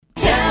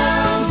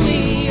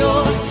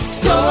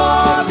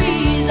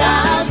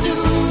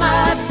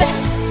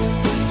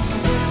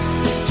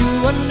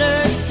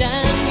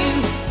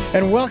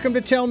Welcome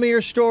to Tell Me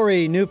Your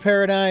Story, New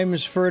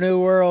Paradigms for a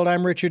New World.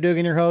 I'm Richard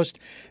Dugan, your host.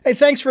 Hey,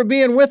 thanks for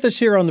being with us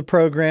here on the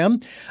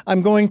program.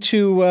 I'm going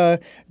to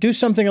do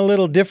something a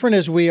little different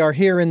as we are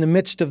here in the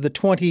midst of the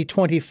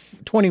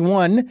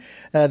 2021,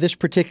 this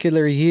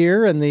particular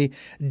year, and the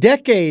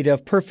decade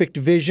of perfect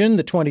vision,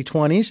 the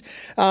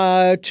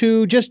 2020s.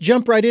 To just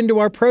jump right into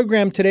our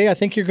program today, I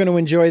think you're going to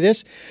enjoy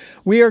this.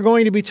 We are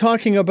going to be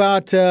talking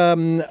about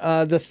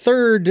the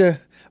third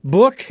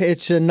book.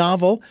 It's a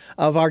novel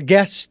of our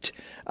guest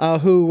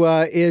who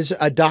is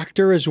a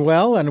doctor as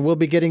well, and we'll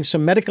be getting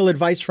some medical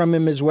advice from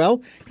him as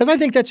well, because I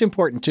think that's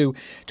important to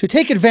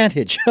take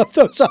advantage of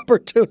those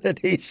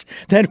opportunities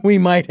that we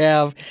might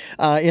have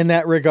in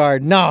that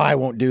regard. No, I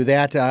won't do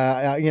that.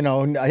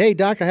 Hey,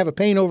 doc, I have a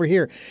pain over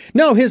here.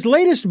 No, his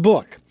latest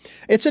book,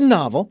 it's a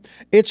novel.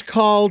 It's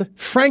called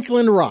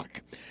Franklin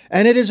Rock.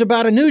 And it is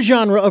about a new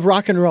genre of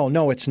rock and roll.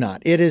 No, it's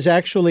not. It is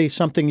actually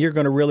something you're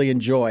going to really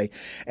enjoy.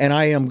 And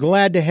I am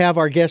glad to have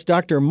our guest,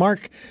 Dr.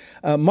 Mark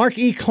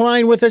E.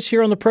 Klein, with us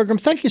here on the program.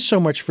 Thank you so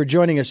much for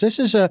joining us.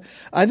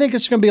 I think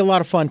it's going to be a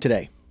lot of fun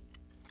today.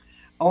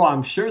 Oh,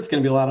 I'm sure it's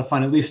going to be a lot of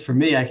fun, at least for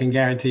me. I can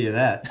guarantee you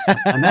that.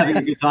 I'm having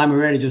a good time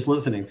already just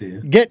listening to you.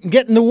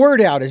 Getting the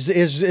word out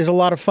is a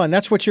lot of fun.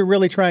 That's what you're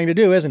really trying to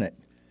do, isn't it?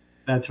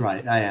 That's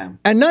right, I am.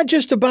 And not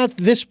just about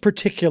this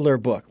particular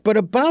book, but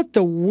about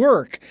the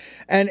work.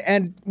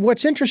 And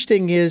what's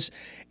interesting is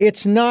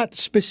it's not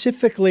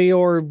specifically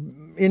or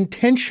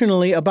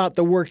intentionally about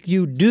the work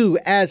you do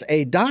as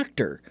a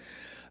doctor,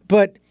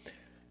 but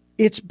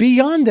it's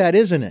beyond that,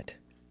 isn't it?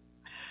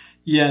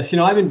 Yes,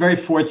 I've been very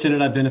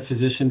fortunate. I've been a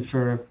physician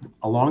for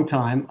a long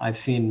time. I've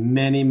seen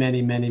many,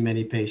 many, many,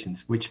 many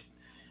patients, which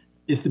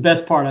is the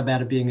best part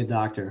about it being a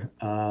doctor.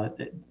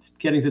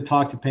 Getting to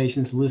talk to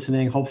patients,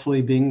 listening,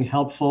 hopefully being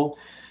helpful.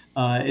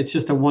 It's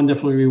just a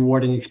wonderfully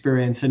rewarding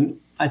experience. And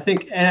I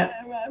think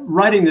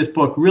writing this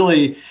book,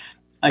 really,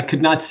 I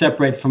could not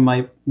separate from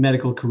my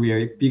medical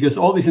career, because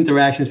all these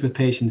interactions with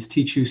patients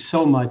teach you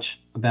so much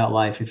about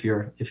life if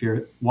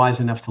you're wise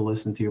enough to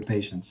listen to your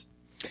patients.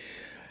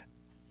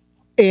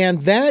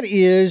 And that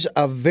is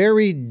a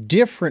very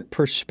different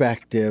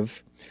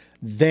perspective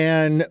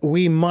than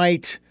we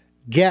might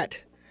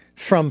get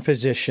from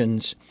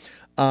physicians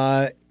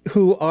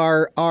who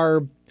are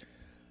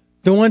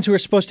the ones who are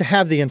supposed to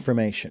have the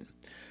information.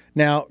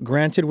 Now,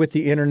 granted, with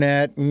the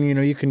internet,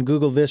 you can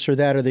Google this or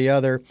that or the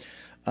other.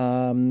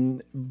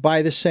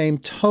 By the same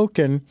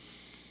token,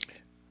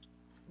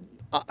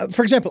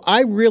 for example,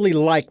 I really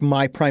like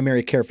my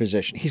primary care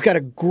physician. He's got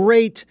a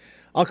great,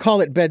 I'll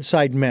call it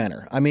bedside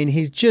manner. I mean,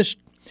 he's just,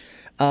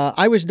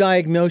 I was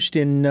diagnosed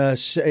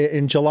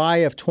in July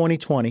of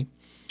 2020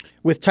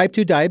 with type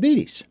 2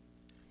 diabetes.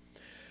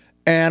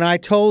 And I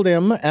told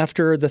him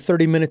after the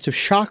 30 minutes of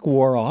shock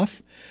wore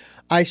off,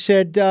 I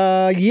said, it's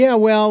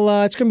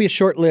going to be a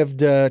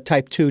short-lived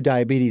type 2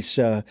 diabetes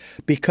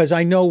because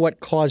I know what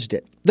caused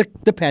it,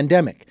 the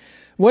pandemic.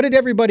 What did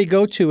everybody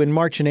go to in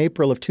March and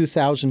April of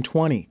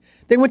 2020?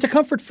 They went to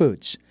comfort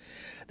foods.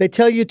 They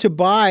tell you to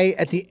buy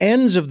at the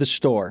ends of the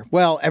store.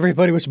 Well,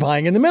 everybody was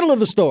buying in the middle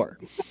of the store.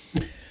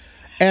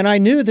 And I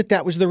knew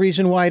that was the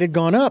reason why it had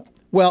gone up.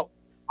 Well,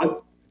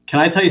 can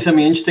I tell you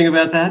something interesting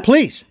about that?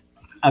 Please.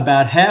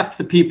 About half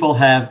the people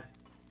have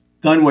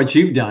done what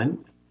you've done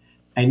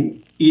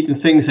and eaten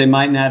things they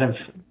might not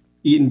have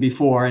eaten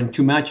before and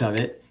too much of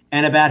it.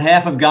 And about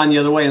half have gone the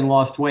other way and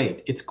lost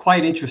weight. It's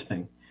quite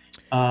interesting.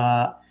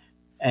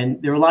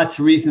 And there are lots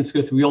of reasons,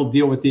 because we all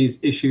deal with these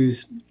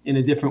issues in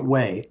a different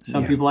way.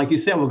 Some people, like you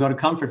said, will go to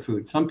comfort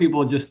food. Some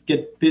people just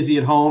get busy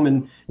at home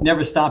and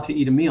never stop to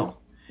eat a meal.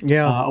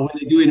 Yeah. Or when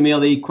they do eat a meal,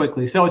 they eat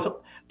quickly.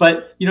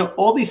 But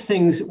all these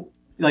things,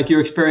 like your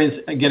experience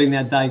getting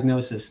that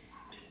diagnosis,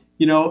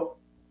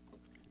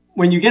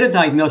 when you get a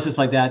diagnosis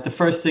like that, the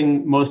first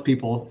thing most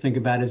people think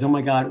about is, oh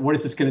my God, what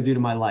is this going to do to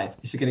my life?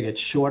 Is it going to get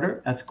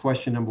shorter? That's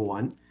question number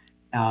one.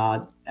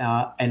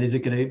 And is it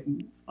going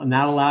to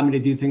not allow me to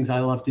do things I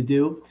love to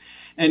do?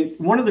 And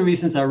one of the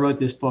reasons I wrote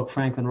this book,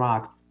 Franklin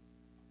Rock,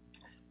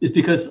 is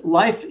because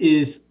life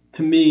is,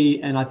 to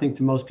me, and I think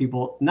to most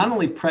people, not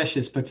only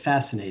precious, but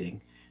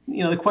fascinating.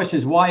 The question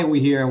is, why are we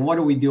here, and what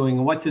are we doing,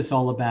 and what's this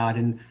all about,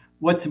 and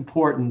what's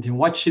important, and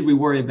what should we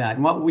worry about,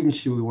 and what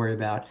should we worry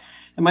about?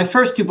 And my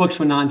first two books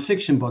were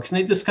nonfiction books, and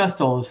they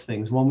discussed all those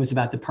things. One was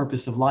about the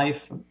purpose of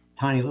life, a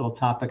tiny little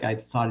topic I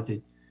decided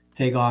to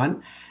take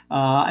on.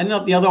 And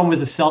the other one was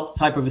a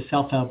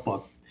self-help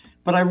book.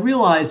 But I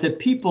realized that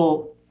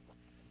people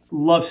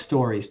love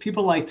stories.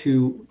 People like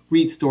to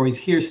read stories,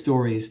 hear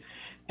stories.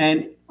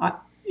 And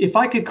if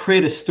I could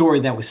create a story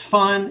that was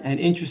fun and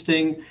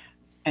interesting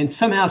and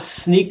somehow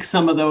sneak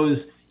some of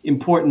those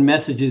important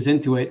messages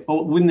into it,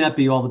 wouldn't that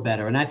be all the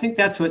better? And I think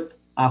that's what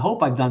I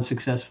hope I've done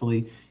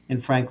successfully in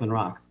Franklin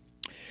Rock.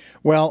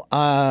 Well,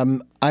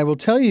 I will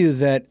tell you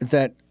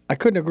that I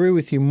couldn't agree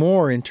with you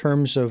more in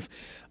terms of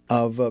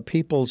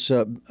people's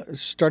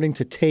starting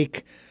to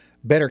take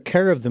better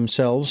care of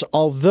themselves.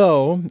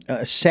 Although,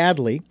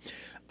 sadly,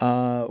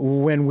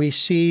 when we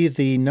see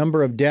the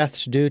number of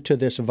deaths due to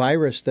this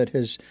virus that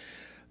has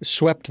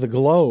swept the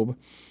globe,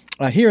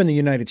 here in the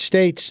United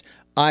States,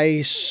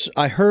 I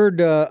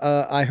heard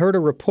a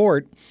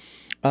report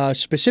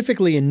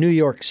specifically in New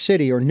York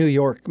City or New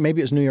York,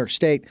 maybe it was New York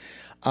State,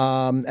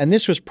 and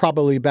this was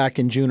probably back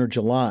in June or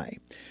July.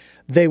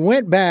 They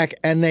went back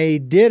and they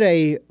did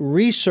a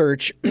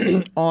research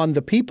on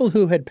the people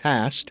who had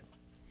passed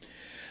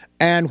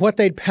and what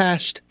they'd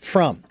passed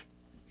from.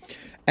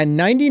 And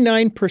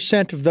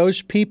 99% of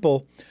those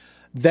people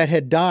that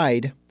had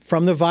died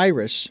from the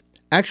virus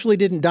actually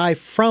didn't die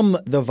from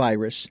the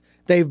virus.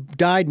 They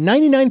died,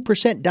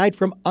 99% died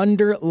from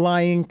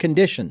underlying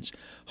conditions,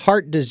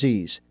 heart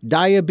disease,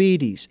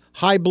 diabetes,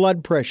 high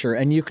blood pressure,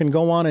 and you can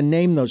go on and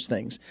name those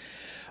things,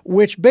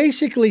 which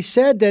basically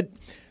said that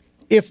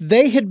if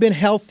they had been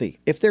healthy,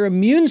 if their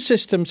immune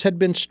systems had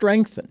been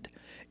strengthened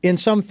in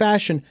some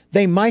fashion,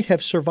 they might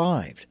have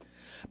survived.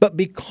 But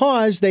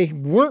because they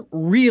weren't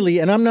really,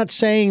 and I'm not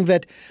saying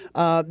that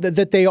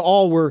that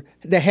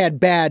they had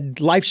bad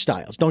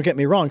lifestyles. Don't get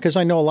me wrong, because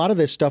I know a lot of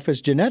this stuff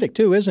is genetic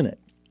too, isn't it?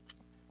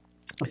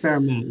 A fair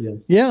amount,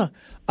 yes. Yeah,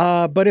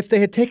 but if they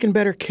had taken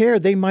better care,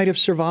 they might have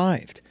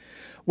survived.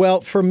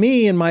 Well, for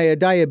me, in my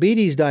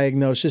diabetes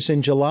diagnosis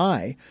in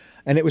July,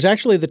 and it was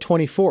actually the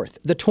 24th.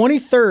 The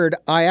 23rd,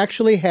 I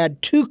actually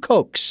had 2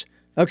 Cokes,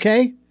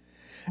 okay?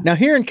 Now,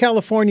 here in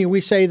California,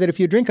 we say that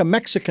if you drink a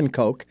Mexican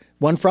Coke,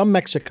 one from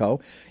Mexico,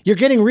 you're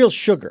getting real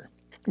sugar.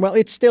 Well,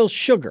 it's still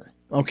sugar,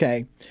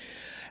 okay?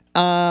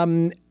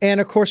 And,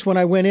 of course, when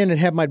I went in and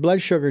had my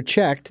blood sugar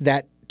checked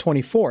that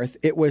 24th,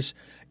 it was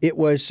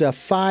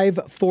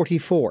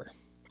 544.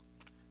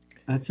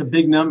 That's a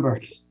big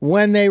number.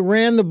 When they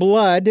ran the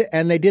blood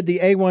and they did the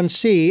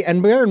A1C,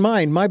 and bear in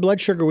mind, my blood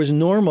sugar was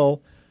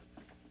normal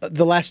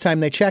the last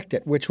time they checked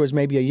it, which was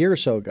maybe a year or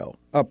so ago,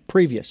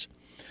 previous.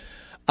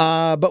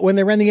 But when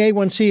they ran the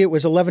A1C, it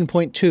was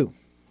 11.2.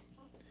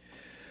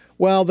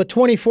 Well, the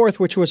 24th,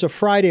 which was a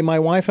Friday, my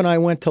wife and I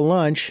went to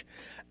lunch,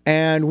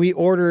 and we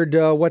ordered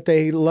what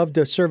they love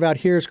to serve out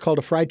here is called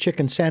a fried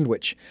chicken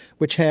sandwich,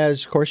 which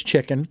has, of course,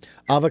 chicken,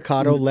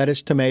 avocado,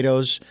 lettuce,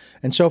 tomatoes,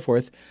 and so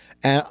forth,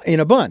 in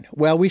a bun.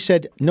 Well, we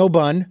said, no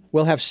bun.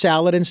 We'll have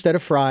salad instead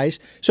of fries.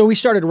 So we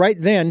started right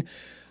then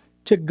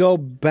to go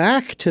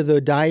back to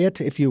the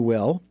diet, if you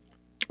will,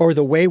 or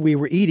the way we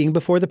were eating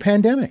before the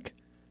pandemic,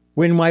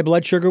 when my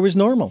blood sugar was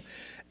normal.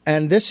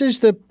 And this is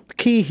the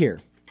key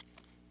here.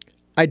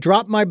 I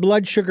dropped my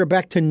blood sugar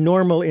back to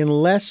normal in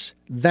less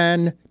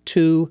than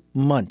 2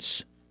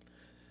 months.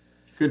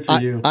 Good for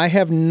you. I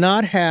have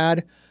not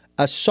had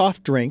a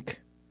soft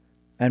drink,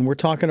 and we're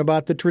talking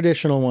about the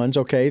traditional ones,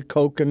 okay,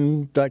 Coke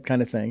and that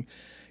kind of thing,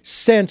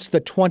 since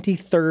the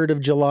 23rd of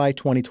July,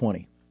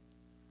 2020.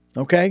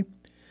 Okay?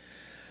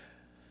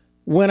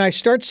 When I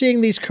start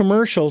seeing these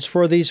commercials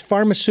for these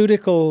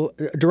pharmaceutical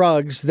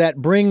drugs that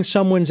bring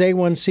someone's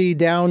A1C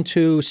down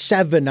to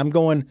 7, I'm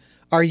going,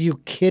 are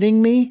you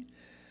kidding me?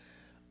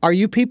 Are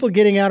you people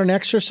getting out and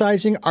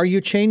exercising? Are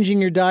you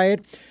changing your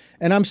diet?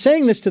 And I'm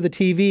saying this to the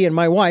TV, and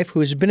my wife, who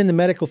has been in the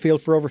medical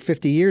field for over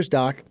 50 years,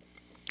 Doc,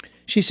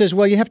 she says,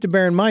 well, you have to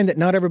bear in mind that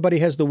not everybody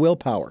has the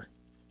willpower.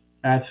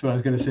 That's what I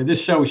was going to say.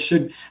 This show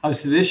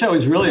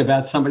is really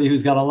about somebody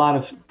who's got a lot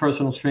of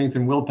personal strength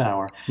and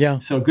willpower. Yeah.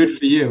 So good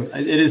for you.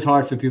 It is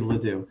hard for people to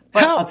do.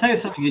 But I'll tell you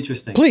something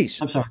interesting. Please.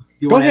 I'm sorry.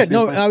 Go ahead.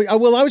 No,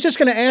 I was just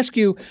going to ask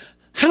you,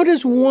 how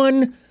does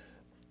one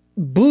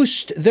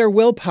boost their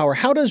willpower?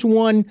 How does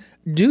one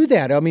do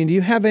that? I mean, do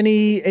you have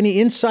any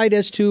insight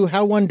as to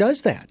how one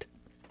does that?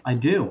 I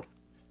do.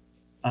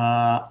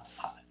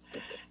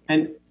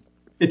 And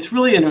it's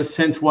really, in a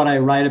sense, what I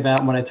write about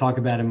and what I talk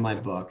about in my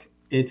book.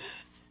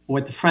 It's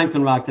what the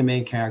Franklin Rock, the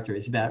main character,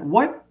 is about.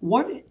 What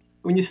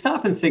when you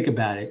stop and think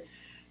about it,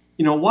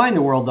 why in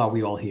the world are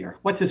we all here?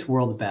 What's this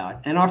world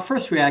about? And our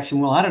first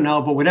reaction, well, I don't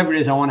know, but whatever it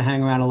is, I want to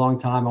hang around a long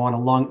time. I want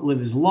to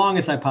live as long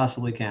as I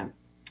possibly can.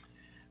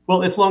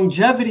 Well, if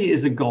longevity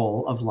is a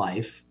goal of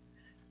life,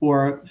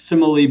 or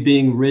similarly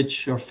being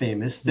rich or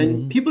famous,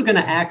 then people are going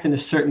to act in a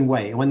certain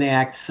way. When they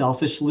act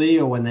selfishly,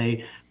 or when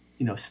they,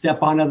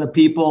 step on other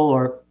people,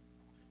 or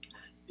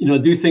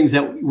do things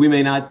that we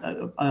may not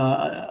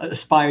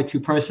aspire to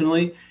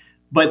personally.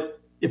 But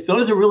if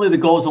those are really the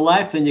goals of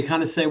life, then you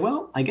kind of say,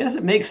 well, I guess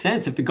it makes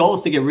sense. If the goal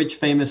is to get rich,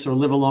 famous, or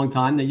live a long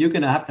time, then you're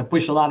going to have to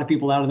push a lot of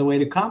people out of the way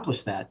to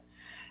accomplish that.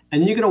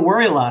 And you're going to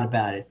worry a lot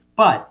about it.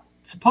 But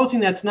supposing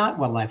that's not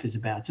what life is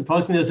about,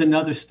 supposing there's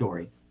another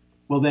story,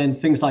 well, then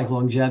things like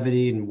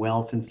longevity and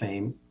wealth and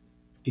fame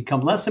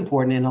become less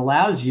important and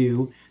allows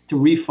you to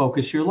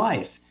refocus your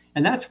life.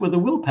 And that's where the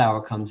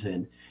willpower comes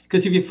in.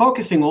 Because if you're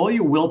focusing all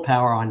your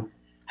willpower on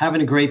having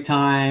a great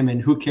time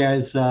and who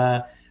cares,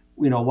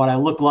 what I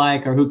look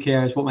like, or who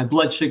cares what my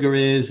blood sugar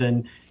is,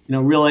 and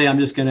really I'm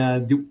just gonna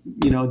do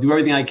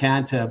everything I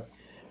can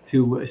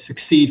to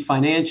succeed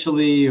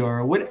financially,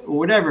 or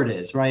whatever it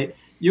is, right?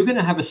 You're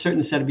gonna have a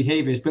certain set of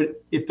behaviors,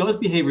 but if those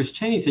behaviors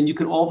change, then you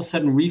can all of a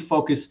sudden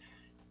refocus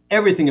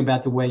everything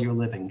about the way you're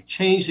living,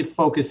 change the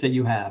focus that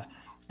you have,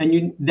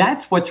 and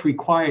that's what's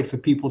required for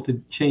people to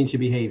change the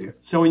behavior.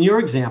 So in your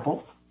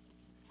example,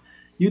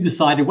 you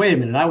decided, wait a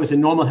minute, I was a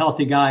normal,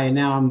 healthy guy, and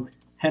now I'm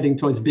heading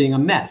towards being a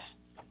mess.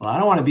 Well, I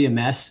don't want to be a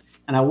mess.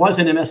 and I was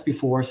in a mess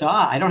before, so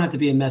I don't have to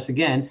be in a mess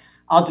again.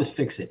 I'll just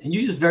fix it. And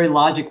you just very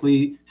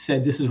logically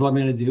said, this is what I'm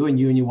going to do. And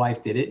you and your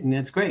wife did it. And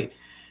that's great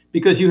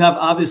because you have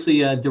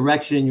obviously a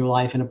direction in your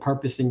life and a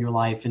purpose in your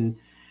life. And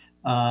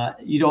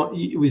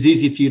it was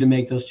easy for you to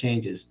make those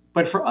changes.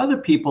 But for other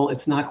people,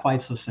 it's not quite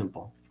so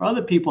simple. For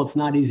other people, it's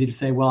not easy to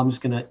say, well, I'm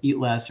just going to eat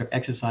less or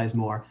exercise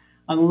more,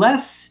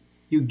 unless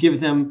you give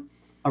them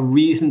a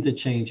reason to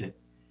change it.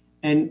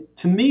 And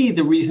to me,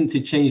 the reason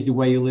to change the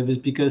way you live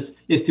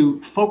is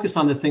to focus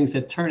on the things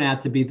that turn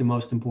out to be the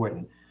most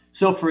important.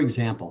 So, for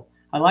example,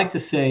 I like to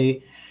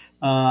say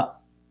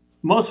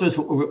most of us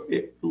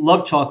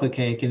love chocolate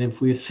cake. And if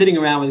we're sitting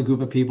around with a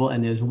group of people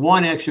and there's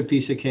one extra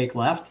piece of cake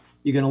left,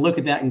 you're going to look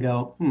at that and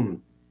go,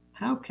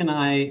 how can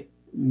I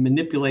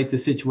manipulate the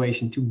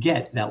situation to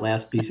get that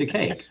last piece of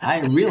cake? I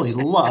really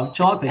love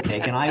chocolate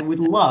cake and I would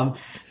love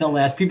the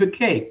last piece of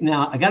cake.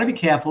 Now, I got to be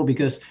careful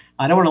because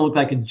I don't want to look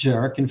like a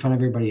jerk in front of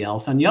everybody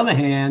else. On the other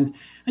hand,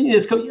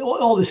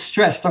 all the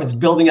stress starts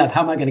building up.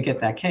 How am I going to get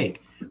that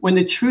cake? When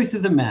the truth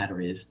of the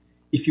matter is,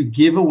 if you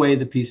give away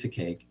the piece of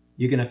cake,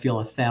 you're going to feel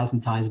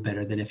 1,000 times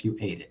better than if you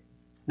ate it.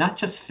 Not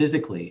just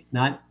physically,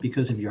 not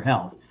because of your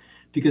health,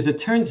 because it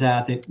turns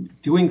out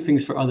that doing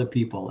things for other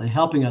people and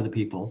helping other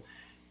people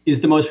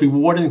is the most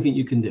rewarding thing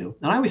you can do.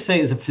 And I always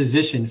say as a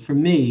physician, for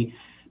me,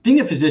 being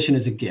a physician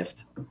is a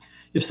gift.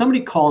 If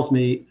somebody calls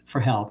me for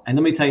help, and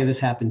let me tell you, this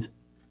happens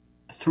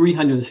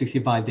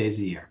 365 days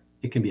a year.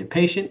 It can be a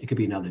patient, it could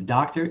be another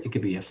doctor, it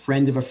could be a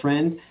friend of a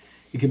friend,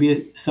 it could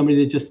be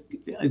somebody that just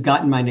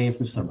gotten my name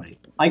from somebody.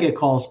 I get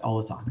calls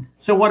all the time.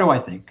 So what do I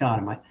think? God,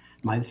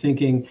 am I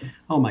thinking,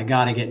 oh my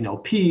God, I get no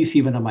peace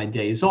even on my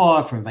days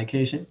off or on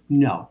vacation?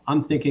 No,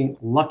 I'm thinking,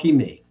 lucky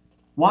me.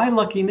 Why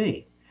lucky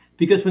me?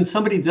 Because when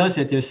somebody does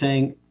it,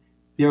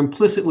 they're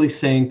implicitly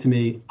saying to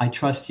me, I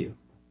trust you.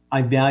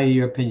 I value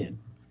your opinion.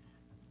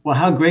 Well,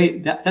 how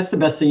great. That's the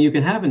best thing you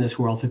can have in this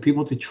world, for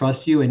people to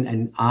trust you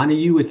and honor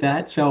you with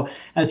that. So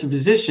as a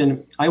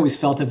physician, I always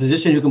felt a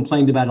physician who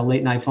complained about a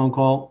late night phone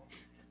call,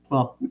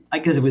 well, I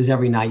guess it was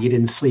every night you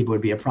didn't sleep would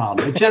be a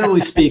problem. But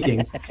generally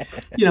speaking,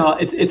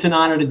 it's an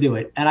honor to do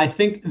it. And I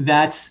think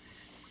that's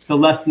the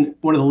lesson.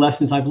 One of the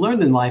lessons I've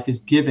learned in life is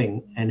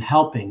giving and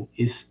helping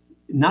is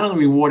not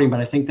only rewarding, but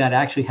I think that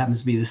actually happens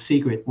to be the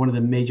secret, one of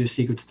the major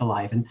secrets to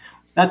life. And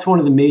that's one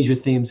of the major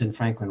themes in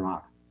Franklin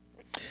Rock.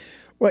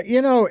 Well,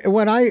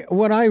 what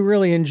I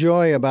really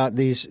enjoy about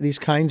these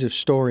kinds of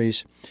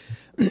stories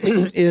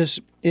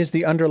is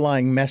the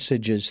underlying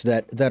messages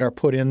that are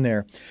put in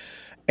there.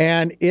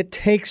 And it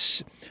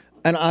takes,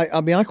 and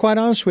I'll be quite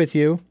honest with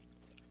you,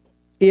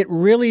 it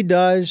really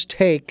does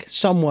take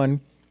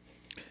someone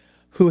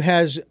who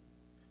has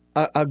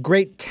a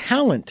great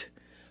talent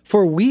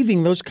for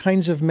weaving those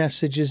kinds of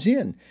messages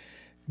in.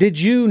 Did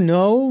you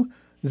know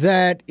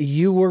that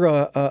you were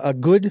a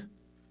good,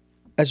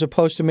 as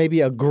opposed to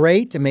maybe a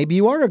great, and maybe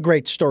you are a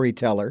great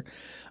storyteller,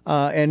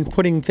 and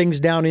putting things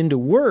down into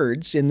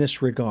words in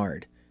this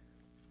regard?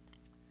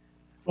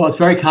 Well, it's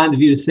very kind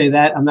of you to say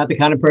that. I'm not the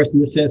kind of person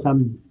that says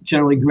I'm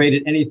generally great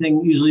at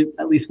anything. Usually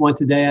at least once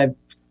a day, I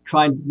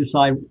try to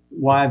decide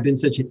why I've been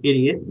such an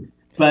idiot,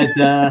 but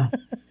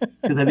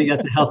because I think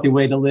that's a healthy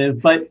way to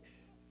live. But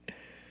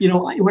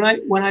when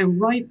I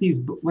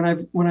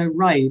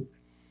write,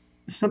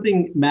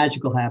 something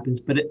magical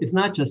happens. But it's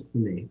not just for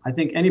me. I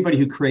think anybody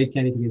who creates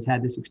anything has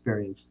had this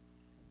experience.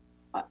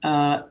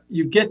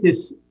 You get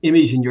this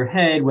image in your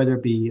head, whether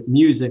it be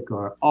music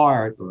or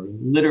art or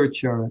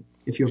literature.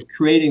 If you're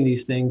creating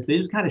these things, they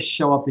just kind of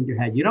show up in your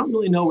head. You don't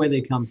really know where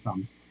they come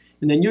from.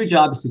 And then your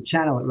job is to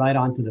channel it right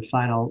onto the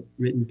final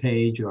written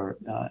page or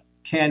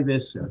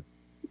canvas or,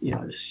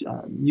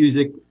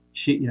 music,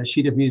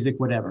 sheet of music,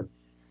 whatever.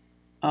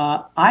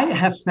 I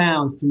have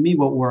found, for me,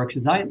 what works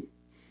is I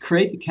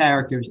create the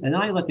characters and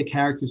then I let the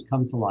characters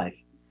come to life.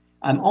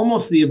 I'm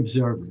almost the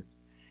observer.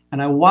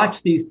 And I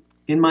watch these,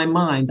 in my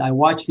mind, I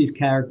watch these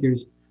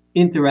characters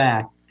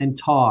interact and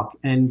talk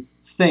and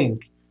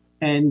think,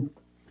 and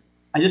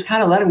I just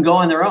kind of let them go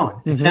on their own.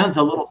 It sounds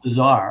a little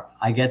bizarre.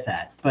 I get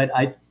that. But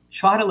I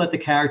try to let the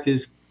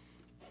characters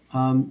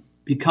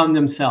become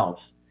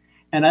themselves.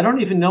 And I don't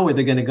even know where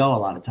they're going to go a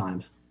lot of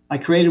times. I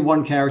created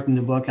one character in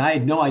the book. I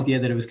had no idea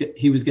that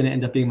he was going to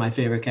end up being my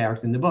favorite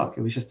character in the book.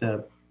 It was just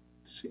a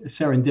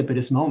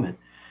serendipitous moment.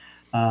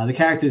 The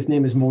character's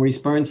name is Maurice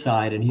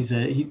Burnside, and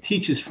he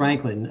teaches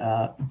Franklin.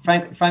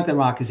 Franklin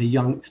Rock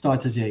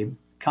starts as a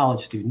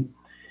college student,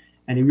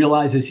 and he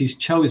realizes he's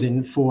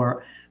chosen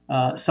for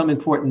some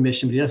important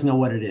mission, but he doesn't know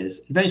what it is.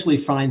 Eventually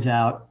finds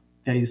out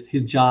that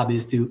his job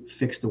is to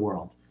fix the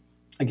world.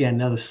 Again,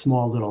 another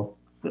small little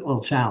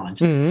challenge.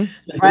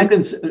 Mm-hmm.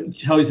 Franklin's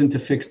chosen to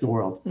fix the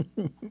world.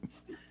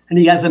 And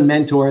he has a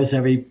mentor, as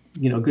every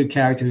good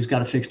character who's got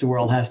to fix the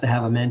world has to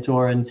have a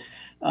mentor. And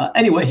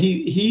anyway,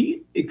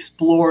 he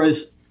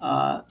explores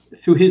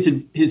through his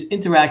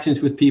interactions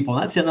with people.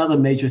 And that's another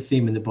major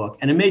theme in the book,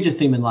 and a major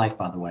theme in life,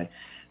 by the way.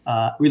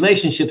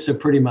 Relationships are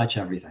pretty much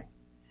everything.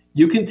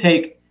 You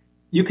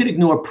can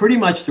ignore pretty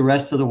much the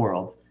rest of the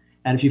world,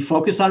 and if you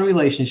focus on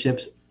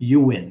relationships, you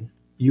win.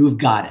 You've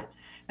got it.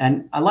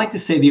 And I like to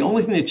say the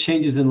only thing that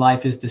changes in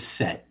life is the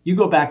set. You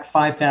go back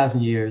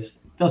 5,000 years,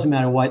 doesn't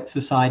matter what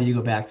society you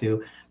go back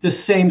to, the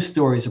same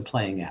stories are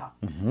playing out,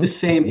 the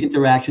same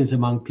interactions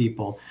among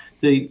people,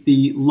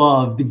 the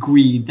love, the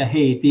greed, the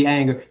hate, the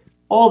anger.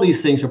 All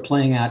these things are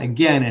playing out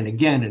again and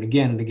again and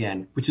again and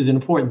again, which is an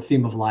important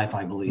theme of life,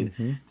 I believe,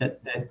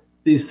 that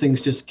these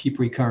things just keep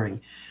recurring.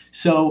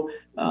 So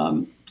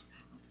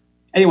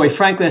anyway,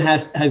 Franklin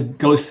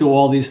goes through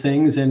all these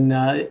things, and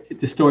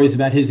the stories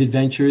about his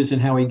adventures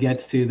and how he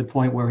gets to the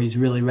point where he's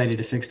really ready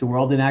to fix the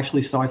world and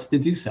actually starts to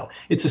do so.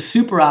 It's a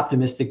super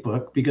optimistic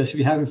book because if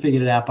you haven't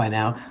figured it out by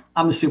now,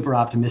 I'm a super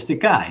optimistic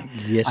guy.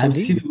 Yes, I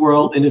see the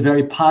world in a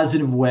very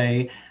positive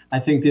way. I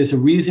think there's a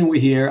reason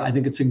we're here. I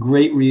think it's a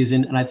great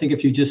reason, and I think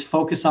if you just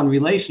focus on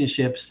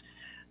relationships,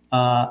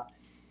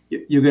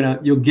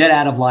 you'll get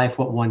out of life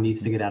what one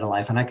needs to get out of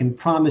life. And I can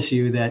promise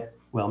you that.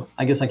 Well,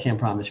 I guess I can't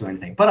promise you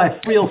anything, but I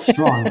feel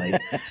strongly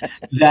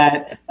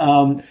that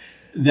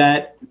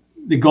that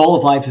the goal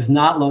of life is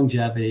not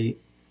longevity.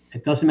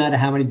 It doesn't matter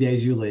how many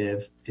days you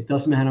live. It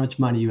doesn't matter how much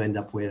money you end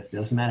up with. It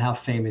doesn't matter how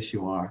famous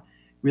you are. It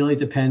really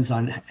depends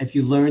on if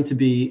you learn to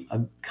be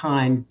a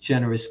kind,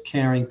 generous,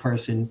 caring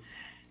person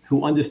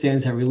who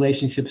understands that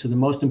relationships are the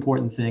most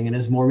important thing. And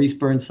as Maurice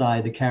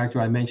Burnside, the character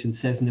I mentioned,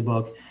 says in the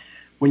book,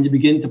 when you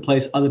begin to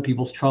place other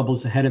people's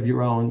troubles ahead of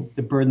your own,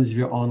 the burdens of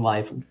your own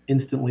life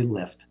instantly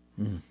lift.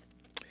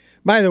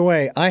 By the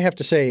way, I have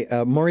to say,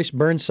 Maurice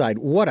Burnside,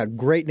 what a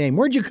great name.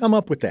 Where'd you come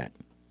up with that?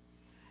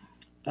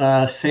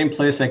 Same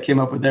place I came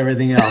up with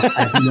everything else.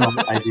 I have no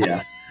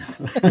idea.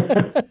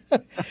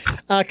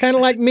 Kind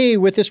of like me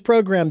with this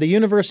program, The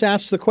Universe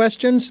Asks the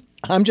Questions.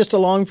 I'm just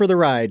along for the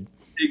ride.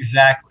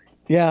 Exactly.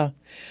 Yeah.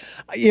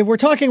 We're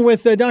talking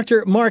with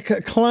Dr. Mark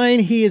Klein.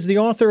 He is the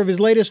author of his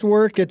latest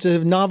work. It's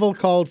a novel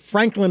called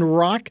Franklin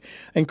Rock.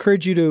 I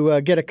encourage you to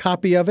get a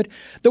copy of it.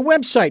 The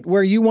website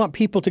where you want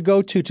people to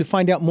go to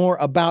find out more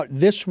about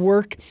this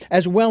work,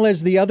 as well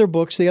as the other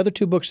books, the other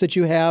two books that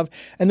you have,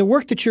 and the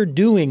work that you're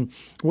doing,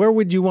 where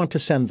would you want to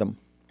send them?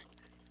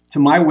 To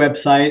my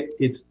website,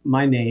 it's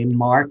my name,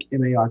 Mark,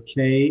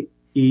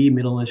 M-A-R-K-E,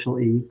 middle initial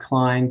E,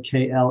 Klein,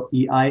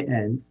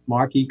 K-L-E-I-N,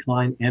 Mark E.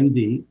 Klein,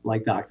 M-D,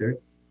 like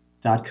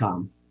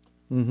doctor.com.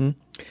 Mm-hmm.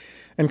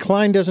 And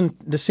Klein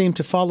doesn't seem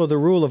to follow the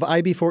rule of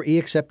I before E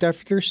except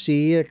after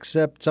C,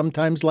 except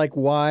sometimes like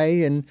Y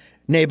and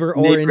neighbor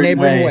or in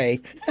neighboring way.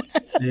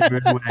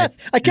 Neighboring way.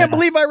 I can't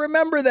believe I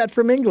remember that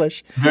from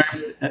English.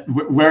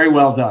 Very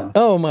well done.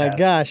 Oh, my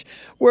gosh.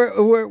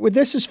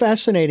 This is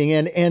fascinating.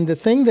 And the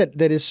thing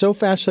that is so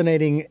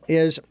fascinating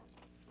is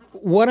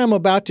what I'm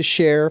about to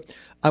share.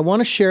 I want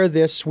to share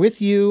this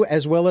with you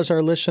as well as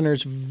our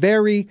listeners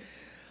very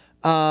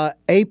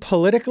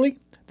apolitically.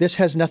 This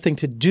has nothing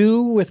to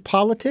do with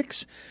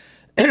politics,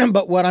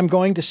 but what I'm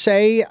going to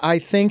say, I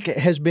think,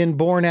 has been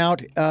borne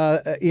out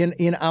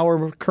in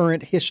our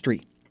current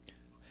history.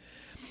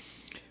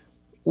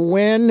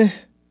 When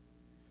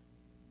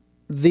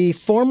the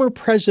former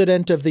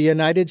president of the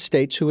United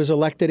States, who was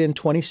elected in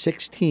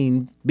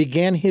 2016,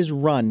 began his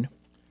run,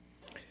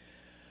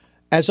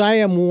 as I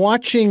am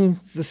watching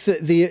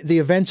the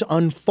events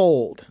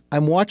unfold,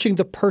 I'm watching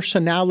the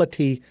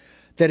personality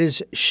that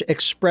is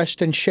expressed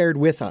and shared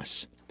with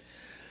us.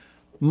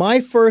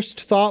 My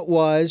first thought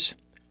was,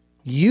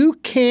 you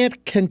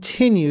can't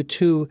continue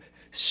to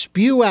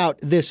spew out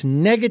this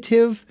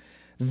negative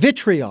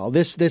vitriol,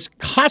 this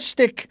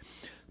caustic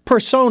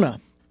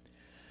persona,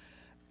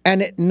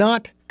 and it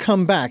not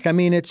come back. I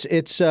mean, it's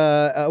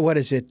what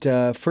is it?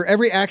 For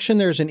every action,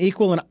 there's an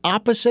equal and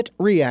opposite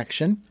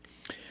reaction.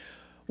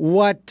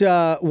 What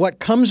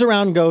comes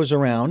around goes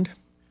around.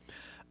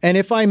 And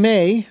if I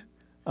may,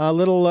 a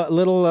little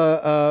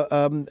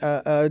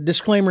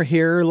disclaimer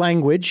here,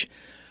 language.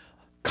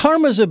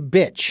 Karma's a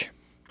bitch.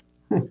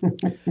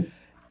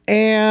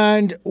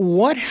 And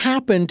what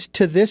happened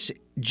to this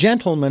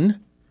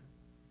gentleman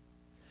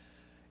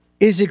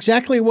is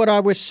exactly what I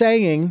was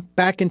saying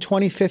back in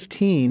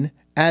 2015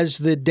 as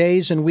the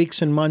days and weeks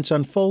and months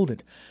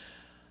unfolded.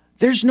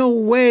 There's no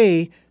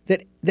way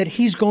that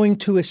he's going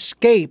to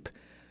escape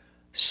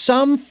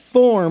some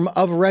form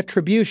of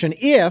retribution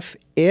if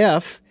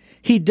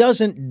he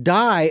doesn't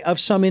die of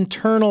some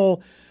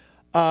internal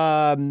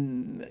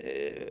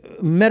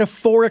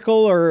metaphorical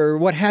or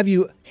what have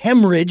you,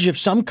 hemorrhage of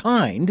some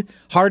kind,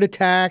 heart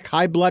attack,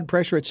 high blood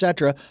pressure,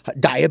 etc.,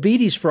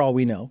 diabetes for all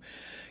we know.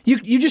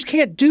 You just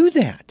can't do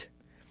that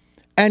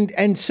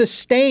and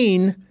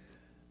sustain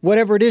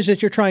whatever it is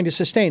that you're trying to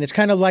sustain. It's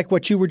kind of like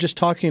what you were just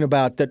talking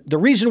about, that the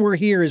reason we're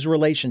here is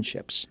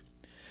relationships.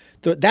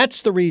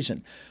 That's the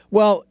reason.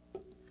 Well,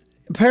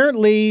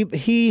 apparently,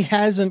 he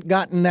hasn't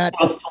gotten that.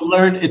 Well, it's to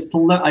learn. It's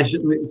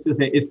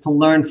to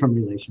learn from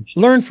relationships.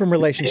 Learn from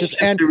relationships,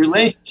 and the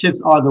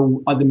relationships are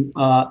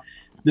the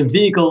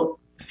vehicle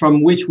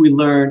from which we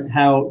learn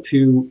how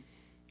to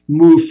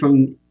move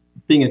from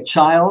being a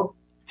child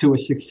to a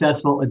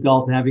successful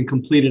adult and having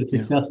completed a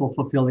successful,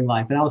 fulfilling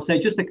life. And I'll say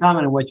just a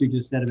comment on what you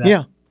just said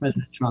about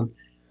President Trump.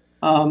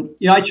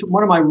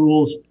 One of my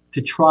rules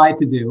to try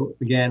to do,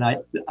 again,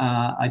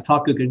 I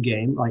talk a good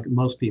game, like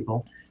most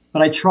people.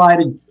 But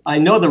I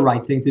know the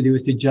right thing to do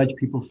is to judge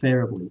people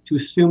favorably, to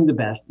assume the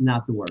best,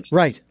 not the worst.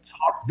 Right. It's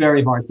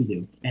very hard to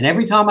do. And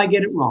every time I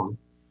get it wrong,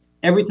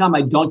 every time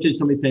I don't judge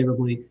somebody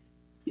favorably,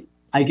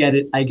 I get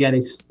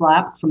a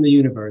slap from the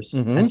universe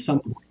at some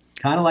point,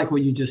 kind of like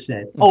what you just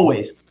said.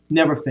 Always,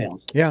 never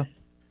fails. Yeah.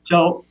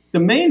 So the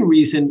main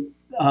reason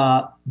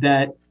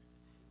that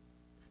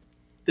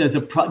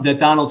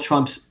Donald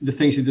Trump's, the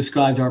things you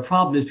described are a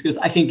problem is because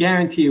I can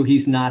guarantee you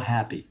he's not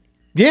happy.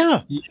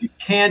 Yeah. You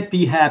can't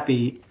be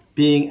happy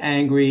being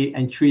angry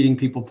and treating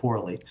people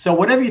poorly. So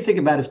whatever you think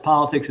about his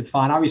politics, it's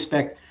fine. I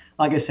respect,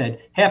 like I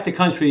said, half the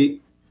country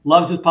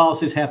loves his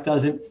policies, half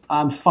doesn't.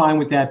 I'm fine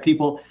with that.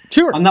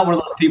 Sure. I'm not one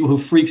of those people who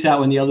freaks out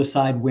when the other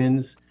side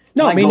wins.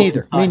 No, me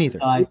neither. Me neither.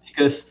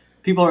 Because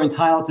people are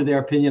entitled to their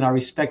opinion. I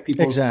respect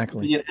people's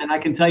opinion. And I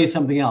can tell you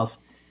something else.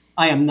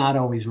 I am not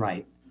always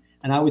right.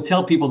 And I would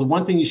tell people the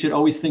one thing you should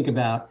always think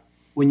about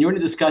when you're in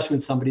a discussion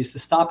with somebody is to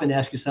stop and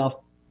ask yourself,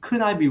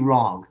 could I be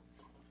wrong?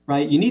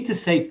 Right? You need to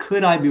say,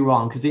 could I be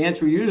wrong? Because the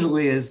answer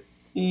usually is,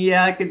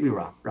 yeah, I could be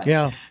wrong. Right.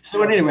 Yeah.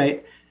 So at any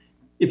rate,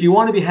 if you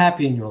want to be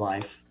happy in your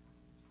life,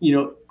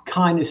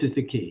 kindness is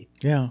the key.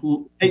 Yeah.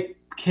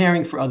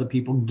 Caring for other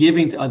people,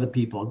 giving to other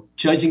people,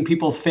 judging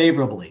people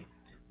favorably.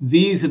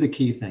 These are the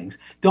key things.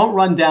 Don't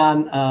run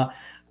down a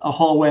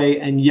hallway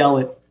and yell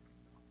at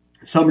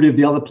somebody of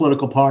the other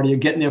political party or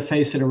get in their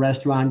face at a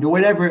restaurant or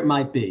whatever it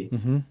might be.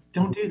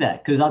 Don't do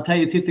that, because I'll tell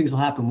you two things will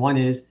happen. One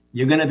is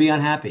you're going to be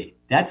unhappy.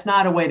 That's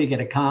not a way to get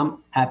a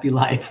calm, happy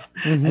life.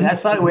 And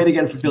that's not a way to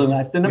get a fulfilling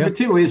life. The number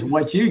two is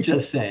what you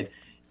just said.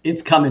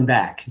 It's coming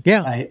back.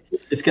 Yeah. Right?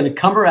 It's going to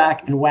come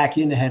back and whack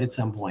you in the head at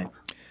some point.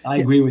 I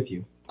agree with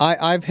you.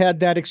 I've had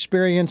that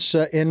experience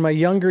in my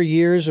younger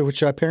years,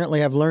 which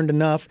apparently I've learned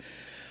enough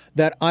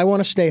that I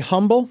want to stay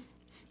humble.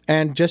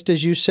 And just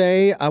as you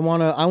say, I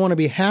want to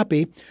be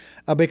happy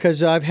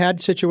because I've had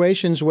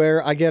situations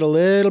where I get a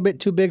little bit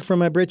too big for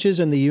my britches,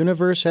 and the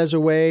universe has a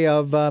way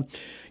of,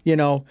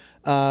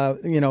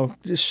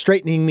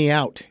 straightening me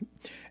out.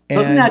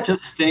 Doesn't that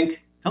just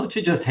stink? Don't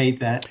you just hate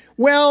that?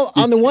 Well,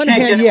 on the one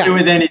hand, yeah,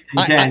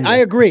 I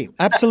agree.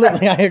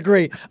 Absolutely, I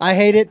agree. I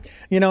hate it.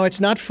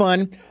 It's not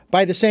fun.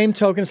 By the same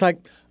token, it's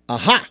like,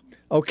 aha,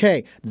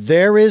 okay,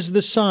 there is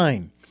the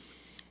sign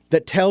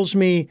that tells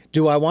me,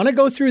 do I want to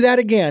go through that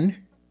again?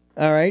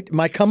 All right,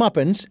 my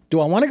comeuppance. Do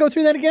I want to go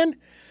through that again?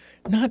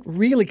 Not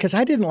really, because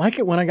I didn't like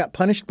it when I got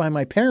punished by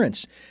my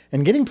parents.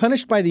 And getting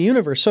punished by the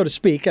universe, so to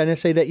speak, and I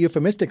say that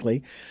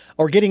euphemistically,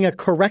 or getting a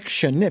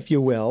correction, if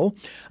you will,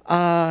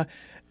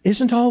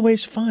 isn't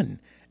always fun.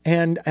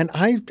 And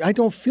I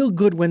don't feel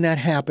good when that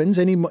happens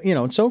anymore,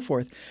 and so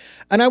forth.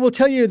 And I will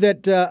tell you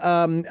that,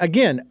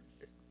 again,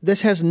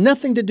 this has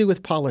nothing to do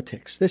with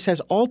politics. This has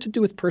all to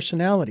do with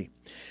personality.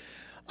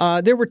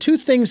 There were two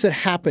things that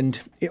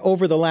happened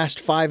over the last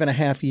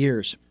 5.5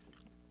 years.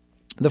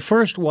 The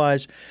first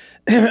was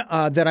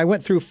that I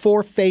went through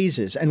 4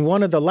 phases, and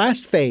one of the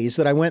last phase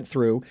that I went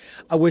through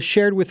was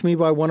shared with me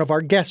by one of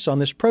our guests on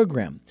this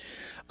program.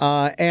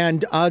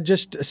 And I'll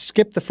just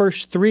skip the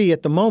first 3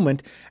 at the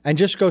moment and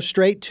just go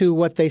straight to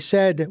what they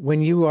said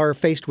when you are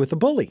faced with a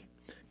bully,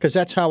 because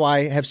that's how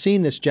I have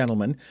seen this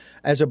gentleman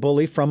as a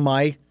bully from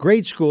my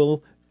grade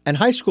school and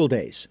high school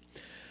days.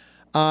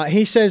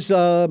 He says,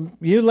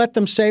 you let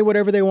them say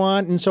whatever they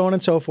want and so on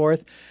and so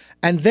forth.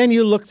 And then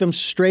you look them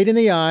straight in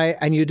the eye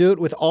and you do it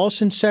with all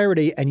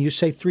sincerity and you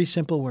say 3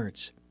 simple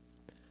words.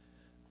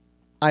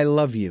 I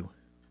love you.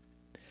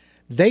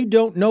 They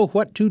don't know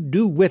what to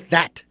do with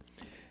that.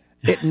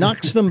 It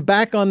knocks them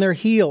back on their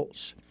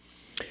heels.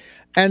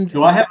 And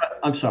so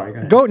I'm sorry,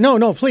 go ahead.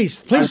 No,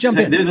 please jump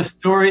in. There's a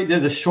story,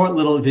 there's a short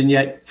little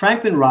vignette.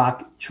 Franklin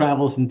Rock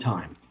travels in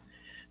time.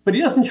 But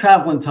he doesn't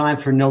travel in time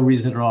for no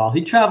reason at all.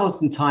 He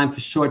travels in time for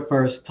short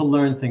bursts to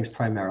learn things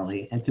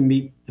primarily and to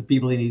meet the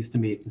people he needs to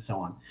meet and so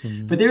on.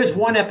 But there is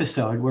one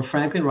episode where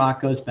Franklin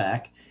Rock goes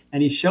back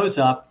and he shows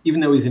up, even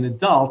though he's an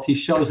adult, he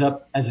shows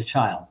up as a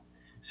child.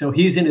 So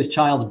he's in his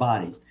child's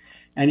body.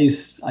 And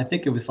I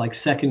think it was like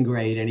 2nd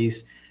grade, and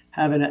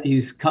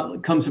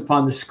comes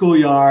upon the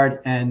schoolyard,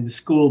 and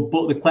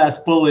the class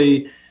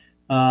bully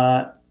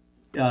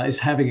is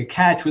having a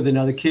catch with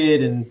another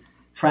kid, and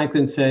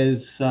Franklin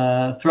says,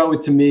 throw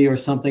it to me or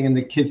something, and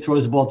the kid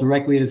throws the ball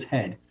directly at his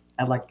head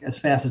as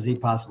fast as he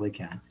possibly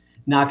can.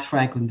 Knocks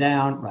Franklin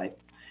down. Right.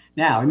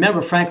 Now,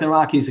 remember, Franklin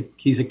Rock, he's a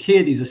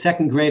kid, he's a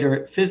 2nd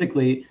grader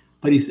physically,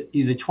 but he's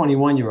a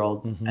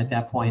 21-year-old at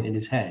that point in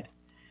his head.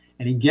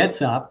 And he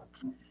gets up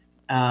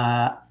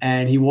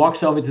and he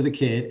walks over to the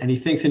kid, and he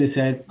thinks in his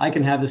head, I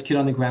can have this kid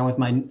on the ground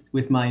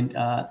with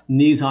my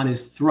knees on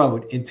his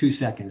throat in 2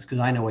 seconds because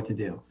I know what to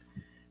do.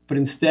 But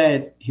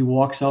instead, he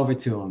walks over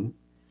to him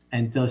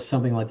and does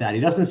something like that.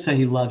 He doesn't say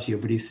he loves you,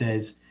 but he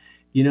says,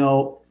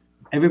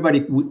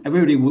 everybody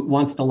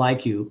wants to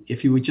like you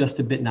if you were just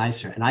a bit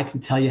nicer. And I can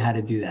tell you how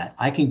to do that.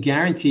 I can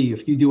guarantee you,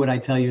 if you do what I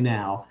tell you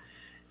now,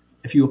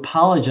 if you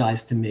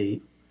apologize to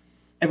me,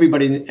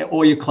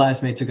 all your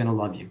classmates are going to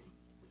love you.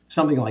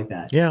 Something like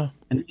that. Yeah.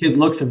 And the kid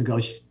looks at him and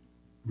goes,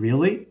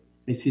 really?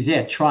 He says,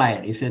 yeah, try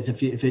it. He says,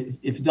 if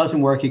it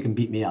doesn't work, you can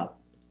beat me up.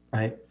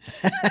 right?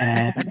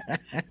 And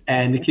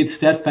and the kid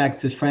steps back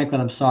and says,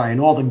 Franklin, I'm sorry. And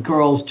all the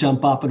girls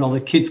jump up and all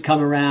the kids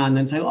come around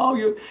and say,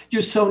 oh,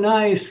 you're so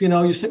nice. We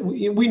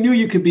knew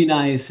you could be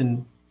nice,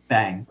 and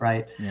bang,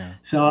 right? Yeah.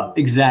 So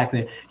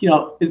exactly.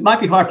 It might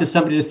be hard for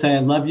somebody to say, I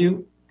love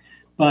you,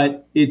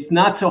 but it's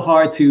not so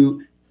hard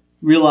to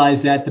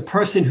realize that the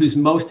person who's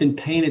most in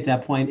pain at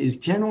that point is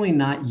generally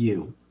not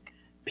you.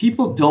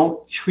 People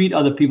don't treat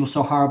other people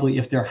so horribly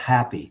if they're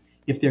happy,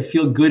 if they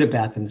feel good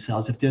about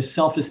themselves, if their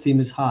self-esteem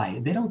is high.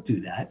 They don't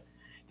do that.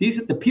 These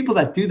are the people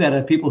that do that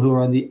are people who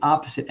are on the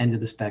opposite end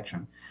of the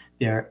spectrum.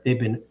 They've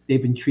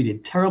been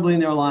treated terribly in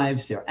their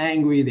lives. They're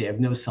angry. They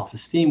have no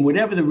self-esteem,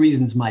 whatever the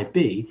reasons might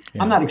be.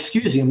 Yeah. I'm not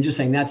excusing. I'm just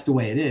saying that's the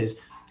way it is.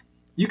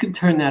 You can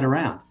turn that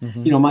around.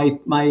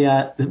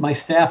 Mm-hmm. My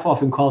staff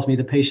often calls me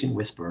the patient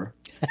whisperer.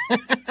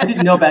 I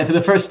didn't know about it. For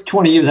the first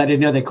 20 years, I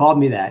didn't know they called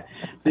me that.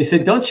 They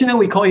said, don't you know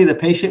we call you the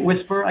patient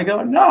whisperer? I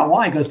go, no,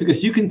 why? He goes,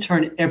 because you can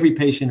turn every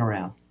patient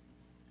around.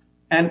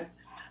 And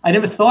I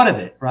never thought of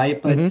it,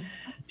 right? But,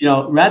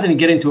 rather than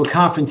get into a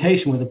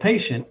confrontation with a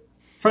patient,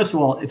 first of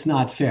all, it's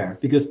not fair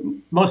because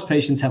most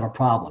patients have a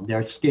problem.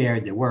 They're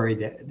scared, they're worried,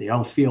 they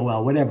don't feel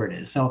well, whatever it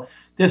is. So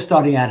they're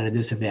starting out at a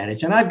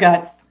disadvantage. And I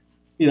got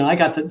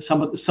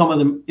some of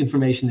the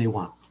information they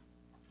want.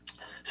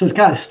 So it's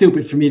kind of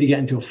stupid for me to get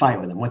into a fight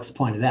with them. What's the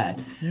point of that?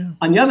 Yeah.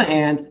 On the other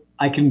hand,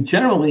 I can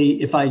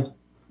generally, if I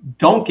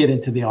don't get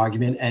into the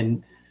argument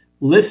and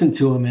listen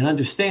to them and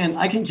understand,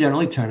 I can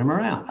generally turn them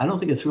around. I don't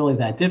think it's really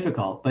that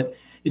difficult, but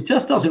it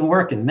just doesn't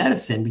work in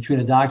medicine between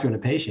a doctor and a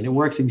patient. It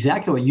works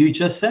exactly what you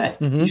just said.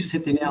 Mm-hmm. You just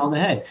hit the nail on the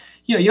head.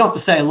 You don't have to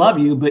say I love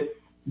you, but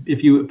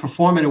if you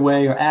perform in a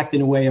way or act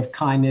in a way of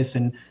kindness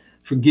and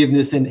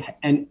forgiveness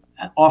and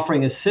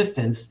offering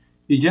assistance,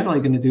 you're generally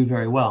going to do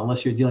very well,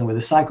 unless you're dealing with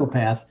a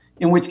psychopath,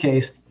 in which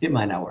case it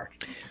might not work.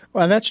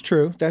 Well, that's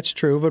true. That's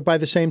true. But by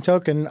the same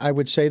token, I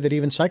would say that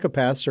even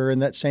psychopaths are in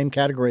that same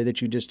category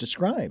that you just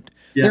described.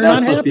 Yeah, they're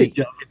not happy. To be a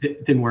joke.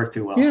 It didn't work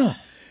too well. Yeah.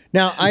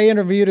 Now, I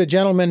interviewed a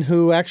gentleman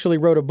who actually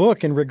wrote a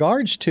book in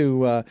regards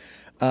to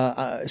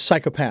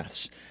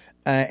psychopaths.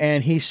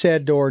 And he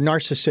said, or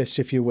narcissists,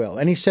 if you will.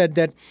 And he said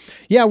that,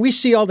 yeah, we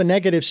see all the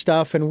negative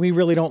stuff and we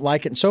really don't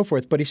like it and so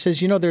forth. But he says,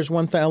 there's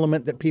one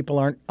element that people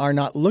are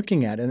not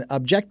looking at, and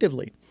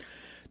objectively.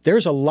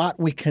 There's a lot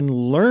we can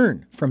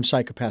learn from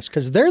psychopaths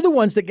because they're the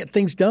ones that get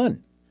things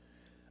done,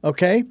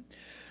 okay?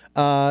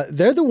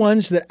 They're the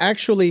ones that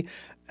actually,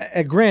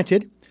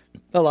 granted,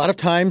 a lot of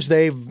times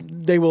they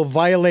will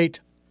violate,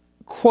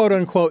 quote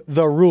unquote,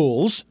 the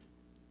rules,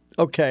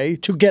 okay,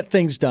 to get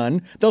things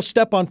done. They'll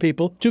step on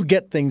people to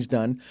get things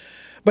done,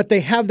 but they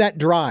have that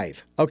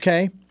drive,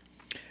 okay?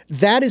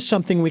 That is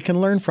something we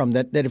can learn from,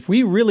 that if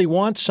we really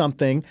want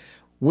something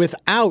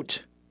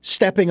without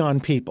stepping on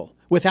people,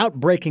 without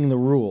breaking the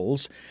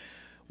rules,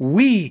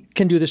 we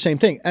can do the same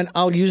thing. And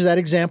I'll use that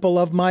example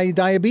of my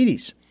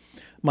diabetes,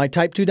 my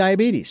type 2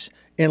 diabetes.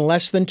 In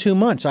less than 2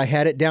 months, I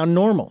had it down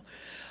normal.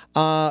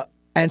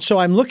 And so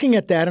I'm looking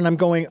at that and I'm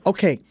going,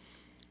 okay,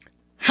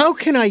 how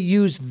can I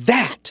use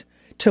that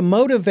to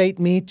motivate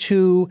me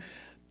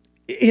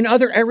in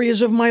other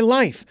areas of my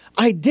life?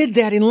 I did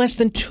that in less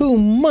than 2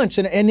 months.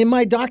 And then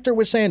my doctor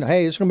was saying,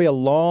 hey, it's going to be a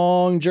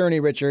long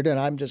journey, Richard. And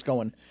I'm just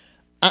going,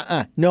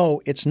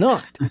 no, it's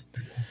not.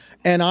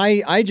 And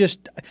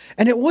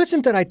and it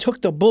wasn't that I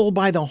took the bull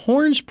by the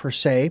horns per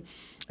se.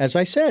 As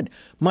I said,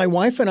 my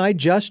wife and I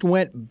just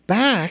went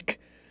back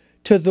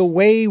to the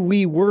way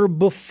we were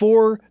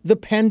before the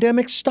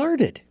pandemic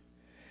started.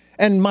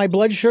 And my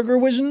blood sugar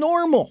was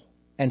normal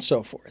and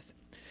so forth.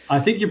 I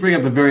think you bring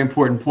up a very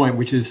important point,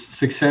 which is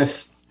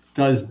success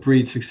does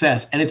breed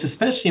success. And it's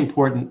especially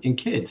important in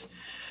kids.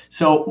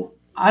 So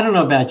I don't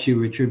know about you,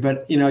 Richard,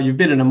 but you've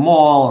been in a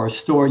mall or a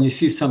store and you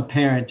see some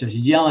parent just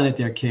yelling at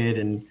their kid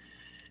and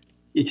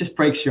it just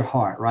breaks your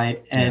heart,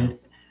 right? And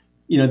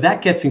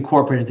that gets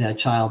incorporated into that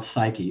child's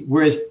psyche.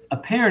 Whereas a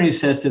parent who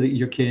says to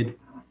your kid,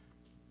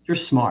 "You're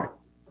smart.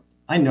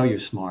 I know you're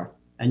smart,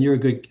 and you're a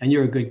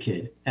good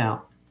kid."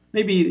 Now,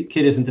 maybe the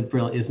kid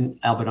isn't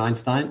Albert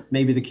Einstein.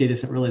 Maybe the kid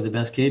isn't really the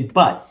best kid.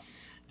 But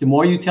the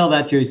more you tell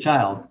that to your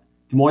child,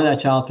 the more that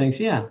child thinks,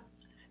 yeah.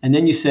 And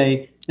then you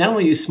say, not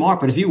only are you smart,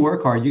 but if you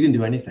work hard, you can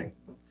do anything.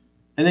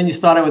 And then you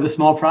start out with a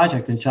small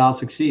project, and the child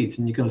succeeds,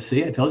 and you go,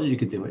 "See, I told you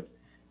could do it."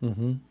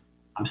 Mm-hmm.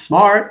 I'm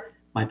smart,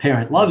 my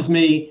parent loves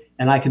me,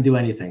 and I can do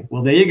anything.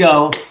 Well, there you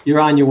go. You're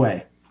on your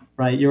way,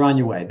 right? You're on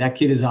your way. That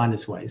kid is on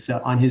his way, so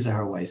on his or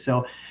her way.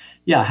 So,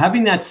 yeah,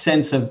 having that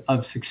sense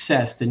of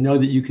success to know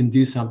that you can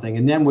do something.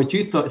 And then what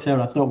you said,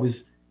 I thought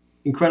was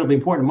incredibly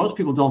important. Most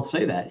people don't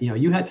say that.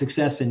 You had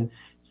success in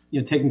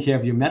taking care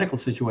of your medical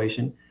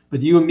situation,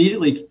 but you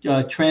immediately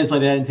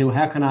translate that into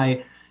how can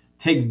I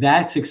take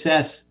that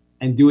success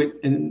and do it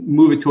and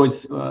move it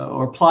towards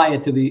or apply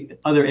it to the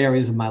other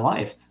areas of my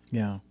life.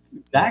 Yeah.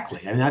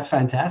 Exactly. I mean, that's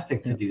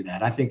fantastic to do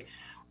that. I think,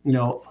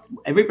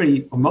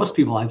 everybody, or most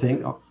people, I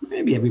think, or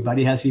maybe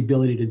everybody has the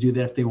ability to do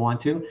that if they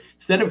want to,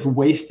 instead of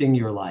wasting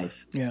your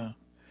life. Yeah.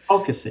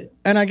 Focus it.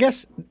 And I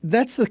guess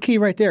that's the key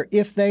right there.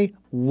 If they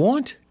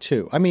want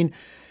to. I mean,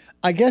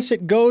 I guess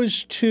it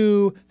goes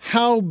to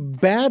how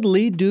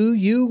badly do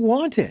you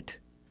want it?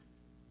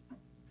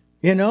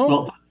 You know?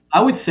 Well,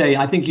 I would say,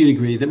 I think you'd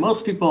agree that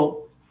most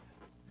people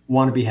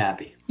want to be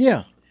happy.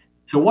 Yeah.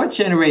 So what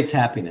generates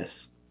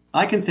happiness?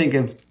 I can think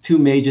of two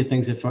major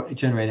things that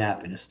generate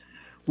happiness.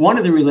 One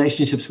of the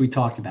relationships we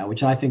talked about,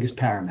 which I think is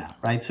paramount,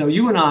 right? So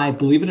you and I,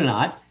 believe it or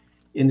not,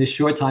 in this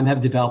short time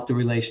have developed a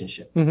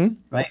relationship,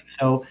 right?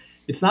 So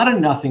it's not a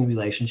nothing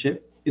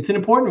relationship. It's an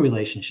important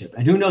relationship.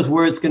 And who knows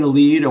where it's going to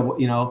lead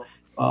or,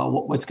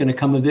 what's going to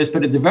come of this.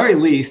 But at the very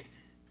least,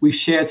 we've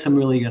shared some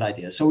really good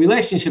ideas. So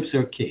relationships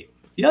are key.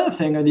 The other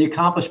thing are the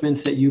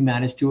accomplishments that you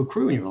manage to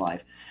accrue in your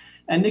life.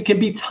 And it can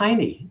be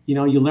tiny.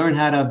 You learn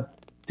how to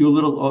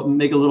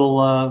make a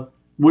little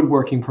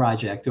woodworking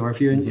project, or if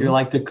you're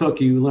like to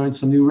cook, you learn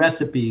some new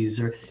recipes,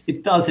 or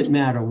it doesn't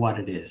matter what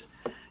it is.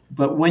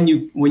 But when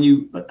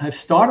you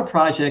start a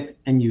project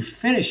and you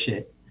finish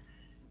it,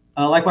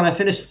 like when I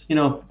finished,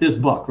 this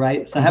book,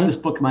 right? So I have this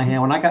book in my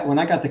hand. When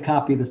I got the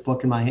copy of this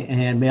book in my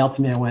hand mailed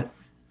to me, I went,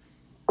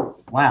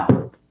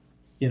 wow,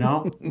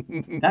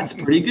 that's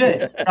pretty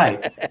good.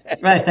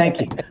 Right.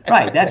 Thank you.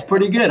 Right. That's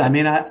pretty good. I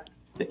mean,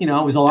 it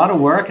was a lot of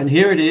work, and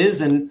here it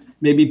is. And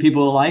maybe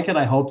people will like it.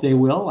 I hope they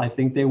will. I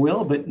think they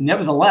will. But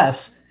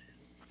nevertheless,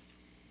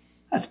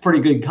 that's a pretty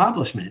good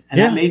accomplishment. And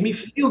that made me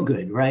feel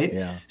good. Right.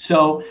 Yeah.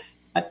 So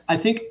I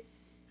think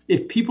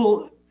if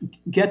people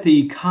get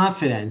the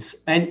confidence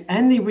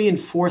and the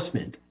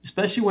reinforcement,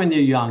 especially when they're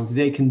young,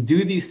 they can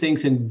do these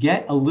things and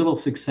get a little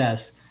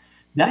success.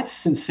 That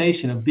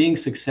sensation of being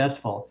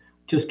successful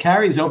just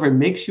carries over and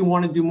makes you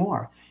want to do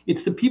more.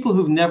 It's the people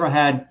who've never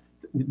had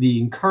the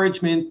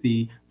encouragement,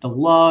 the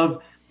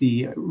love,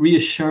 the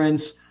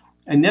reassurance,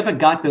 and never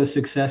got those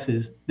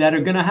successes that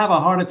are going to have a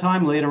harder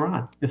time later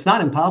on. It's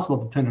not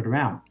impossible to turn it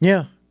around.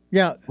 Yeah.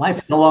 Yeah. Life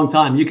is a long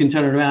time. You can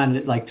turn it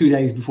around like 2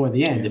 days before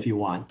the end if you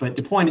want. But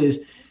the point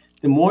is,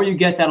 the more you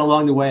get that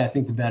along the way, I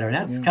think the better. And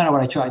that's kind of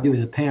what I try to do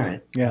as a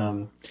parent.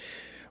 Yeah.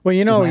 Well,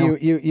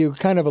 you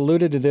kind of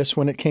alluded to this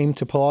when it came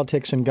to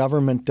politics and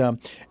government, I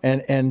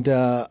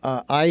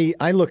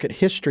look at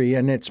history,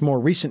 and it's more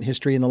recent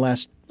history in the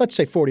last, let's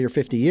say, 40 or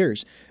 50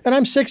 years. And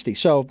I'm 60,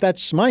 so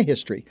that's my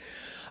history.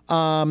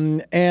 I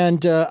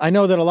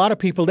know that a lot of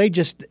people,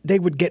 they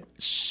would get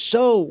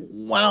so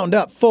wound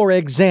up. For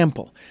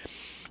example,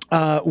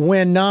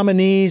 when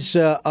nominees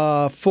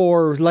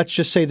for, let's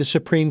just say, the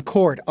Supreme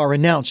Court are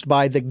announced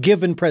by the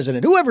given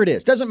president, whoever it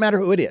is, doesn't matter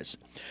who it is,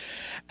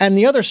 and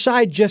the other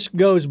side just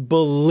goes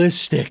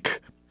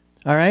ballistic,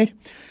 all right?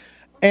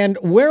 And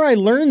where I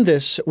learned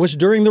this was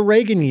during the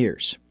Reagan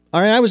years. All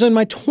right, I was in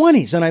my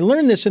 20s, and I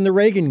learned this in the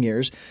Reagan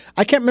years.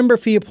 I can't remember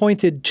if he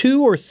appointed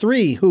 2 or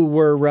 3 who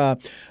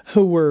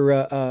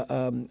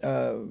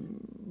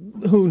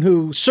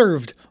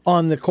served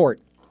on the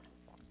court.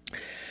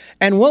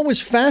 And what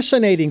was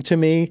fascinating to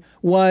me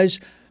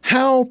was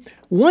how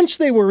once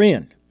they were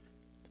in,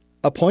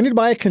 appointed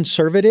by a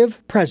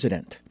conservative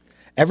president,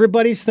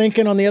 everybody's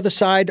thinking on the other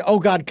side, oh,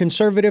 God,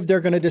 conservative, they're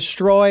going to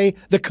destroy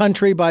the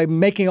country by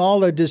making all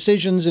the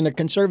decisions in a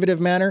conservative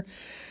manner.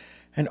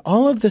 And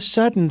all of a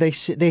sudden, they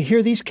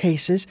hear these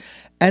cases,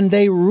 and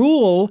they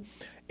rule,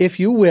 if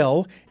you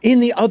will,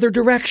 in the other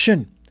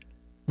direction.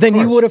 Then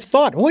you would have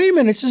thought, wait a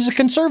minute, this is a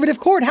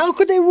conservative court. How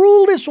could they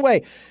rule this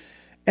way?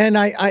 And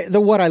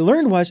what I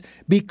learned was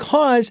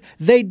because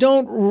they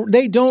don't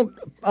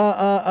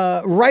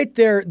write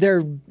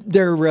their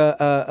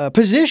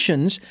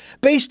positions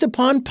based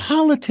upon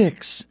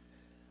politics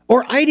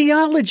or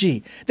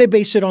ideology. They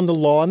base it on the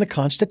law and the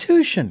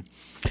Constitution.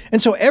 And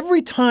so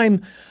every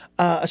time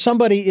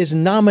somebody is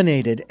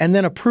nominated and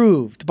then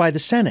approved by the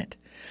Senate,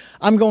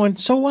 I'm going,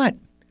 so what?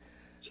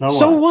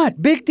 So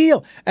what? Big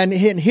deal. And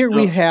here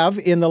we have,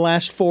 in the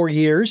last 4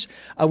 years,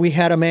 we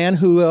had a man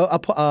who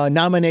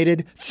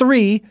nominated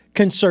 3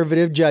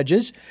 conservative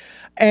judges,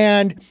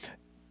 and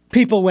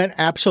people went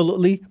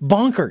absolutely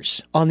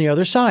bonkers on the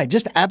other side,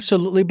 just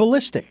absolutely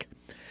ballistic.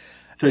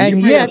 So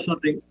you bring up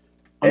something.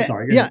 I'm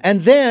sorry. Yeah,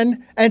 and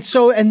then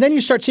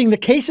you start seeing the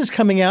cases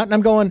coming out, and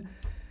I'm going,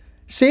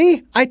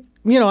 see,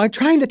 I'm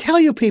trying to tell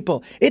you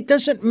people, it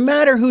doesn't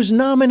matter who's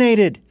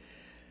nominated.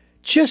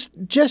 Just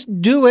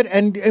do it,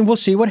 and we'll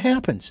see what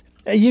happens.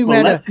 You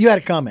had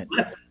a comment.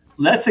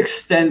 Let's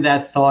extend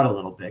that thought a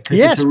little bit.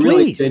 Yes,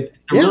 please.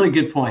 Really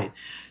good point.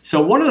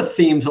 So one of the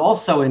themes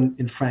also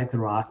in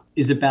Franklin Rock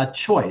is about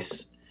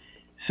choice.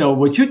 So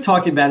what you're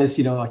talking about is,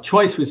 a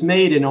choice was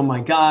made, and oh my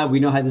God, we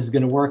know how this is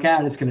going to work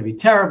out. It's going to be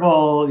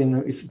terrible.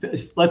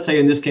 If let's say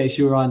in this case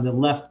you were on the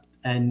left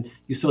and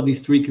you saw these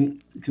 3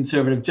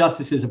 conservative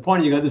justices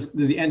appointed, you go, this is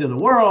the end of the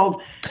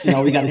world.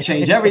 We got to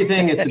change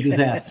everything. It's a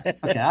disaster.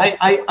 Okay,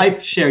 I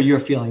share your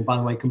feeling, by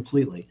the way,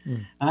 completely.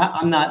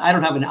 I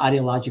don't have an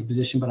ideological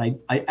position, but I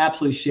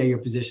absolutely share your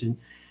position,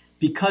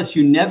 because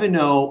you never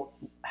know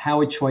how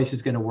a choice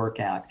is going to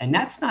work out. And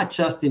that's not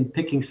just in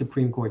picking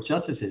Supreme Court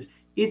justices.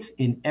 It's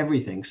in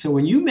everything. So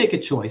when you make a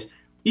choice,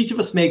 each of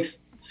us makes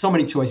so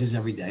many choices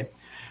every day.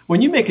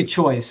 When you make a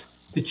choice,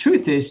 the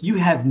truth is you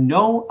have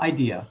no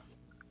idea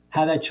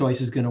how that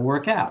choice is going to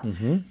work out.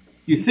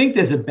 You think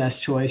there's a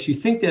best choice, you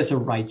think there's a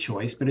right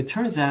choice, but it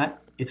turns out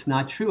it's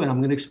not true. And I'm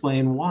going to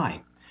explain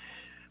why.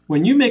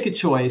 When you make a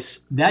choice,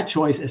 that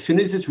choice, as soon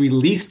as it's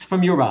released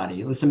from your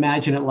body, let's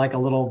imagine it like a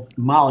little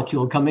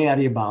molecule coming out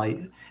of your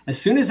body. As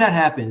soon as that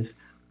happens,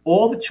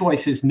 all the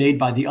choices made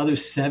by the other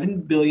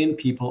 7 billion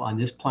people on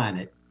this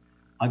planet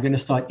are going to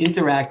start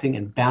interacting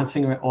and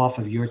bouncing off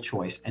of your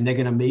choice. And they're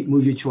going to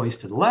move your choice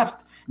to the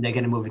left, and they're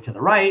going to move it to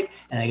the right,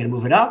 and they're going to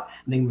move it up,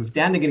 and they move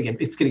down.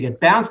 It's going to get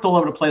bounced all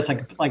over the place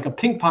like a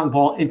ping pong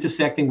ball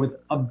intersecting with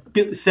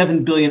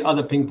 7 billion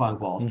other ping pong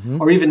balls,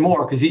 or even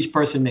more, because each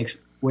person makes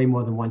way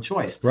more than one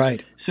choice.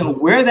 Right. So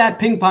where that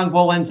ping pong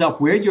ball ends up,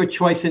 where your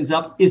choice ends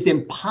up, is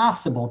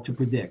impossible to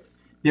predict.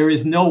 There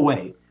is no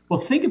way. Well,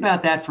 think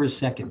about that for a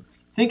second.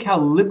 Think how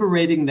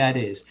liberating that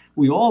is.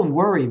 We all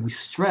worry, we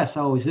stress,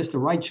 oh, is this the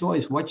right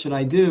choice? What should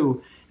I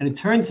do? And it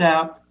turns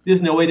out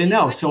there's no way to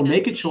know. So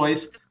make a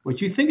choice,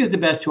 what you think is the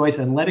best choice,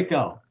 and let it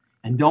go.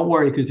 And don't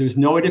worry, because there's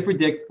no way to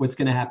predict what's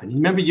going to happen. You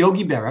remember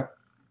Yogi Berra,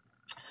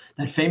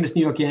 that famous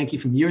New York Yankee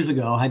from years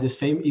ago, had this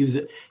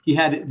he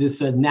had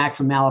this knack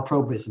for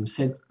malapropism,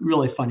 said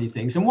really funny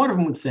things. And one of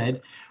them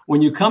said,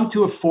 when you come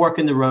to a fork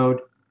in the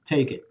road,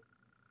 take it.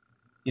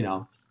 You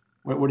know,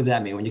 what does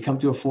that mean? When you come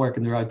to a fork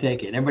in the road,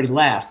 take it. And everybody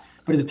laughed.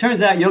 But as it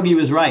turns out, Yogi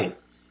was right.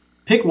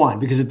 Pick one,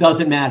 because it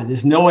doesn't matter.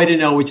 There's no way to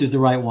know which is the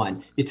right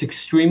one. It's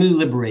extremely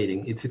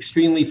liberating. It's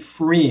extremely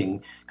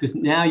freeing, because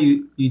now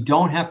you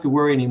don't have to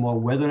worry anymore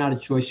whether or not a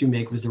choice you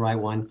make was the right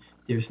one.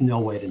 There's no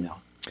way to know.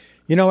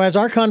 You know, as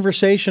our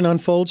conversation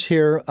unfolds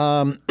here,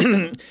 and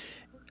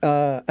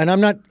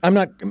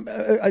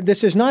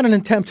this is not an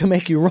attempt to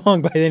make you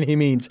wrong by any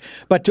means,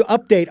 but to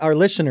update our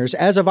listeners.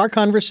 As of our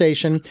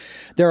conversation,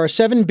 there are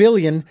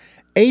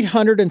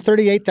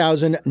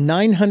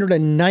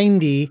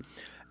 7,838,990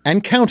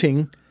 and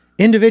counting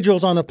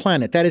individuals on the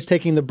planet. That is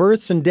taking the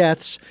births and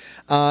deaths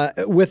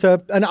with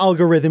an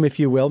algorithm, if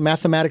you will,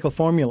 mathematical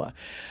formula.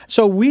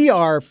 So we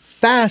are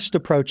fast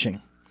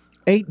approaching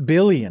 8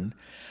 billion.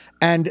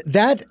 And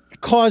that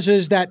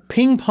causes that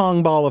ping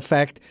pong ball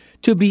effect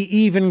to be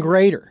even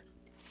greater.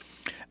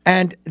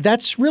 And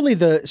that's really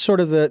the sort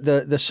of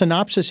the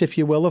synopsis, if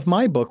you will, of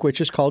my book, which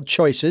is called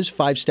Choices,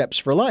 5 Steps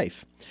for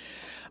Life.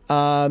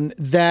 And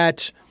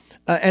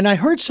I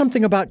heard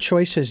something about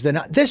choices.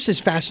 This is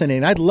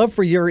fascinating. I'd love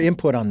for your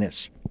input on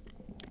this.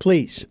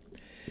 Please.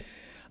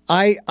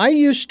 I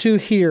used to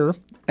hear,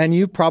 and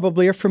you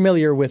probably are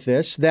familiar with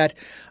this, that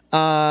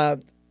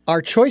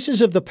our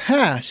choices of the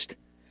past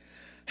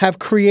have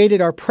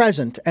created our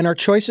present, and our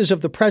choices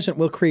of the present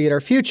will create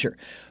our future.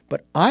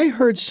 But I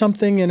heard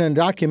something in a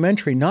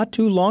documentary not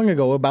too long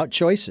ago about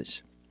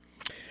choices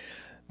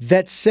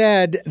that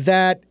said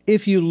that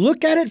if you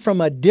look at it from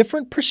a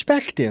different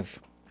perspective,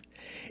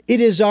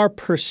 it is our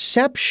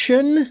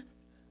perception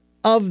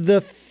of the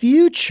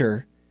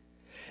future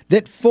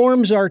that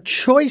forms our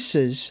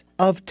choices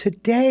of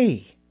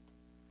today.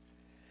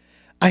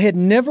 I had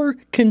never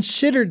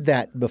considered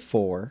that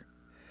before.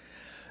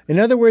 In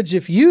other words,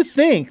 if you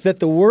think that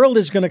the world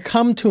is going to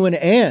come to an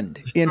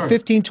end in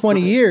 15,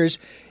 20 years,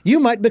 you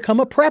might become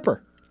a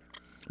prepper.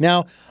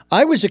 Now,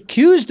 I was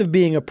accused of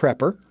being a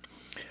prepper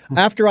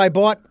after I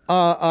bought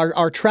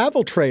our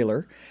travel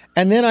trailer,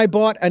 and then I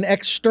bought an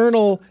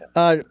external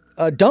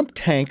dump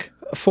tank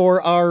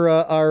for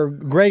our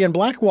gray and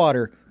black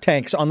water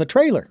tanks on the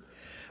trailer.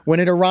 When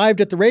it arrived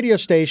at the radio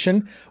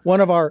station,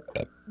 one of our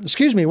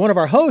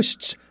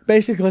hosts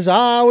basically says,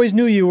 I always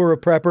knew you were a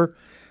prepper.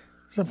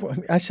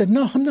 I said,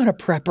 no, I'm not a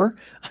prepper.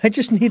 I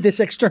just need this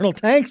external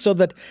tank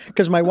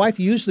because my wife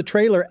used the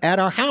trailer at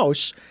our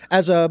house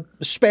as a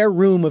spare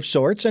room of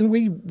sorts, and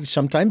we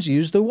sometimes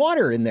use the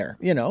water in there,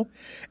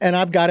 and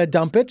I've got to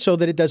dump it so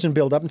that it doesn't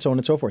build up and so on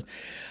and so forth.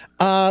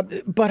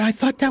 But I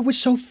thought that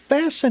was so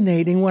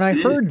fascinating when I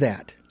heard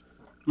that.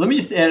 Let me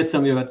just add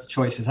something about the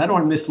choices. I don't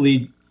want to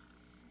mislead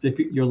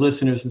your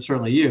listeners and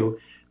certainly you.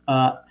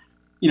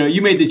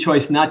 You made the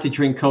choice not to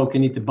drink Coke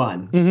and eat the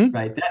bun,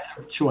 right? That's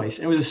a choice.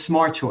 It was a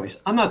smart choice.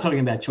 I'm not talking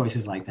about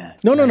choices like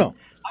that. No. I'm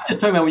just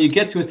talking about when you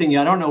get to a thing,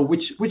 I don't know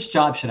which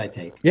job should I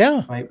take?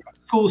 Yeah. Right. What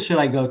school should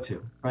I go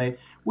to? Right.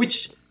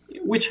 Which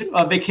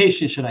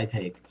vacation should I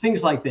take?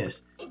 Things like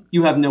this.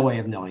 You have no way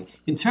of knowing.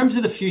 In terms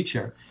of the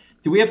future,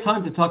 do we have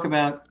time to talk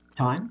about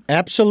time?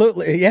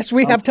 Absolutely. Yes,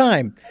 we have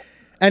time.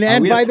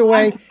 And by the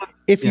way,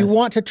 if you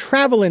want to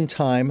travel in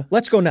time,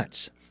 let's go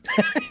nuts.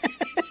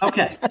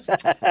 Okay.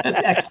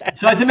 That's excellent.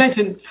 So as I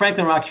mentioned,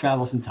 Franklin Rock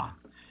travels in time.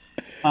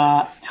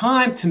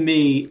 Time to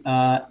me,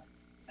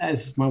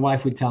 as my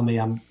wife would tell me,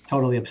 I'm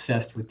totally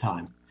obsessed with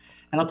time.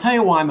 And I'll tell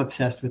you why I'm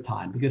obsessed with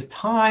time. Because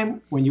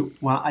time,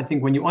 I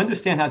think when you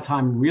understand how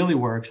time really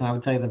works, and I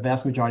would tell you the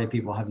vast majority of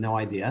people have no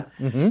idea,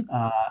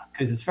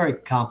 because it's very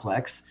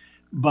complex,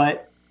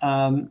 but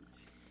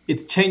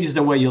it changes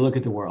the way you look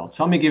at the world.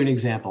 So let me give you an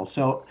example.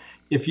 So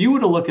if you were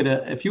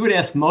to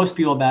ask most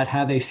people about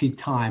how they see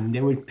time,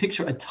 they would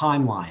picture a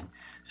timeline.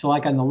 So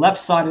like on the left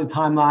side of the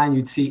timeline,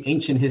 you'd see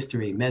ancient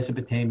history,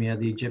 Mesopotamia,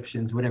 the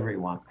Egyptians, whatever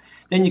you want.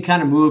 Then you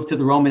kind of move to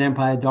the Roman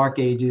Empire, Dark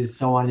Ages,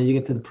 so on, and you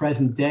get to the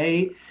present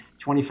day.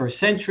 21st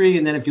century.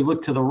 And then if you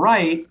look to the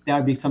right, that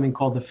would be something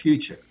called the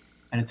future.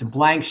 And it's a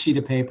blank sheet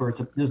of paper.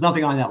 There's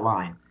nothing on that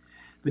line.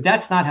 But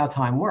that's not how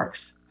time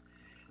works.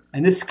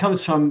 And this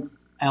comes from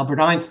Albert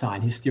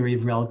Einstein, his theory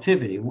of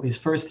relativity, his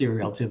first theory of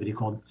relativity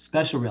called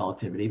special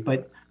relativity.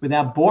 But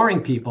without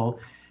boring people,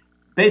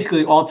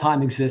 basically all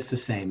time exists the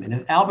same. And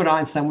if Albert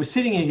Einstein was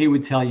sitting here, he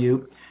would tell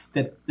you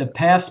that the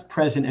past,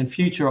 present, and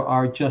future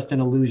are just an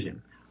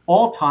illusion.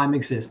 All time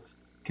exists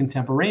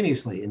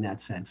contemporaneously in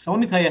that sense. So let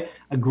me tell you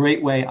a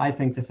great way, I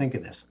think, to think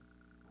of this,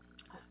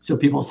 so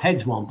people's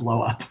heads won't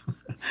blow up.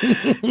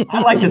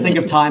 I like to think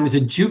of time as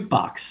a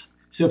jukebox.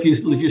 So if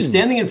you're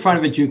standing in front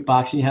of a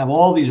jukebox and you have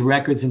all these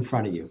records in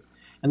front of you,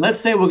 and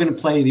let's say we're going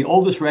to play the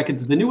oldest record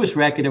to the newest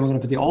record, and we're going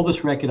to put the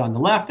oldest record on the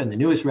left and the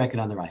newest record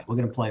on the right. We're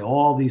going to play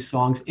all these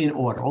songs in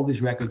order, all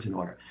these records in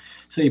order.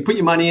 So you put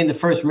your money in, the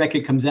first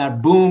record comes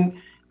out,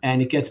 boom,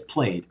 and it gets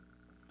played.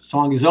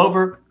 Song is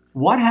over.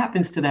 What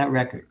happens to that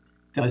record?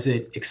 Does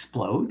it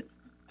explode?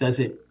 Does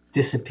it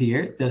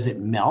disappear? Does it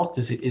melt?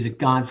 Is it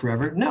gone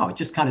forever? No, it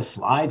just kind of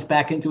slides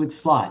back into its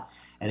slot,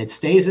 and it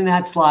stays in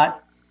that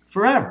slot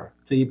forever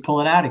till you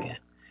pull it out again.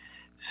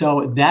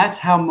 So that's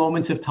how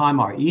moments of time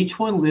are. Each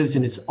one lives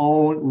in its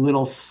own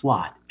little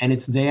slot, and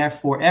it's there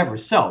forever.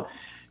 So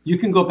you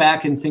can go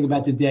back and think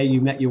about the day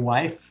you met your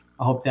wife.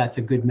 I hope that's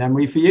a good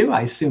memory for you.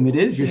 I assume it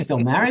is. You're still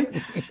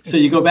married. So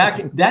you go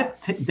back.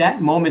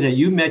 That moment that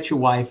you met your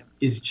wife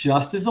is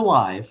just as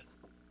alive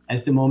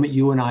as the moment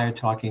you and I are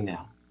talking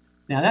now.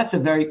 Now, that's a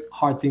very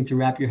hard thing to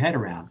wrap your head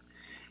around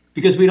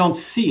because we don't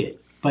see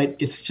it. But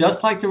it's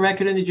just like the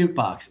record in the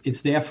jukebox.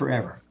 It's there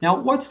forever. Now,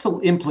 what's the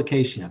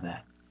implication of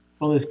that?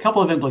 Well, there's a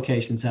couple of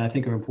implications that I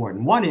think are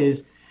important. One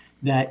is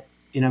that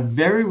in a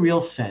very real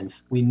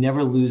sense, we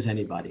never lose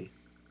anybody.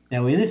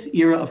 Now, in this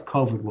era of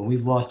COVID, when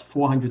we've lost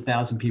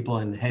 400,000 people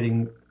and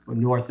heading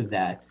north of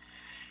that,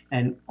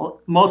 and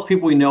most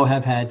people we know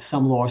have had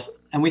some loss,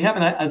 and we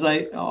haven't, as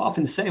I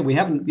often say,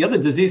 the other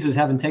diseases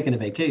haven't taken a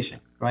vacation,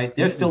 right?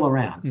 They're still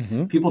around.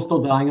 Mm-hmm. People still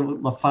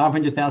dying.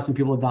 500,000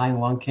 people are dying of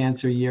lung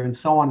cancer a year, and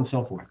so on and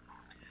so forth.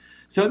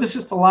 So there's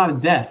just a lot of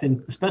death,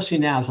 and especially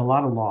now, there's a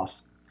lot of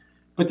loss.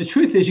 But the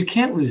truth is you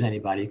can't lose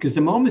anybody because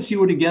the moments you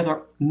were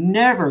together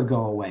never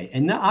go away.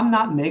 And I'm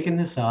not making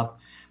this up.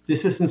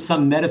 This isn't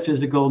some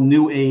metaphysical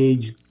new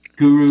age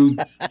guru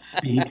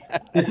speak.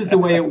 This is the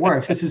way it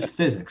works. This is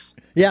physics.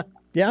 Yeah,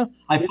 yeah.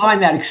 I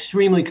find that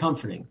extremely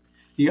comforting.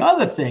 The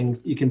other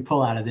thing you can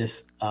pull out of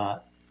this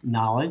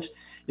knowledge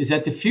is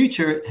that the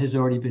future has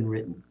already been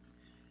written.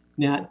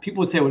 Now,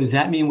 people would say, well, does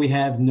that mean we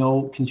have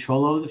no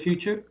control over the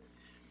future?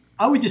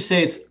 I would just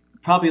say it's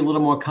probably a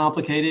little more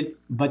complicated,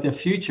 but the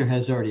future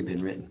has already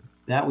been written.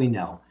 That we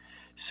know.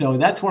 So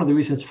that's one of the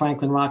reasons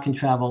Franklin Rock can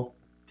travel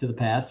to the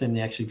past and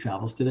actually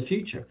travels to the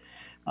future.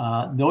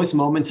 Those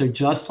moments are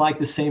just like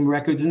the same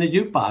records in the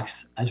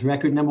jukebox as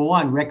record number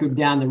one. Record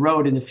down the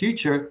road in the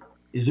future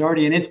is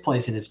already in its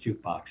place in its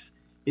jukebox.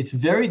 It's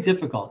very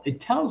difficult.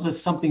 It tells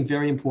us something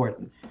very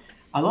important.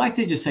 I like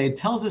to just say it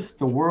tells us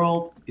the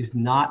world is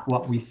not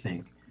what we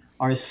think.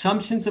 Our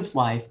assumptions of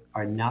life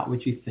are not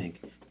what you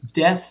think.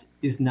 Death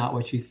is not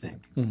what you think.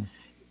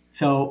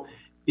 So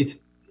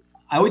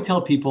I would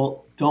tell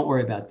people, don't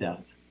worry about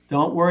death.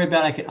 Don't worry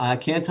about it. I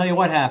can't tell you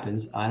what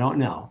happens. I don't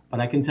know, but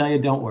I can tell you,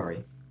 don't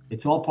worry.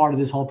 It's all part of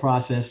this whole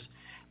process.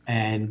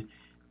 And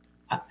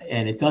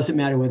it doesn't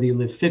matter whether you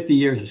live 50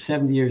 years or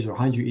 70 years or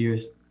 100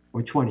 years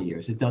or 20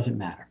 years. It doesn't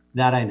matter.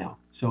 That I know.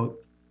 So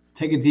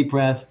take a deep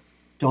breath.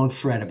 Don't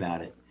fret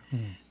about it.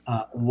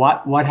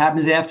 What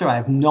happens after? I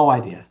have no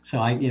idea.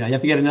 So you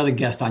have to get another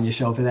guest on your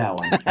show for that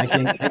one.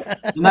 I'm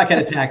not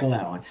going to tackle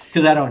that one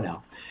because I don't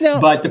know. No.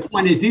 But the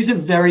point is, these are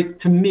very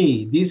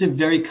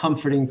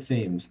comforting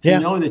themes. To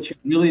know that you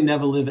really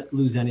never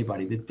lose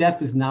anybody. That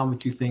death is not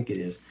what you think it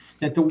is.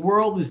 That the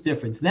world is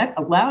different. That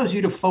allows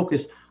you to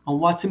focus on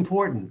what's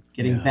important.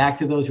 Getting back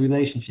to those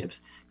relationships.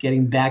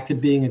 Getting back to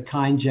being a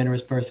kind,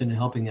 generous person and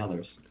helping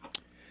others.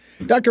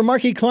 Dr.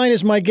 Mark E. Klein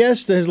is my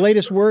guest. His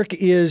latest work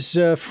is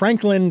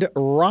Franklin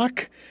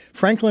Rock.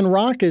 Franklin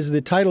Rock is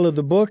the title of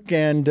the book,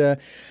 and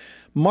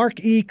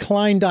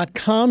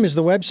markeklein.com is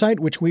the website,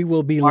 which we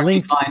will be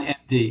linked. Mark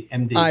E.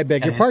 Klein, MD. I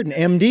beg your pardon,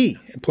 MD.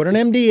 Put an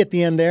MD at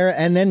the end there,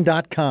 and then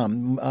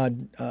 .com.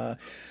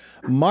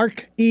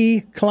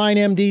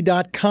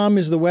 markekleinmd.com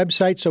is the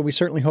website, so we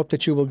certainly hope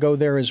that you will go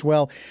there as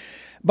well.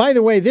 By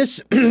the way,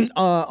 this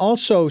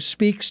also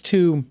speaks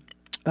to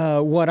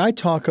what I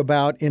talk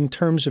about in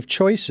terms of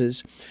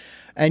choices.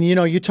 And,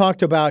 you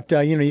talked about,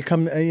 when you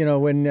come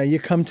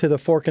to the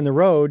fork in the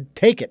road,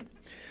 take it.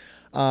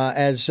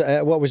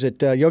 What was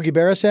it, Yogi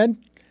Berra said?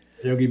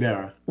 Yogi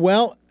Berra.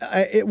 Well,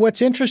 what's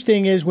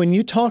interesting is when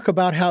you talk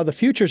about how the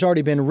future's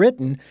already been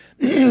written,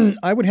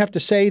 I would have to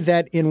say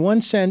that in one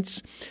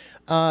sense,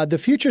 the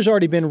future's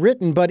already been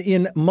written, but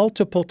in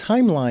multiple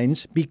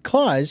timelines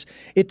because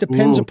it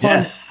depends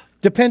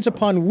depends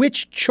upon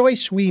which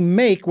choice we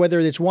make, whether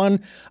it's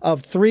one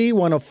of 3,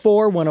 one of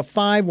 4, one of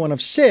 5, one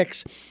of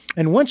 6.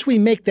 And once we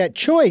make that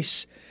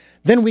choice,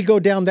 then we go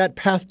down that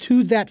path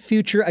to that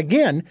future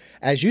again,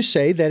 as you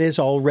say, that has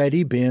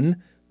already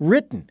been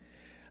written.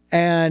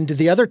 And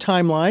the other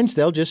timelines,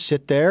 they'll just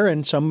sit there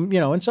and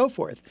and so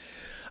forth.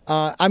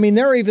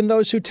 There are even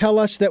those who tell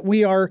us that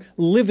we are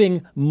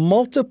living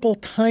multiple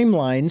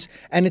timelines,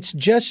 and it's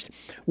just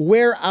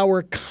where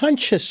our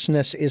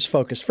consciousness is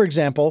focused. For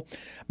example,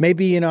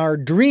 maybe in our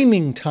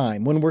dreaming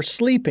time, when we're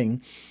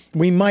sleeping,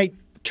 we might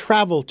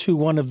travel to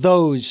one of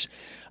those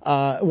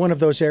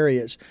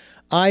areas.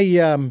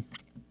 Now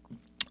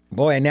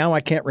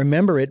I can't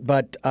remember it,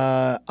 but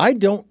I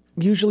don't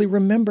usually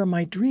remember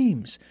my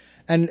dreams.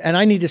 And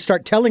I need to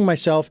start telling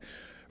myself,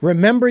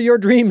 remember your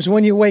dreams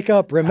when you wake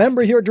up.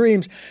 Remember your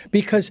dreams.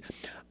 Because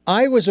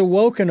I was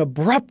awoken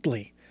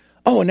abruptly.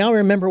 Oh, and now I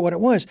remember what it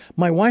was.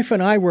 My wife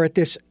and I were at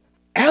this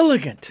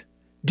elegant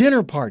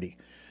dinner party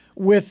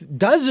with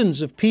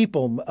dozens of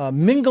people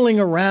mingling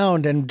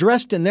around and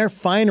dressed in their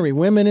finery,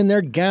 women in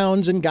their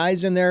gowns and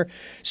guys in their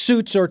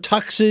suits or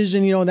tuxes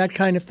and, that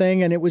kind of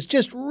thing. And it was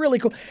just really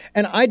cool.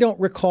 And I don't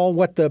recall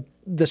what the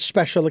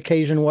special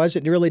occasion was.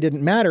 It really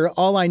didn't matter.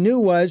 All I knew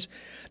was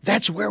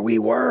that's where we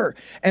were.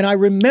 And I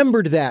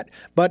remembered that.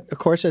 But, of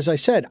course, as I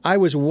said, I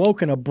was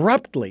woken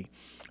abruptly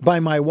by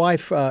my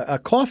wife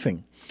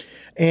coughing.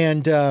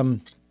 And I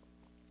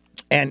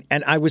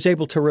was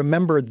able to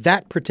remember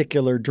that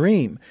particular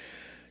dream.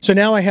 So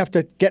now I have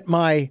to get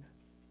my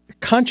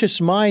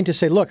conscious mind to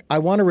say, look, I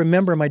want to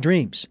remember my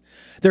dreams.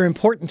 They're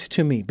important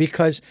to me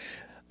because,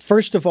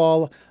 first of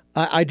all,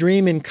 I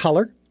dream in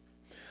color.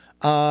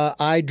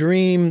 I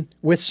dream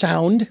with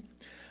sound,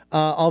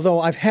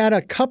 although I've had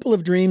a couple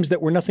of dreams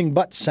that were nothing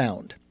but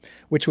sound,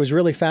 which was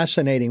really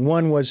fascinating.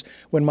 One was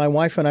when my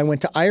wife and I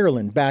went to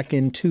Ireland back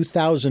in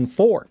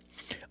 2004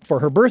 for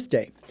her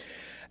birthday.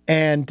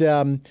 And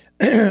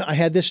I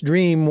had this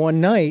dream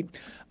one night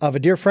of a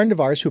dear friend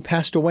of ours who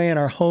passed away in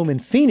our home in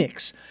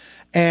Phoenix.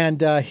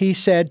 And he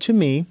said to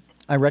me,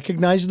 I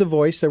recognized the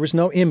voice, there was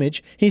no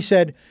image. He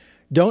said,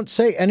 don't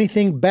say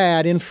anything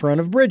bad in front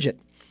of Bridget.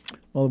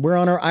 Well, we're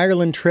on our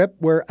Ireland trip.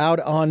 We're out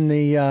on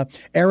the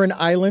Aran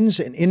Islands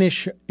in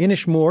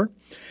Inishmore.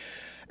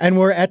 And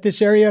we're at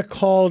this area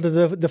called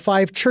the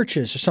Five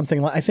Churches or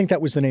something like. I think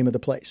that was the name of the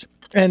place.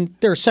 And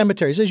there are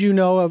cemeteries, as you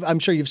know. I'm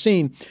sure you've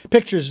seen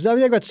pictures.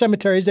 They've got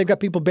cemeteries. They've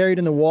got people buried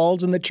in the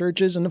walls and the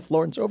churches and the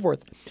floor and so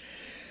forth.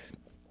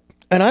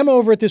 And I'm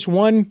over at this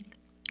one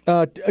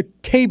a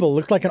table,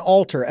 looked like an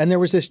altar, and there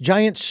was this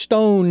giant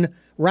stone,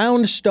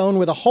 round stone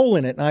with a hole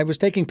in it. And I was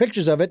taking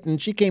pictures of it,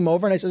 and she came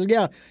over, and I said,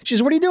 yeah. She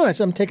said, what are you doing? I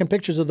said, I'm taking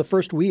pictures of the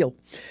first wheel.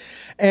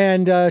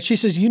 And she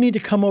says, you need to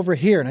come over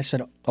here. And I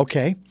said,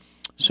 okay.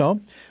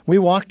 So we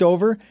walked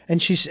over, and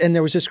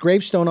there was this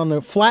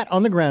gravestone flat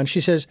on the ground.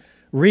 She says,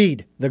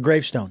 read the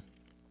gravestone.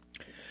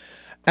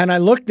 And I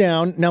looked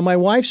down. Now, my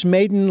wife's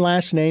maiden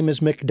last name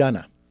is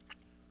McDonough.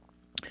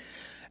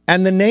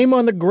 And the name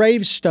on the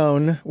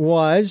gravestone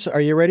was,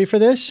 are you ready for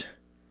this?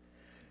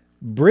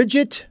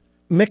 Bridget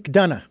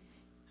McDonough.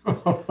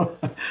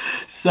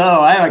 So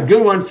I have a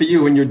good one for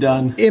you when you're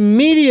done.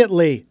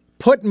 Immediately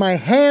put my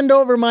hand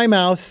over my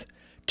mouth,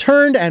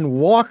 turned and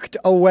walked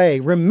away,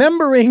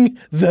 remembering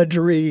the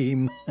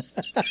dream.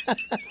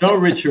 No,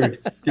 Richard,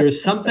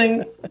 there's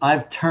something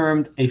I've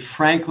termed a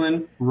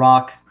Franklin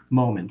Rock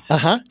moment.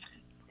 Uh-huh.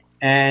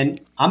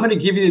 And I'm going to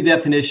give you the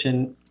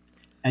definition,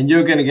 and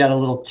you're going to get a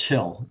little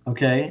chill,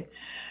 okay?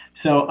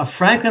 So a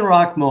Franklin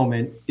Rock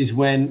moment is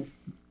when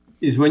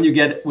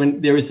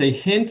there is a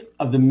hint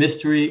of the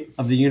mystery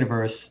of the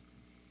universe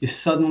is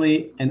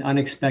suddenly and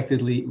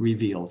unexpectedly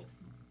revealed.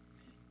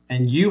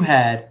 And you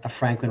had a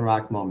Franklin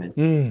Rock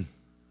moment.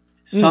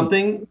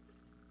 Something,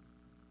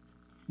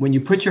 when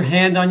you put your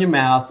hand on your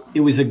mouth,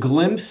 it was a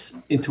glimpse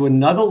into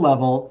another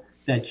level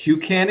that you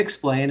can't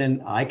explain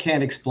and I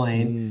can't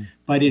explain,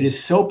 but it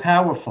is so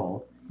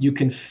powerful, you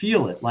can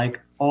feel it like,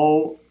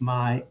 oh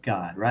my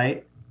God,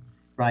 right?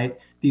 Right?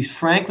 These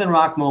Franklin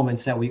Rock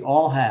moments that we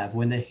all have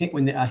when a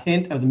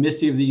hint of the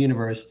mystery of the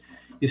universe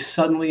is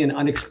suddenly and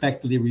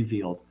unexpectedly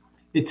revealed.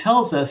 It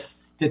tells us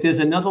that there's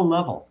another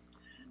level.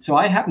 So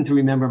I happen to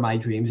remember my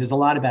dreams. There's a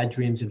lot of bad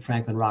dreams in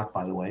Franklin Rock,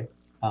 by the way.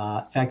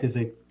 In fact, there's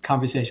a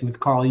conversation with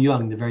Carl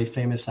Jung, the very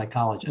famous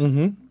psychologist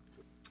in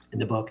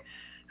the book,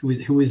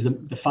 who is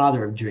the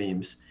father of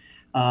dreams.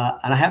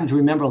 And I happen to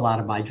remember a lot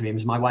of my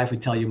dreams. My wife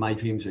would tell you my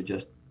dreams are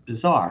just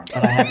bizarre,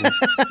 but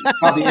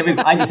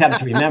I just happen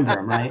to remember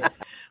them, right?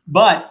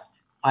 But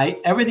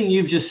everything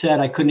you've just said,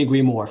 I couldn't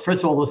agree more.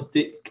 First of all,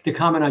 the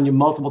comment on your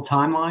multiple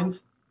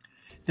timelines,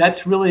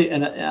 that's really,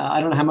 and I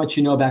don't know how much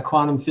you know about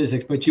quantum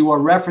physics, but you are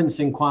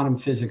referencing quantum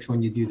physics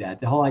when you do that.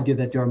 The whole idea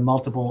that there are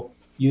multiple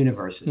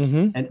universes.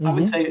 I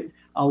would say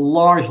a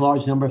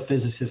large number of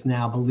physicists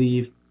now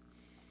believe,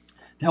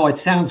 though it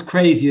sounds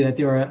crazy that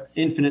there are an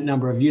infinite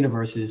number of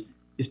universes,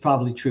 is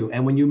probably true.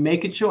 And when you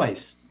make a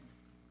choice,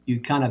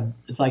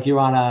 it's like you're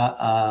on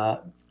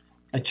a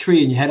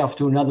tree and you head off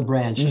to another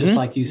branch, just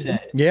like you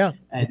said. Yeah.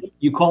 And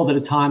you called it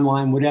a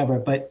timeline, whatever,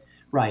 but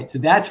right. So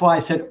that's why I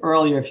said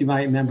earlier, if you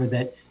might remember,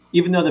 that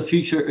even though the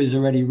future is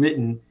already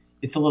written,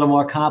 it's a little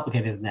more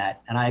complicated than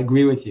that. And I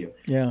agree with you.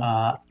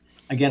 Yeah.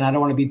 Again, I don't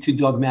want to be too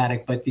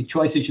dogmatic, but the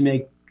choices you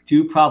make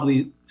do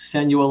probably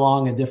send you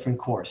along a different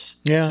course.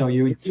 Yeah. So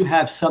you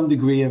have some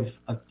degree of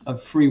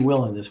free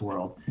will in this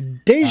world.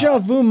 Deja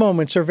vu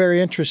moments are very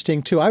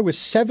interesting, too. I was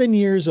 7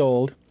 years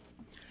old.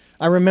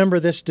 I remember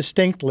this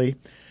distinctly.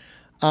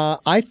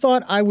 I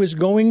thought I was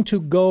going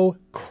to go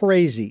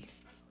crazy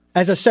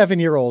as a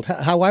 7-year-old.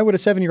 Why would a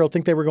 7-year-old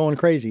think they were going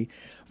crazy?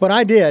 But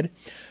I did,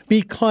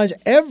 because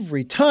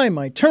every time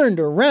I turned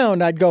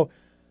around, I'd go,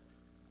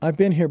 I've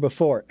been here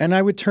before. And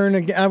I would turn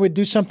again, I would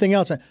do something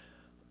else.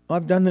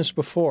 I've done this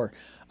before.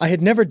 I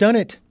had never done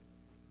it.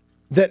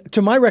 That,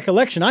 to my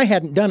recollection, I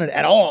hadn't done it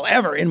at all,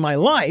 ever in my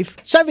life.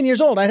 7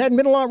 years old, I hadn't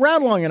been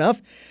around long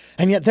enough,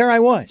 and yet there I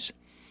was.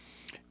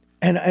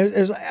 And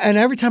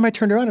every time I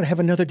turned around, I'd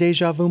have another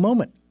deja vu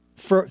moment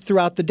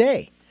throughout the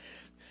day.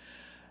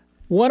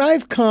 What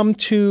I've come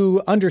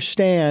to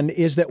understand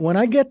is that when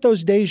I get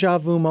those deja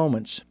vu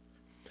moments,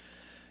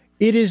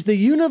 it is the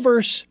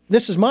universe,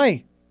 this is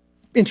my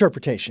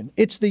interpretation,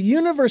 it's the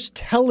universe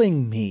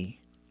telling me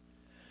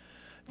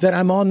that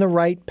I'm on the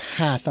right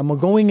path. I'm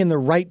going in the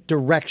right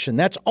direction.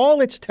 That's all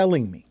it's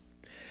telling me.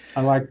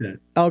 I like that.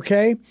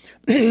 Okay?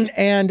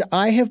 And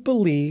I have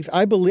believed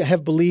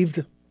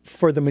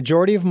for the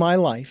majority of my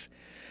life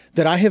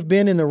that I have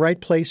been in the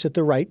right place at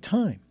the right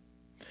time.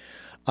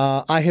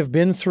 I have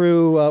been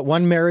through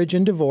one marriage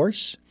and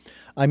divorce.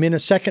 I'm in a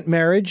second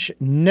marriage,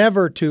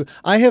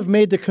 I have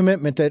made the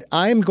commitment that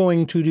I am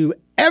going to do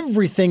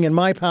everything in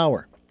my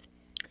power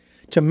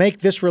to make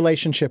this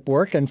relationship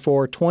work. And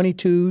for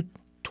 23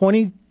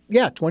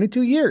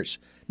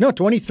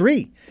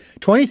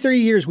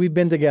 years we've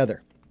been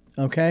together.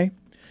 Okay?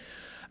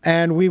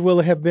 And we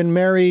will have been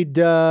married,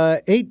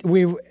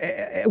 we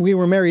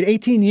were married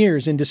 18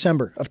 years in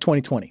December of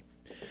 2020.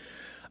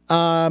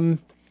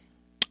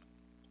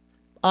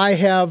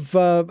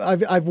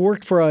 I've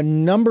worked for a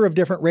number of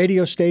different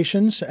radio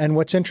stations, and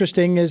what's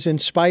interesting is, in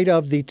spite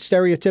of the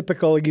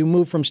stereotypical, you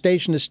move from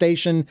station to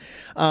station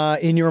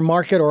in your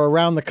market or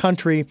around the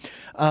country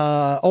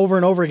over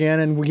and over again,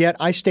 and yet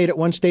I stayed at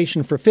one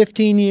station for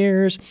 15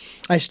 years.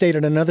 I stayed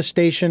at another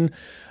station.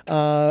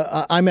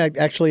 I'm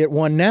actually at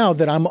one now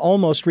that I'm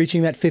almost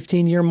reaching that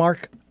 15-year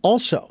mark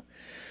also.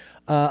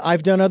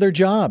 I've done other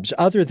jobs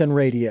other than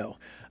radio.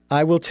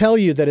 I will tell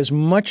you that as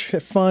much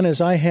fun as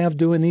I have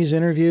doing these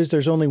interviews,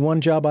 there's only one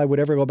job I would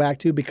ever go back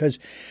to because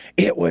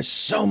it was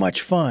so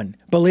much fun.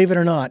 Believe it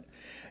or not,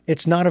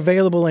 it's not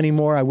available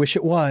anymore. I wish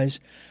it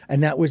was.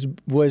 And that was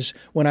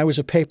when I was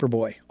a paper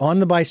boy on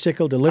the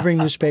bicycle delivering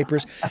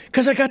newspapers,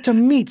 because I got to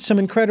meet some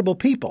incredible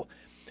people.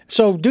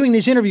 So doing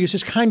these interviews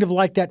is kind of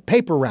like that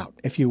paper route,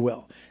 if you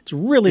will. It's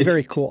really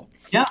very cool.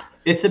 Yeah.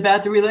 It's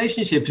about the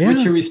relationships. Yeah. What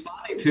you're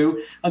responding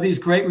to are these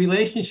great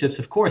relationships.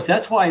 Of course,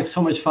 that's why it's so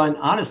much fun,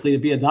 honestly, to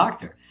be a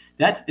doctor.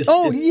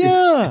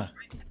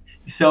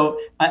 So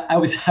I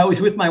was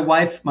with my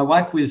wife. My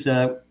wife was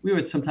we were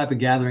at some type of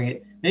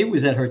gathering. Maybe it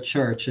was at her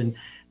church, and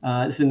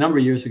this is a number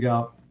of years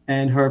ago.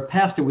 And her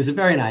pastor was a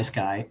very nice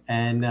guy,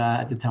 and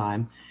at the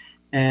time.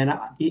 And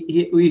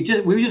we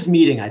were just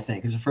meeting, I think.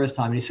 It was the first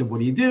time. And he said, "What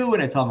do you do?"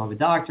 And I told him I'm a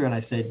doctor. And I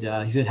said,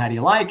 he said, "How do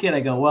you like it?" I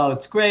go, "Well,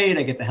 it's great.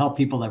 I get to help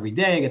people every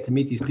day. I get to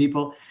meet these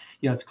people.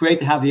 You know, it's great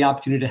to have the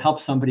opportunity to help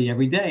somebody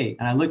every day."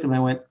 And I looked at him and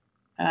I went,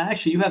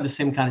 "Actually, you have the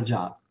same kind of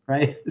job,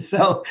 right?"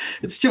 So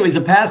it's true. He's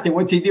a pastor.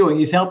 What's he doing?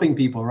 He's helping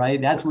people, right?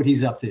 That's what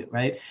he's up to,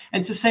 right?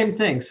 And it's the same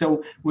thing.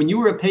 So when you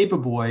were a paper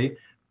boy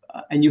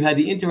and you had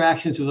the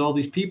interactions with all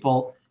these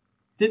people,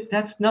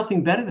 that's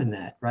nothing better than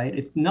that, right?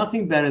 It's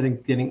nothing better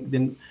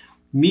than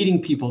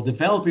meeting people,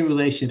 developing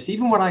relationships,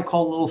 even what I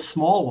call little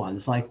small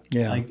ones, like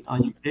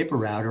on your paper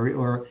route,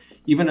 or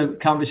even a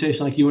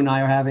conversation like you and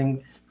I are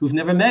having, who've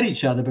never met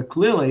each other, but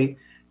clearly,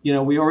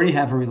 we already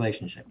have a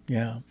relationship.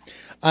 Yeah.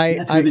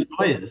 That's where the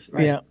joy is,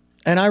 right? Yeah.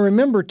 And I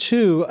remember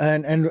too,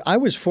 and I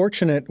was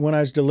fortunate when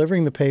I was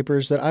delivering the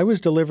papers that I was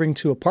delivering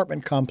to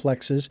apartment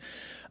complexes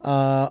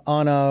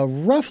on a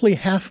roughly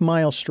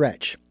half-mile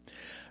stretch,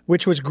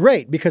 which was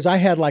great because I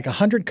had like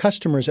 100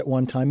 customers at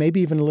one time,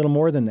 maybe even a little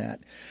more than that,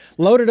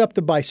 loaded up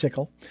the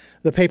bicycle,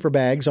 the paper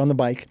bags on the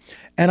bike,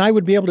 and I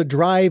would be able to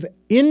drive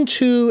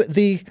into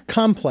the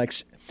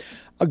complex,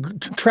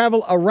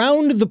 travel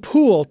around the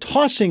pool,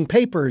 tossing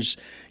papers,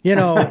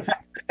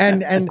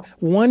 and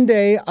one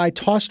day I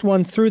tossed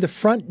one through the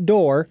front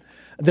door,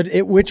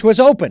 which was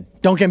open.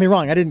 Don't get me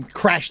wrong, I didn't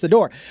crash the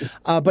door,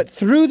 but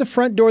through the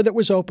front door that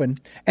was open,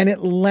 and it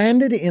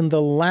landed in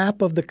the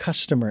lap of the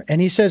customer.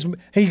 And he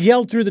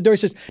yelled through the door, he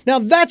says, "Now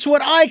that's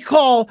what I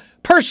call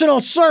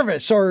personal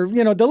service or,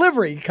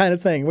 delivery kind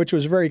of thing," which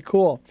was very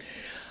cool.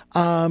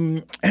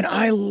 And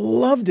I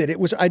loved it.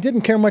 I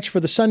didn't care much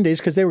for the Sundays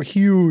because they were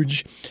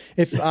huge.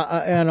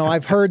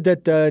 I've heard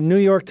that the New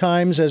York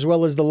Times as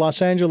well as the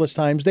Los Angeles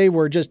Times, they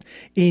were just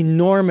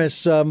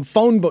enormous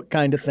phone book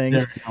kind of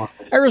things.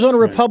 Arizona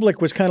Republic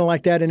was kind of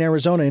like that in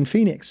Arizona, in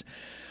Phoenix.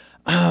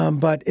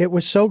 But it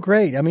was so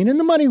great. I mean, and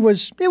the money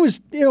was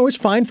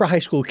fine for a high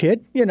school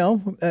kid. It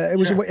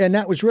was, sure. And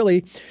that was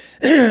really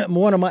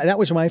that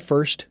was my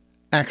first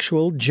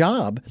actual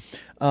job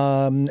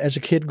as a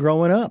kid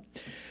growing up.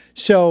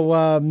 So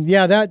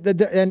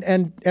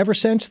and ever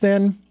since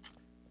then,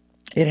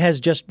 It has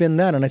just been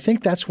that. And I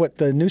think that's what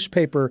the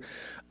newspaper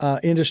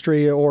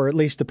industry, or at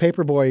least the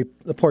paperboy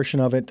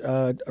portion of it,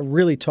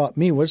 really taught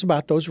me, was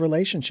about those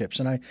relationships.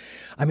 And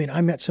I mean,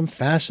 I met some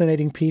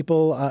fascinating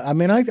people.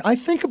 I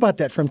think about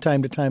that from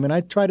time to time, and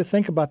I try to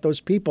think about those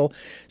people.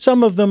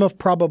 Some of them have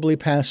probably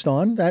passed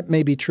on. That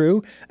may be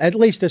true, at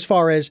least as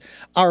far as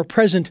our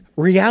present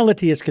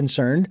reality is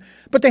concerned.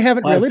 But they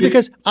haven't really,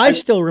 because I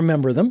still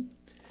remember them.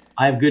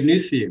 I have good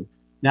news for you.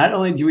 Not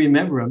only do you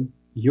remember them,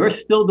 you're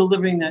still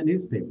delivering that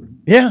newspaper.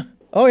 Yeah.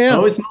 Oh, yeah.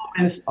 Those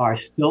moments are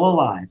still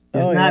alive.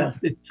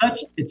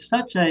 It's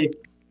such a,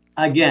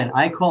 again,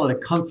 I call it a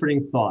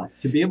comforting thought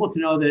to be able to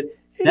know that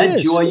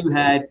joy you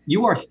had,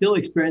 you are still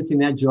experiencing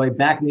that joy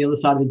back on the other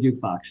side of the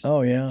jukebox.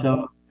 Oh, yeah.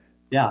 So,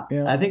 yeah.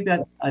 I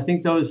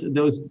think those,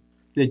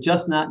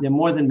 they're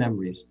more than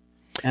memories.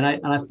 And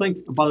I think,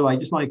 by the way, I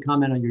just want to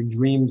comment on your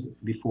dreams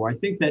before. I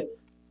think that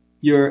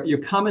your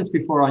comments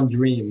before on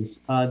dreams,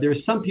 there are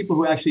some people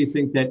who actually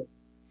think that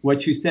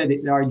what you said,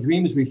 our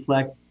dreams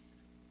reflect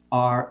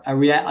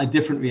a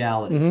different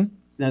reality. Mm-hmm.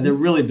 Now, they're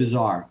really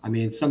bizarre. I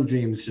mean, some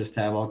dreams just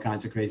have all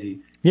kinds of crazy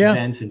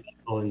events and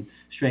people and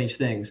strange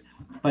things.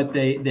 But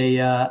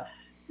there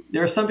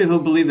are some people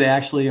who believe they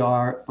actually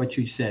are what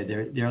you said.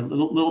 They're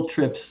little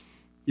trips.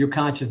 Your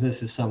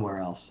consciousness is somewhere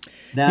else.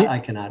 That I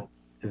cannot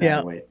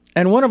evaluate. Yeah.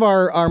 And one of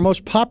our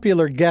most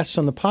popular guests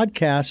on the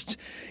podcast,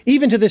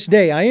 even to this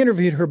day, I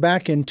interviewed her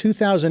back in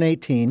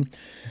 2018.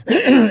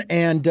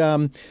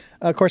 And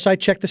of course, I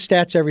check the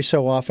stats every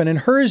so often, and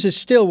hers is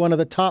still one of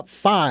the top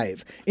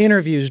 5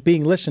 interviews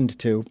being listened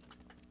to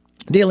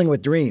dealing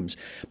with dreams.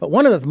 But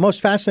one of the most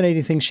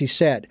fascinating things she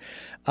said,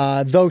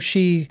 though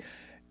she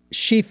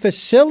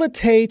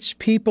facilitates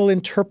people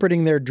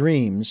interpreting their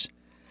dreams,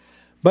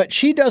 but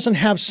she doesn't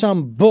have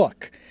some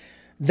book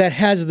that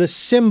has the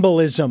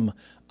symbolism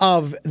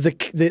of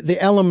the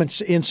elements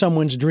in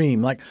someone's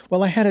dream. Like,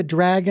 well, I had a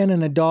dragon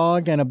and a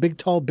dog and a big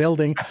tall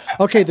building.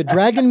 Okay, the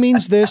dragon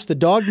means this, the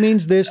dog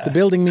means this, the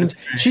building means...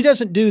 She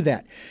doesn't do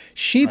that.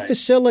 She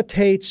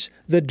facilitates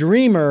the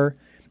dreamer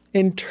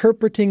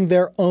interpreting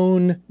their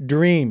own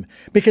dream,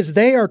 because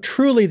they are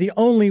truly the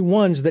only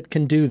ones that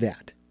can do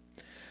that.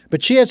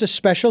 But she has a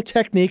special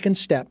technique and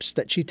steps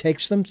that she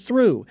takes them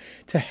through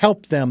to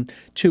help them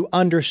to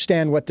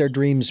understand what their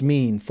dreams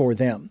mean for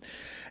them.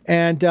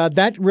 And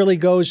that really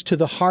goes to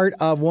the heart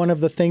of one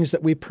of the things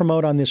that we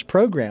promote on this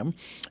program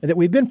that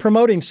we've been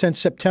promoting since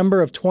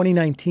September of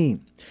 2019.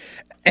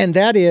 And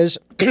that is,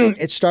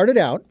 it started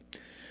out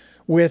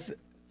with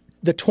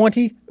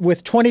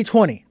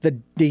 2020,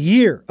 the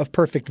year of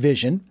perfect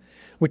vision,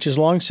 which is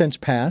long since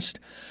passed,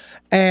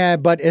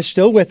 but is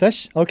still with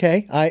us.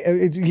 Okay,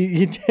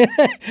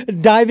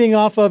 diving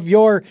off of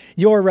your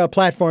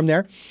platform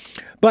there.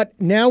 But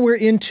now we're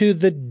into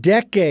the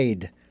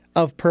decade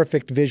of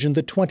perfect vision,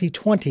 the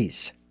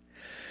 2020s.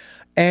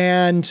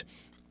 And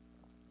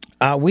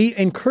we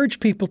encourage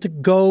people to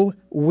go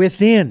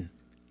within,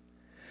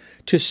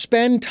 to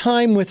spend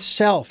time with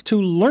self, to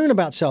learn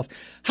about self.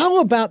 How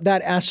about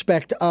that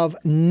aspect of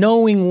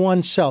knowing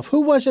oneself?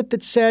 Who was it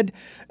that said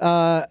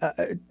about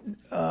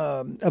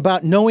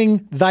knowing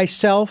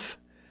thyself?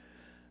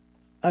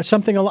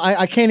 Something,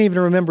 I can't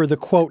even remember the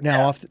quote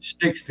now.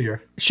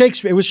 Shakespeare.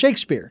 It was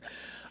Shakespeare.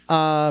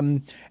 By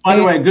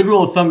the way, a good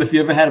rule of thumb, if you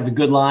ever had a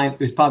good line,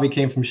 it probably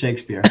came from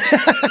Shakespeare.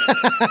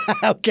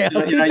 Okay.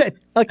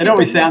 It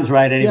always sounds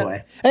right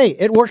anyway. Yeah. Hey,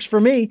 it works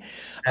for me.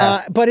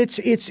 Yeah. But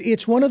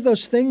it's one of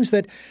those things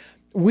that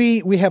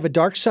we have a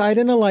dark side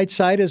and a light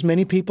side, as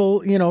many people,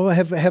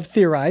 have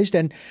theorized.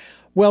 And,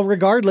 well,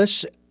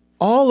 regardless,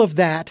 all of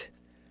that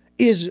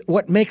is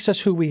what makes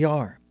us who we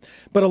are.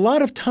 But a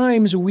lot of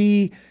times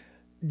we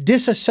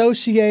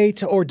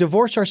disassociate or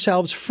divorce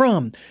ourselves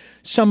from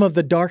some of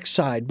the dark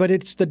side, but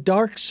it's the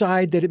dark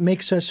side that it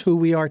makes us who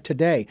we are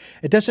today.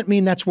 It doesn't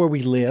mean that's where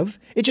we live.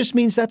 It just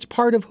means that's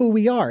part of who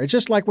we are. It's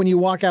just like when you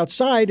walk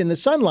outside in the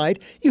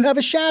sunlight, you have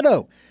a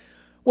shadow.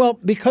 Well,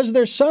 because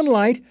there's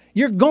sunlight,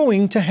 you're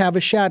going to have a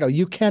shadow.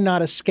 You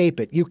cannot escape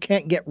it. You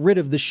can't get rid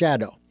of the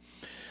shadow.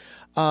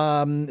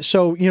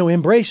 So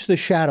embrace the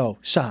shadow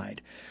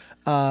side.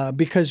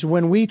 Because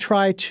when we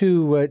try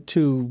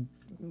to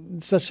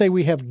let's say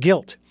we have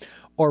guilt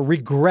or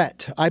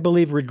regret. I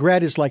believe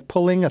regret is like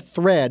pulling a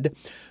thread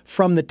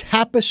from the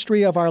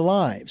tapestry of our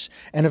lives.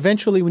 And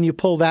eventually when you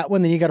pull that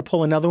one, then you got to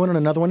pull another one and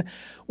another one.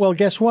 Well,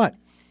 guess what?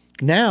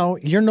 Now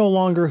you're no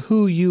longer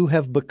who you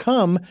have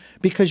become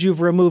because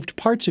you've removed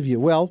parts of you.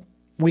 Well,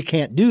 we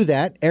can't do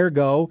that.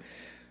 Ergo,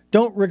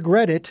 don't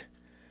regret it.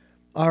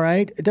 All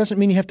right? It doesn't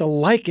mean you have to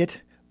like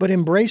it, but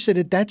embrace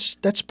it.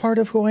 That's part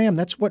of who I am.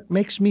 That's what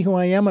makes me who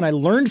I am. And I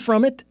learned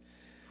from it.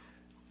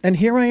 And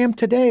here I am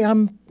today.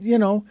 I'm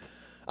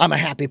a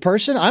happy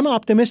person. I'm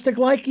optimistic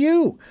like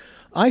you.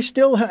 I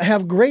still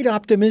have great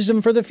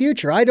optimism for the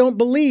future. I don't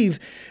believe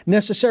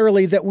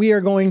necessarily that we are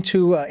going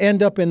to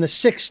end up in the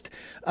 6th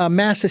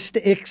mass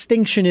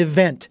extinction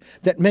event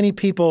that many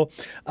people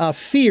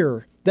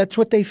fear. That's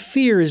what they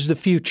fear is the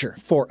future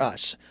for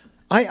us.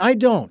 I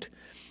don't.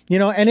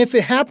 And if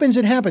it happens,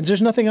 it happens.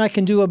 There's nothing I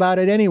can do about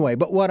it anyway.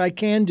 But what I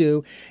can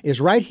do is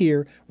right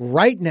here,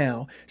 right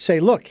now, say,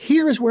 look,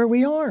 here is where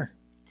we are.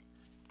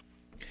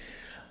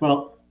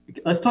 Well,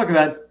 let's talk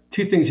about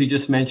two things you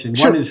just mentioned.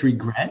 Sure. One is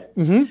regret.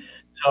 Mm-hmm.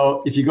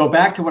 So if you go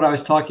back to what I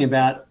was talking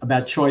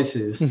about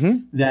choices,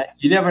 that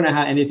you never know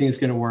how anything is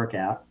going to work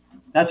out.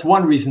 That's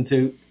one reason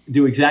to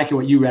do exactly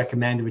what you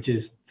recommend, which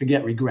is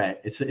forget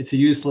regret. It's a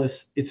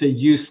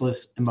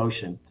useless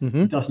emotion.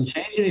 It doesn't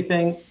change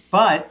anything,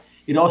 but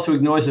it also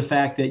ignores the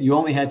fact that you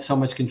only had so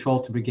much control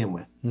to begin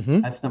with.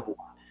 That's number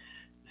one.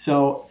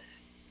 So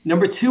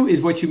number two is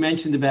what you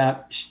mentioned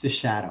about the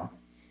shadow.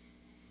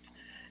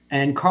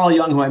 And Carl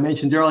Jung, who I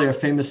mentioned earlier, a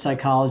famous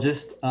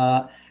psychologist,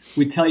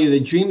 would tell you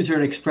that dreams are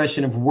an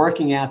expression of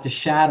working out the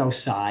shadow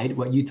side,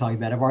 what you talked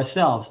about, of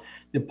ourselves,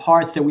 the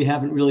parts that we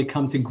haven't really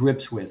come to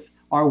grips with,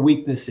 our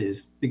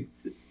weaknesses,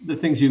 the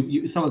things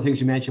some of the things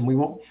you mentioned. We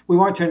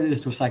won't turn this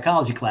into a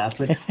psychology class,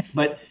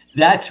 but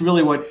that's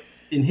really what,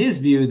 in his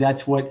view,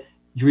 that's what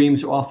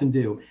dreams often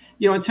do.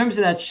 In terms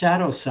of that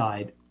shadow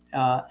side,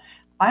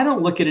 I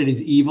don't look at it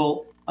as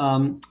evil.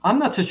 I'm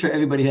not so sure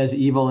everybody has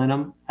evil in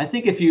them. I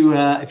think if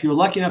you're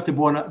lucky enough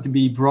to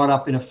be brought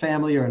up in a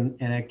family or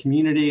in a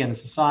community and a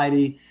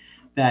society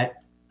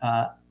that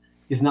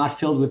is not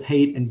filled with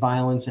hate and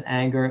violence and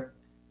anger,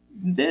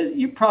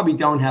 you probably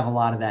don't have a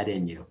lot of that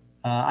in you.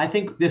 I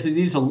think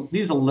these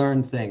are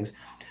learned things.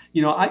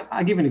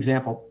 I give an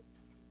example.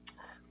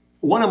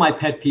 One of my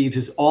pet peeves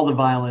is all the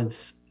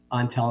violence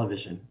on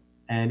television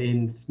and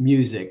in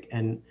music,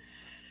 and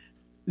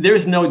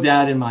there's no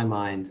doubt in my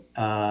mind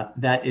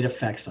that it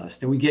affects us,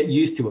 that we get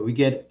used to it.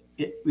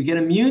 We get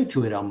immune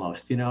to it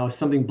almost.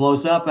 Something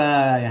blows up,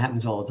 it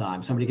happens all the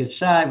time. Somebody gets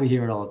shot, we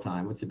hear it all the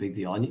time. What's the big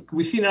deal? And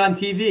we've seen it on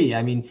TV.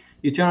 I mean,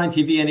 you turn on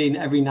TV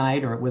every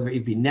night, or whether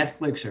it be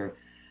Netflix or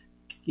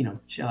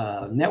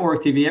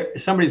network TV,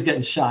 somebody's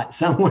getting shot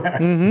somewhere,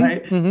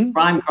 right?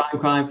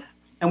 Crime.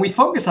 And we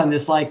focus on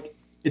this like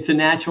it's a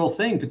natural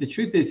thing, but the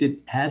truth is it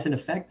has an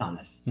effect on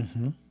us.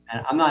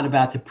 And I'm not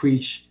about to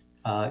preach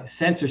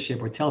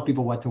censorship or tell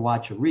people what to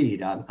watch or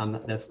read. I'm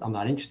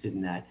not interested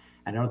in that.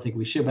 And I don't think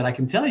we should, but I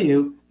can tell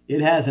you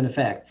it has an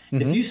effect.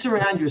 If you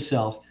surround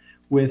yourself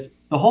with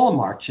the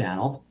Hallmark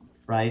Channel,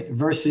 right,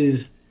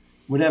 versus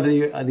whatever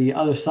the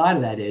other side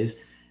of that is,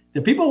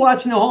 the people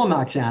watching the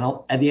Hallmark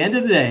Channel at the end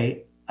of the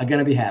day are going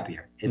to be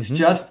happier. It's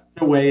just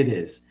the way it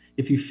is.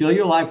 If you fill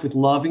your life with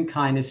love and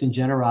kindness and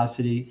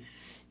generosity,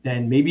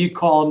 then maybe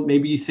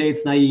you say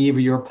it's naive or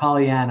you're a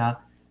Pollyanna,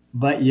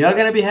 but you're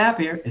going to be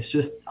happier.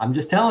 I'm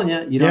just telling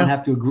you, you don't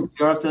have to agree.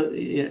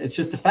 It's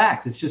just a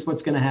fact. It's just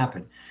what's going to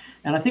happen.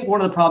 And I think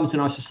one of the problems in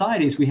our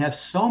society is we have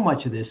so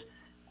much of this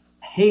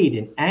hate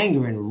and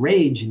anger and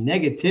rage and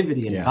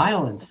negativity and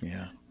violence.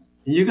 And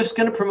you're just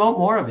going to promote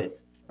more of it,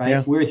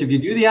 right? Whereas if you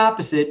do the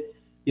opposite,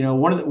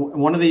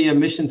 one of the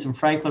missions from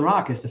Franklin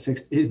Rock is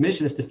his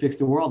mission is to fix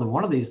the world, and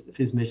one of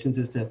his missions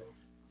is to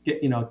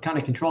get kind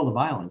of control the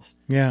violence.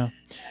 And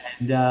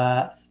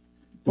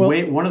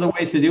one of the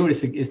ways to do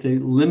it is to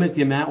limit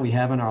the amount we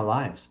have in our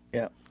lives.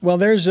 Well,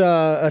 there's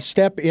a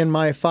step in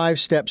my 5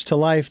 Steps to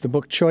Life, the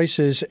book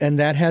Choices, and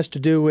that has to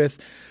do with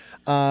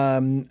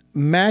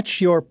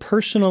match your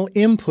personal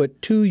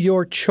input to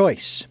your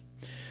choice.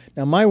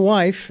 Now, my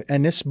wife,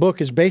 and this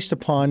book is based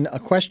upon a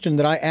question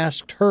that I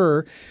asked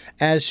her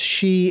as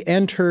she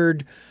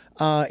entered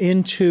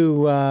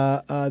into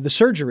the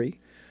surgery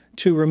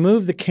to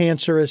remove the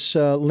cancerous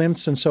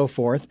lymphs and so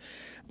forth.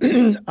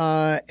 And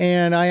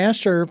I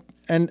asked her,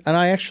 and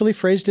I actually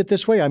phrased it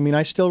this way. I mean,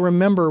 I still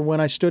remember when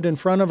I stood in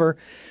front of her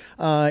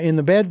in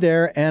the bed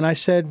there, and I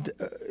said,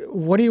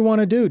 what do you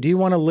want to do? Do you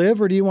want to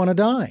live or do you want to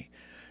die?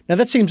 Now,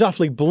 that seems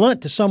awfully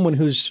blunt to someone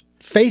who's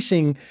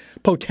facing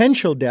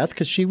potential death,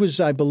 because she was,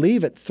 I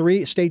believe, at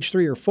stage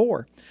 3 or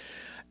 4.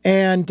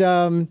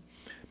 And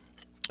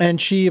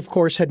she, of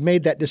course, had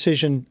made that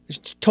decision. She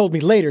told me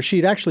later she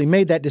had actually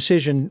made that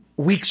decision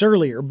weeks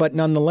earlier, but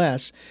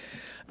nonetheless.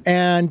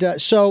 And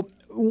so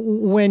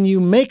when you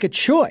make a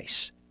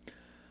choice,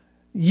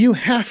 you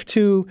have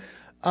to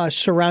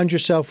surround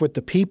yourself with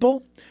the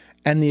people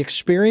and the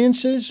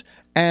experiences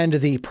and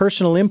the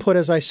personal input,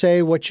 as I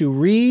say, what you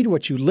read,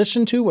 what you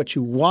listen to, what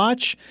you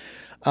watch,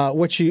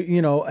 what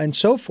and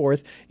so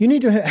forth. You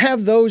need to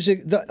have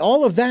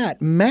all of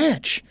that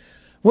match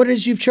what it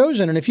is you've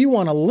chosen. And if you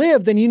want to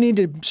live, then you need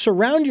to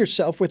surround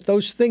yourself with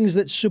those things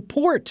that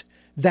support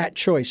that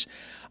choice.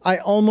 I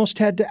almost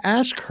had to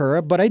ask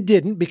her, but I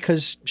didn't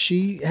because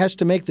she has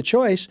to make the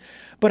choice.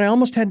 But I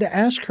almost had to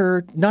ask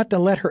her not to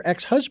let her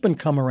ex-husband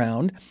come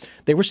around.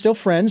 They were still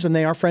friends, and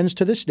they are friends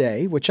to this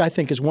day, which I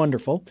think is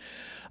wonderful.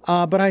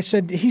 But I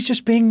said, he's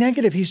just being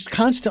negative. He's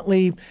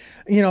constantly,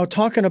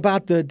 talking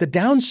about the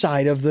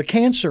downside of the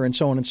cancer and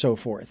so on and so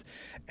forth.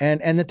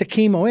 And that the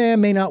chemo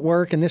may not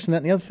work and this and that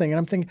and the other thing. And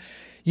I'm thinking,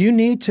 you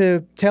need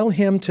to tell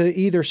him to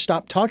either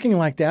stop talking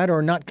like that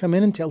or not come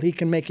in until he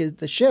can make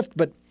the shift.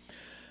 But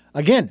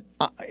again,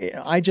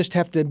 I just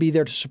have to be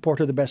there to support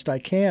her the best I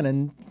can.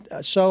 And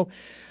so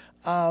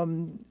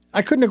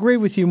I couldn't agree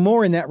with you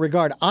more in that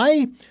regard.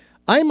 I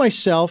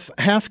myself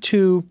have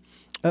to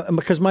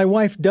because my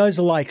wife does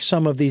like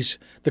some of the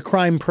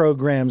crime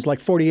programs, like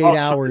 48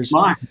 Hours.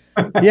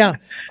 Yeah.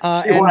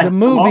 And the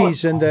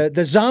movies and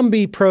the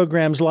zombie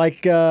programs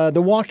like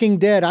The Walking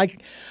Dead.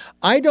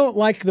 I don't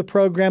like the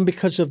program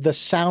because of the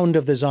sound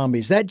of the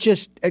zombies.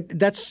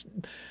 That's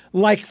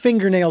like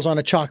fingernails on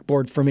a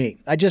chalkboard for me.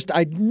 I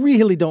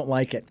really don't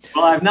like it.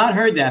 Well, I've not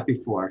heard that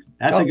before.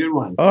 That's a good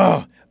one.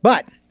 Oh,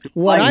 but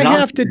what I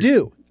have to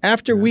do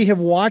after we have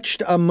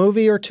watched a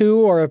movie or two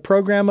or a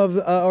program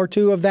or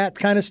two of that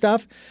kind of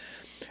stuff,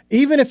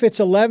 even if it's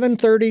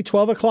 11:30,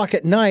 12 o'clock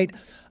at night,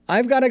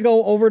 I've got to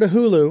go over to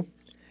Hulu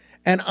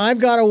and I've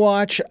got to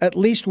watch at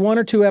least one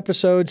or two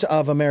episodes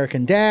of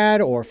American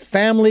Dad or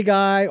Family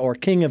Guy or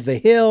King of the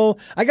Hill.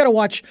 I got to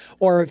watch,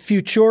 or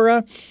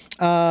Futura.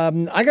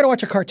 I got to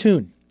watch a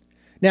cartoon.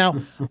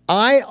 Now,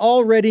 I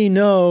already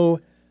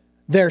know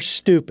they're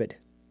stupid.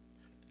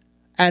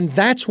 And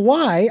that's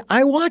why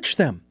I watch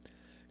them.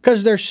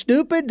 Because they're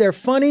stupid, they're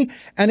funny,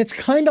 and it's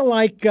kind of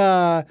like...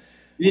 you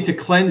need to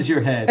cleanse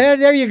your head.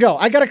 There you go.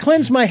 I got to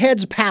cleanse my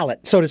head's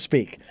palate, so to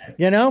speak.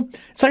 You know?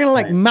 It's kind of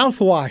like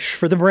mouthwash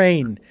for the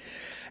brain.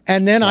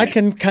 And then I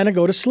can kind of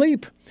go to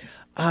sleep.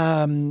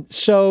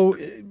 So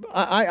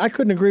I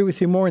couldn't agree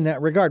with you more in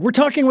that regard. We're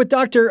talking with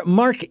Dr.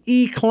 Mark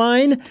E.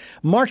 Klein.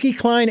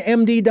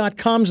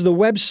 MarkEKleinMD.com's the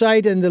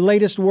website, and the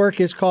latest work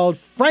is called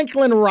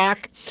Franklin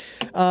Rock.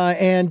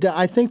 And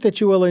I think that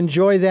you will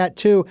enjoy that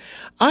too.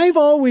 I've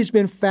always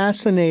been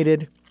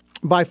fascinated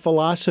by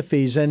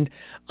philosophies, and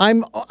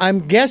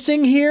I'm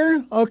guessing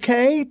here.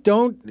 Okay,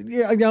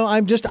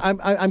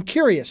 I'm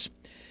curious.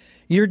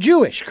 You're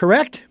Jewish,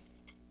 correct?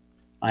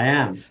 I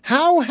am.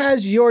 How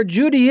has your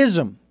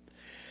Judaism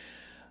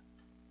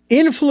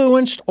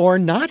influenced or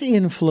not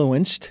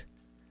influenced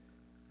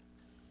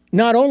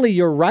not only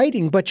your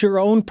writing, but your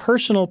own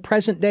personal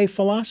present-day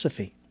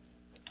philosophy?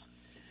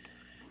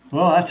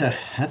 Well,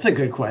 that's a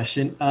good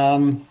question. I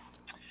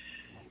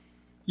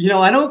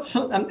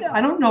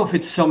don't know if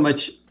it's so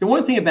much. The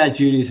one thing about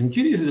Judaism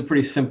is a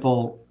pretty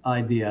simple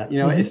idea.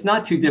 It's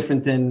not too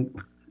different than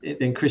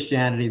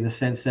Christianity in the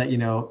sense that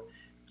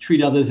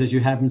treat others as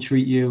you have them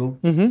treat you.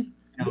 Mm-hmm.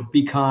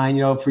 Be kind.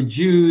 For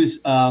Jews,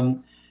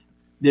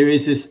 there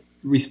is this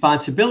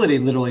responsibility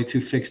literally to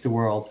fix the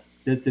world.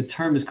 The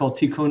term is called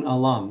tikkun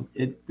olam,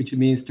 which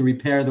means to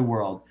repair the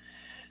world.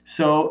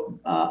 So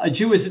a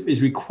Jew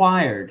is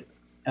required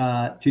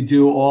to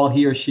do all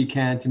he or she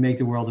can to make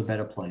the world a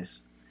better place,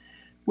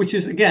 which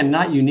is, again,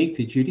 not unique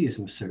to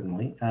Judaism,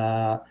 certainly. There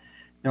are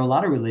a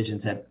lot of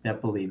religions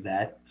that believe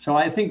that. So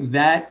I think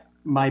that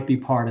might be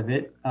part of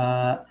it.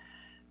 I've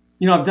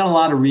done a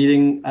lot of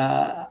reading.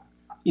 By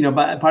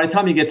the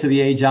time you get to the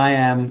age I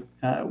am,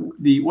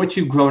 what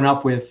you've grown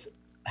up with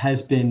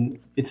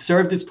it's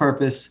served its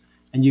purpose,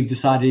 and you've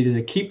decided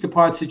to keep the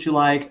parts that you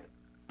like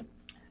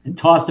and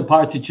toss the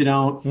parts that you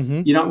don't.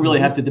 Mm-hmm. You don't really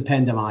have to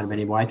depend on them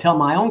anymore. I tell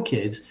my own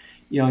kids,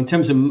 in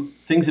terms of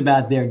things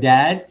about their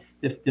dad,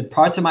 the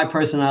parts of my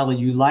personality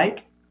you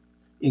like,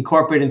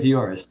 incorporate into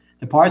yours.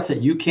 The parts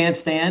that you can't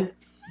stand,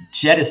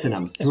 jettison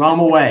them, throw them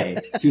away.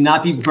 Do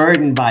not be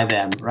burdened by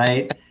them,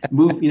 right?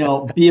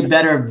 Be a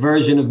better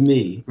version of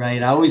me,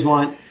 right? I always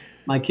want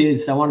my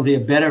kids, I want to be a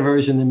better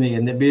version than me.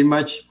 And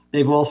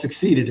they've all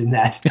succeeded in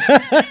that.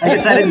 I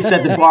guess I didn't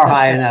set the bar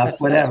high enough,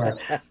 whatever.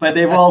 But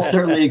they've all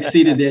certainly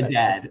exceeded their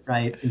dad,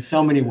 right? In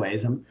so many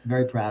ways. I'm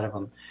very proud of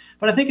them.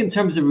 But I think in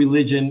terms of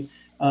religion,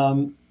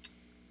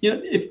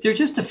 if there's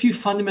just a few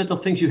fundamental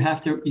things you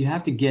have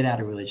to get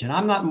out of religion.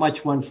 I'm not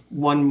much one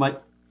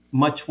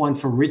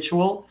for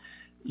ritual.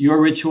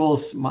 Your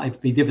rituals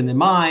might be different than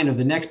mine or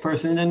the next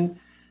person, and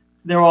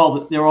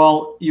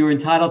you're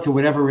entitled to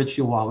whatever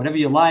ritual you want, whatever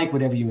you like,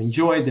 whatever you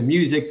enjoy, the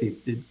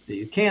music,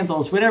 the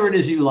candles, whatever it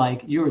is you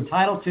like, you're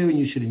entitled to, and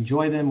you should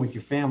enjoy them with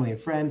your family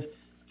and friends.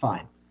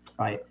 Fine,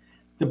 right?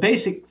 The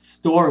basic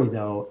story,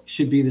 though,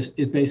 is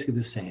basically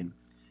the same.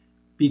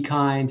 Be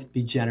kind,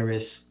 be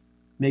generous,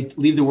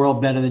 leave the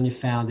world better than you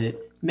found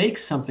it. Make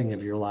something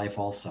of your life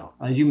also.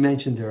 As you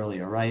mentioned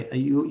earlier, right?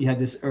 You had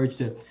this urge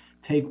to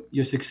take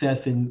your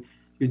success in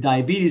your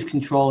diabetes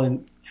control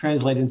and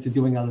translate it into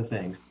doing other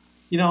things.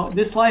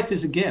 This life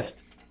is a gift.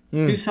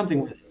 Do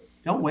something with it.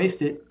 Don't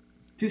waste it.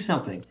 Do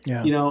something.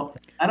 Yeah.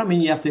 I don't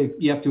mean you have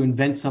to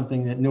invent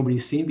something that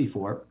nobody's seen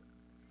before.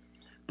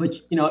 But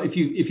if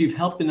you've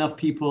helped enough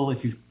people,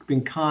 if you've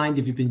been kind,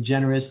 if you've been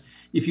generous,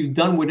 if you've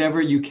done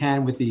whatever you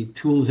can with the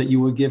tools that you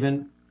were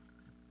given,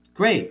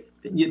 great.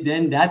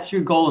 Then that's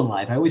your goal in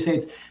life. I always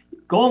say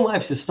goal in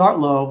life is to start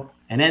low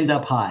and end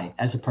up high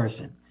as a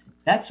person.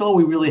 That's all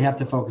we really have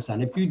to focus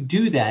on. If you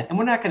do that, and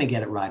we're not going to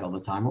get it right all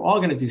the time, we're all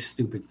going to do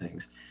stupid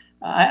things.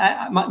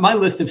 My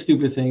list of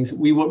stupid things,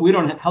 we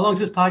don't. How long is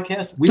this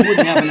podcast? We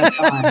wouldn't have enough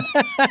time.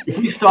 If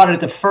we started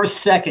at the first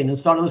second and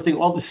started listing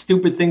all the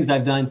stupid things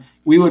I've done,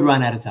 we would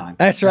run out of time.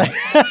 That's right.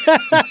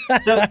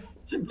 But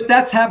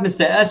that happens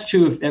to us,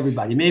 true of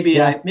everybody.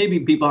 Maybe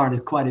people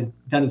aren't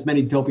done as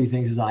many dopey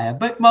things as I have,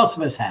 but most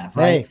of us have,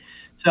 right? Hey.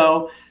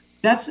 So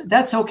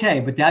that's okay,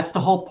 but that's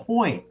the whole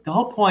point. The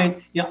whole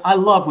point, I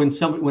love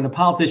when a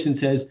politician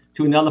says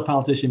to another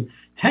politician,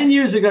 10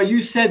 years ago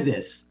you said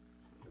this.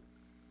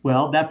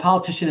 Well, that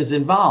politician is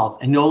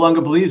involved and no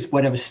longer believes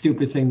whatever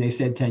stupid thing they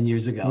said 10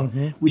 years ago.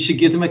 We should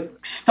give them a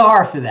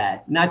star for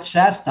that, not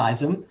chastise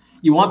them.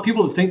 You want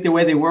people to think the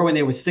way they were when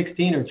they were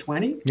 16 or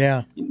 20?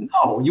 Yeah.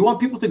 No, you want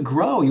people to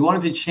grow. You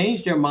want them to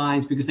change their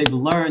minds because they've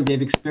learned,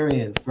 they've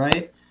experienced,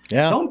 right?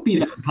 Yeah. Don't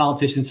beat up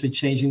politicians for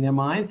changing their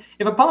mind.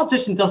 If a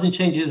politician doesn't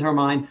change his or her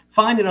mind,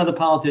 find another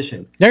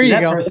politician. There you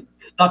that go. Person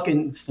stuck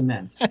in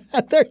cement.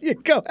 There you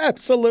go.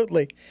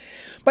 Absolutely.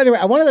 By the way,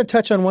 I wanted to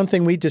touch on one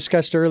thing we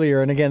discussed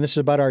earlier, and again, this is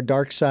about our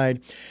dark side.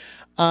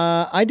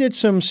 I did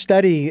some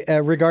study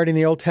regarding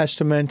the Old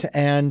Testament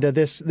and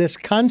this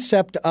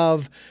concept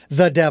of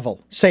the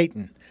devil,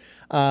 Satan,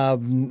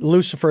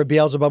 Lucifer,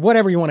 Beelzebub,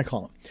 whatever you want to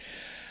call him.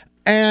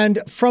 And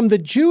from the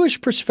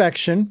Jewish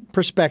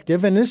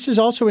perspective, and this is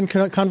also in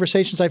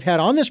conversations I've had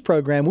on this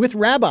program with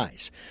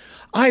rabbis,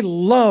 I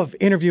love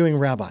interviewing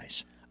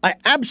rabbis. I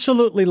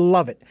absolutely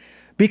love it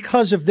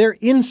because of their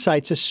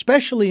insights,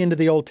 especially into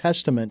the Old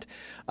Testament,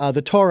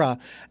 the Torah,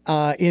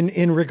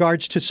 in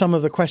regards to some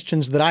of the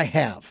questions that I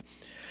have.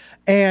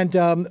 And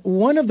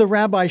one of the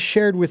rabbis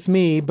shared with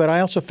me, but I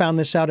also found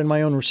this out in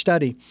my own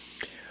study,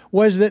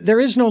 was that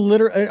there is no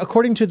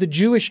according to the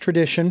Jewish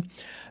tradition,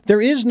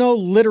 there is no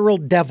literal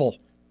devil,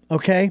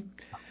 okay?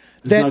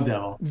 There's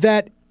no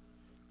devil.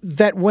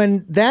 That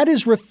when that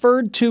is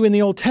referred to in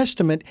the Old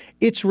Testament,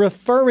 it's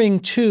referring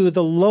to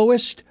the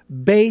lowest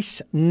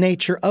base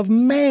nature of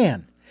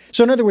man.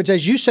 So in other words,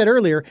 as you said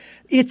earlier,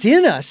 it's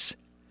in us,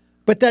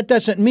 but that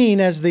doesn't mean,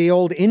 as the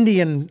old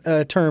Indian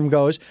term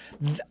goes,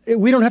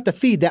 we don't have to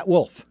feed that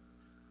wolf,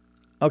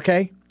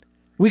 okay?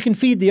 We can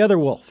feed the other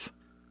wolf,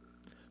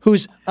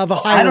 who's of a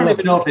higher level. I don't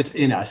even know if it's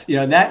in us.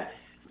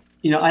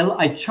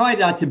 I try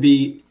not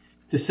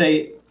to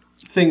say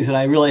things that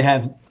I really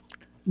have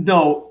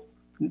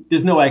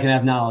there's no way I can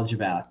have knowledge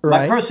about.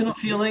 Right. My personal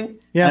feeling,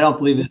 I don't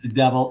believe there's the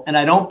devil, and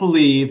I don't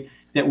believe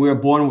that we're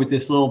born with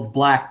this little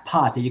black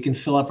pot that you can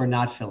fill up or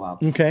not fill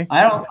up. Okay.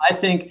 I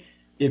think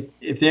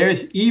if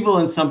there's evil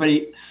in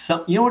somebody,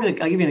 you know what?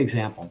 I'll give you an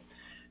example.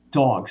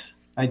 Dogs.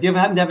 Right? Do you ever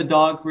happen to have a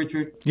dog,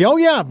 Richard? Oh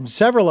yeah,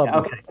 several of them.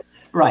 Okay.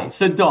 Right.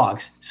 So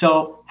dogs.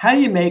 So how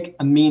do you make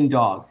a mean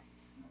dog?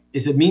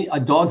 Is it mean a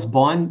dog's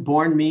born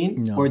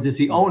mean, No. or does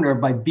the owner,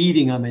 by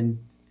beating them and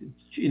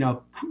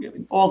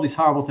all these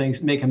horrible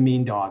things, make a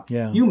mean dog?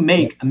 Yeah. You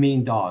make a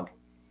mean dog,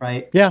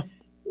 right? Yeah.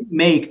 You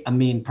make a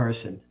mean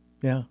person.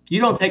 Yeah. You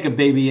don't take a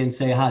baby and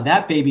say,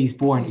 that baby's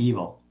born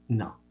evil.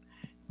 No.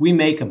 We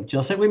make them.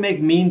 Just like we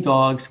make mean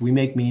dogs, we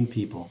make mean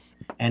people.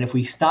 And if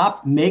we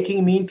stopped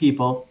making mean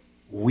people,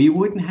 we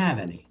wouldn't have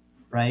any,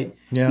 right?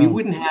 Yeah. We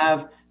wouldn't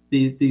have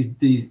these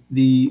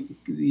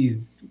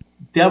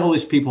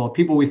devilish people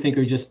we think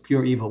are just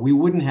pure evil. We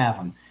wouldn't have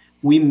them.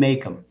 We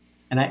make them.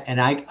 And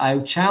I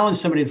challenge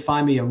somebody to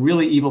find me a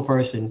really evil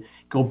person,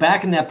 go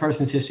back in that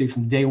person's history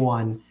from day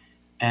one,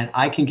 and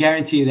I can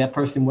guarantee you that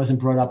person wasn't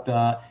brought up,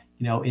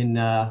 in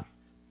I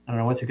don't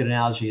know, what's a good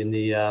analogy, in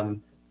the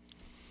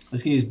I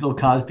was going to use Bill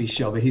Cosby's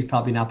show, but he's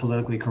probably not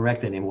politically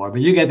correct anymore.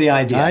 But you get the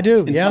idea. I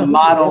do, in yeah. some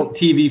model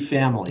TV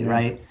family,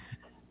 right?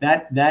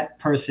 That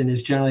person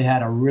has generally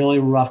had a really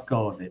rough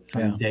go of it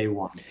from day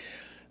one.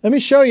 Let me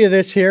show you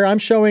this here. I'm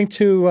showing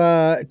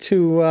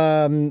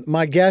to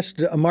my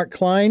guest, Mark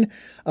Klein,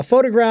 a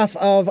photograph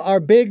of our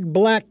big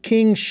black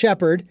king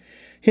shepherd.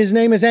 His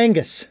name is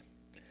Angus.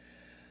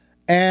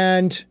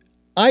 And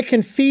I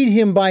can feed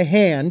him by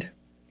hand,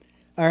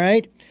 all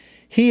right?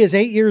 He is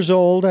 8 years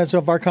old as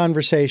of our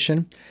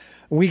conversation.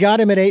 We got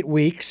him at 8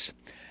 weeks.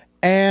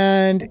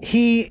 And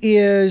he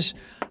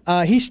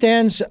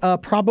stands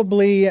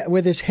probably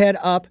with his head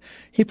up.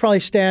 He probably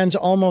stands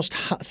almost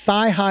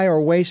thigh high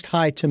or waist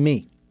high to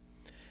me.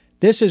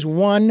 This is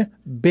one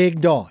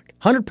big dog,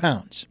 100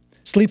 pounds.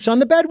 Sleeps on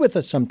the bed with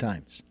us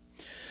sometimes.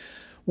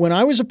 When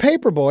I was a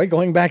paper boy,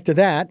 going back to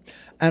that,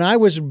 and I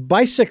was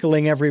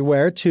bicycling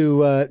everywhere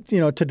to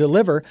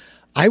deliver,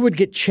 I would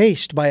get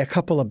chased by a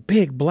couple of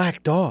big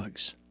black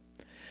dogs.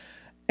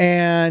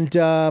 And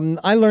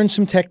I learned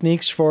some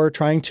techniques for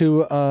trying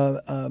to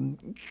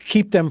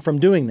keep them from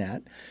doing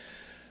that.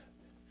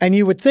 And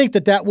you would think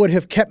that would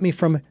have kept me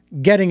from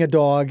getting a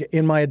dog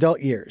in my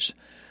adult years.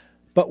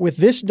 But with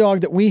this dog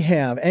that we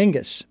have,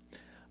 Angus,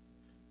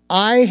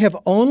 I have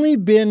only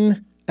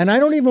been, and I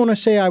don't even want to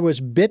say I was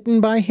bitten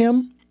by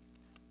him,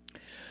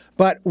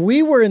 but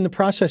we were in the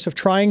process of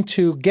trying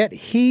to get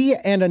he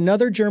and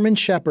another German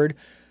Shepherd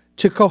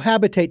to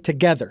cohabitate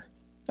together,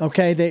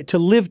 okay, to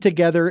live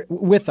together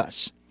with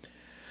us.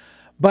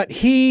 But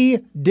he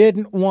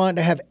didn't want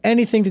to have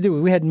anything to do with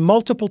it. We had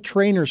multiple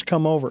trainers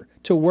come over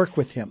to work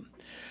with him.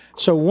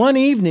 So one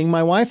evening,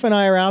 my wife and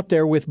I are out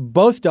there with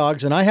both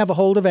dogs, and I have a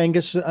hold of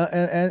Angus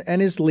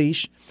and his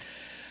leash.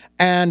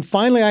 And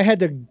finally, I had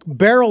to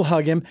barrel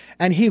hug him,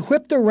 and he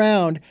whipped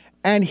around,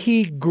 and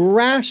he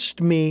grasped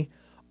me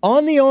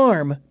on the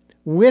arm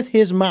with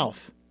his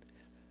mouth.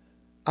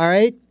 All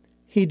right?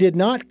 He did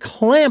not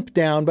clamp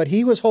down, but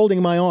he was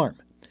holding my arm.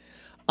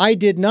 I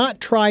did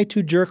not try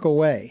to jerk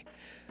away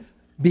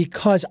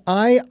because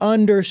I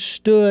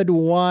understood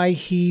why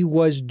he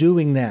was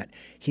doing that.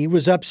 He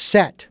was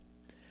upset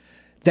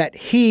that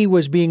he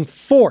was being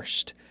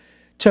forced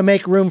to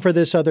make room for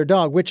this other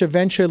dog, which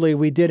eventually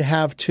we did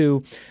have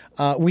to,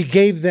 we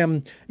gave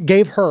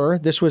her,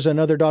 this was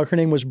another dog, her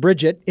name was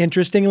Bridget,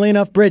 interestingly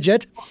enough,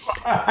 Bridget.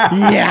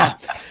 Yeah.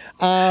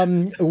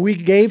 We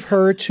gave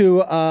her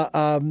to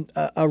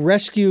a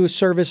rescue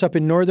service up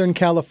in Northern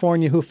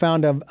California who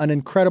found an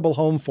incredible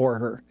home for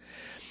her.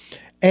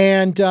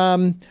 And,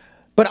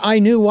 but I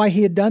knew why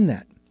he had done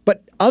that.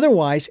 But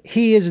otherwise,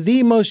 he is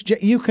the most,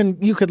 you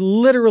could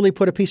literally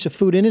put a piece of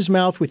food in his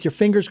mouth with your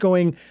fingers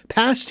going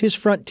past his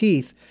front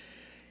teeth.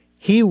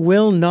 He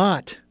will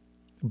not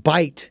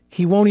bite.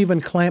 He won't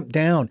even clamp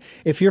down.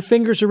 If your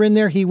fingers are in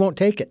there, he won't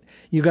take it.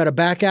 You got to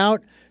back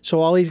out. So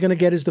all he's going to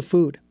get is the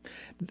food.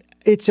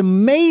 It's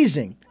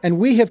amazing. And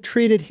we have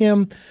treated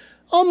him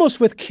almost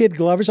with kid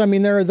glovers. I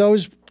mean, there are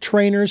those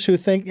trainers who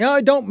think,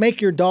 don't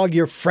make your dog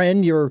your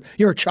friend, your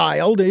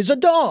child is a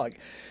dog.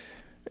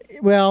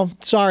 Well,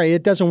 sorry,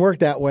 it doesn't work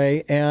that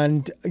way.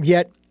 And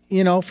yet,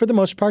 for the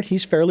most part,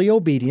 he's fairly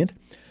obedient.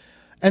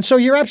 And so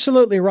you're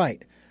absolutely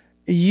right.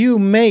 You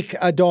make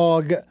a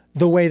dog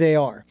the way they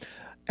are.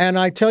 And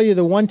I tell you,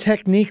 the one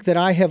technique that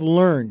I have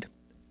learned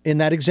in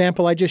that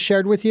example I just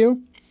shared with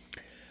you,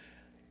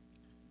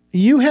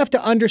 you have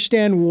to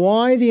understand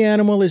why the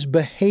animal is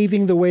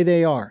behaving the way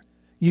they are.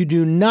 You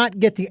do not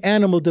get the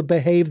animal to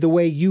behave the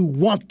way you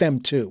want them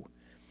to.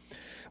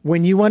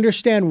 When you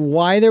understand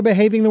why they're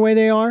behaving the way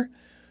they are,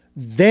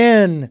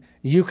 then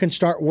you can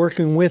start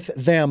working with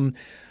them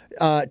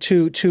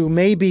to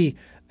maybe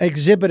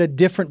exhibit a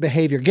different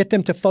behavior, get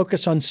them to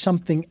focus on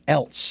something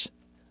else,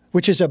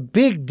 which is a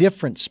big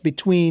difference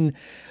between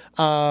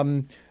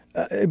when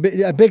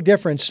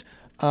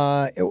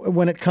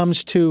it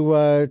comes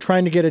to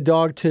trying to get a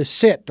dog to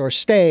sit or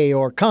stay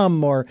or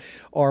come or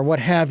what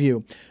have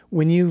you.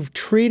 When you've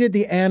treated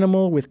the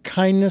animal with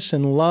kindness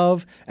and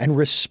love and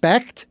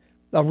respect,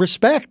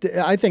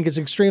 I think is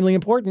extremely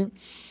important,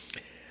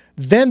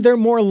 then they're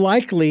more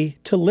likely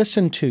to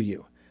listen to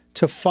you,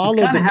 to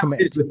follow the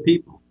commands. With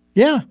people.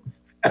 Yeah.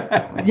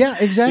 Yeah,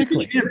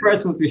 exactly. If you treat a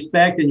person with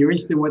respect and you're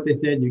interested in what they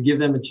said and you give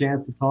them a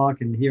chance to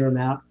talk and hear them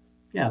out.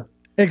 Yeah.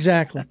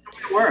 Exactly.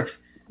 That's how it works.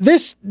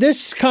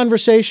 This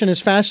conversation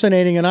is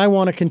fascinating, and I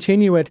want to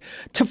continue it.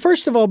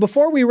 First of all,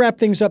 before we wrap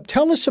things up,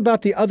 tell us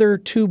about the other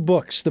two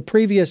books,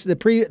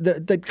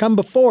 that come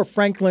before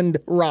Franklin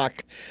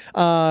Rock.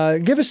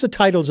 Give us the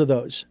titles of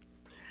those.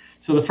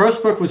 So the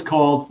first book was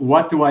called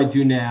What Do I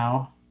Do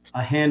Now?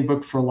 A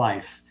Handbook for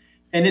Life.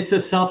 And it's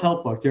a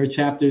self-help book. There are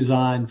chapters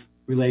on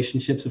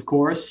relationships, of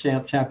course,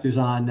 chapters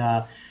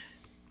on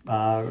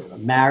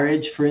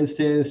marriage, for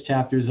instance,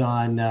 chapters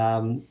on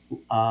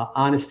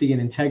honesty and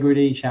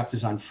integrity,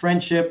 chapters on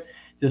friendship.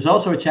 There's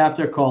also a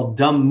chapter called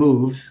Dumb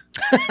Moves,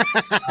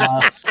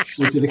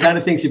 which are the kind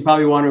of things you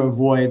probably want to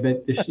avoid.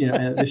 But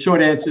the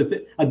short answer,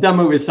 a dumb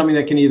move is something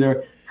that can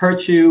either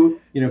hurt you,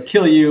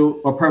 kill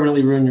you, or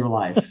permanently ruin your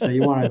life. So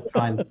you want to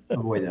try and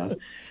avoid those.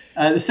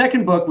 The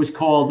second book was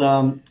called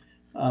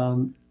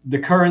The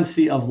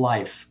Currency of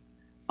Life,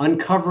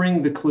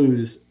 Uncovering the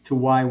Clues to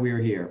Why We're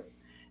Here.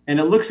 And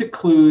it looks at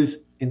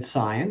clues in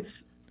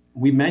science.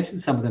 We mentioned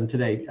some of them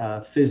today,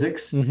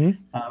 physics. Mm-hmm.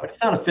 But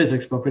it's not a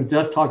physics book, but it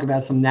does talk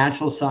about some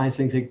natural science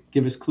things that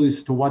give us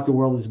clues to what the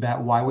world is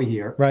about, why we're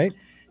here. Right.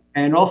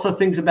 And also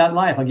things about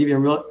life. I'll give you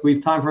we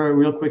have time for a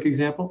real quick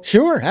example?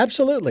 Sure,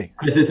 absolutely.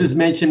 Because this is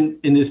mentioned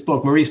in this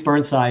book. Maurice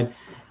Burnside,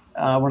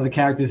 one of the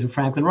characters in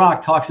Franklin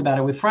Rock, talks about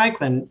it with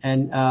Franklin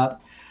and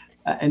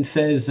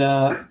says, he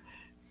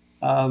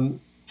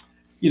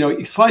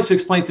tries to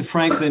explain to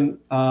Franklin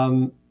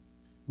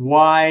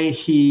why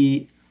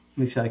he,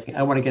 let me see,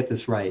 I want to get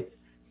this right.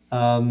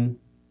 I'm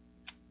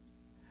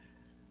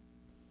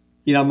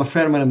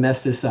afraid I'm going to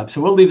mess this up. So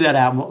we'll leave that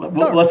out.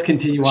 Let's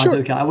continue on. Sure.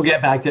 We'll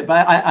get back to it,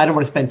 but I don't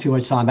want to spend too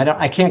much time.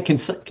 I can't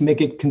make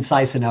it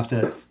concise enough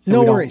to. So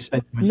no we worries.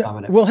 Don't spend too much time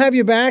on it. We'll have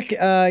you back.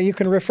 You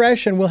can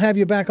refresh, and we'll have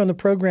you back on the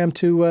program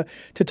to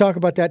talk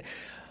about that.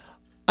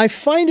 I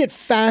find it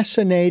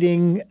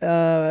fascinating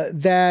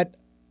that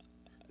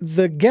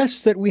the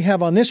guests that we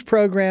have on this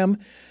program,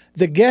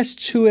 the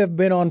guests who have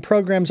been on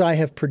programs I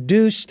have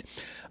produced,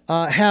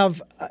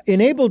 have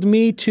enabled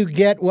me to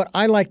get what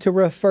I like to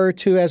refer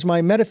to as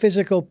my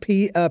metaphysical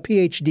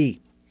PhD.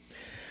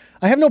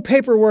 I have no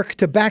paperwork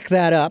to back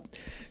that up.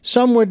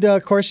 Some would,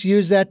 of course,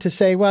 use that to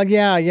say, well,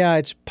 yeah,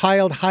 it's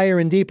piled higher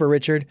and deeper,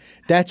 Richard.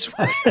 That's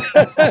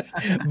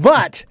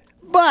but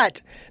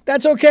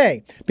that's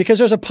okay, because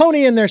there's a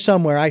pony in there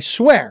somewhere, I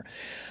swear.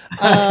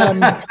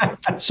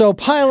 So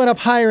pile it up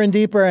higher and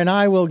deeper, and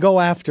I will go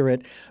after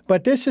it.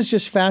 But this is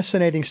just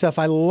fascinating stuff.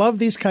 I love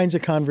these kinds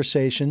of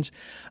conversations.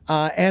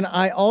 And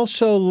I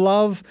also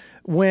love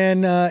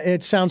when,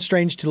 it sounds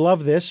strange to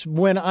love this,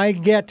 when I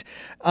get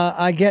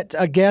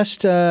a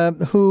guest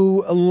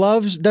who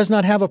does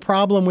not have a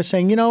problem with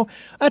saying,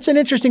 that's an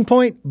interesting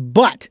point,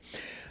 but...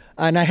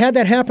 And I had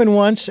that happen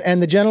once,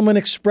 and the gentleman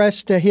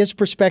expressed his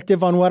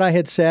perspective on what I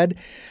had said,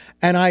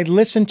 and I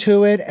listened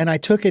to it, and I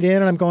took it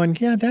in, and I'm going,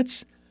 yeah,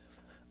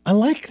 I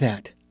like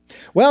that.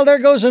 Well, there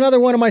goes another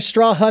one of my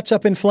straw huts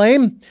up in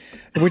flame,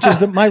 which is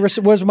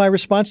was my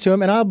response to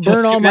him, and I'll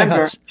burn all my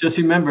huts. Just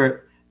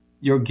remember,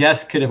 your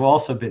guess could have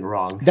also been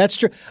wrong. That's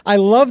true. I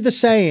love the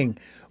saying,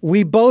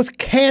 we both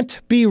can't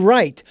be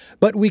right,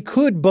 but we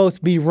could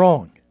both be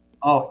wrong.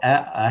 Oh,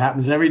 that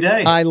happens every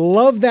day. I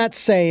love that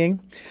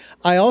saying.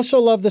 I also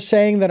love the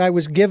saying that I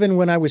was given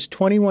when I was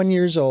 21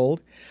 years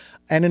old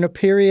and in a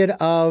period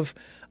of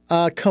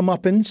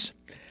comeuppance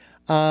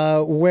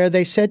where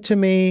they said to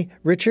me,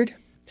 Richard,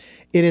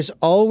 it is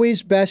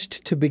always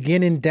best to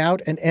begin in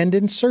doubt and end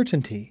in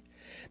certainty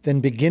than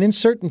begin in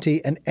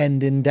certainty and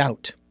end in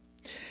doubt.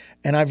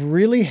 And I've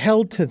really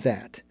held to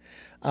that.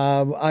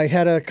 I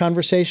had a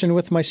conversation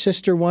with my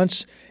sister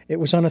once. It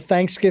was on a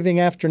Thanksgiving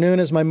afternoon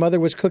as my mother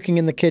was cooking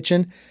in the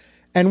kitchen.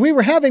 And we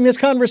were having this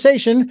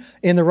conversation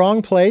in the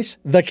wrong place,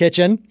 the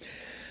kitchen.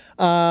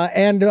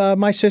 And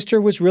my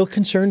sister was real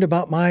concerned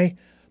about my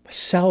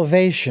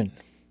salvation.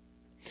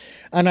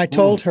 And I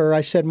told her, I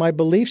said, my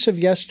beliefs of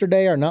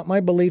yesterday are not my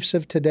beliefs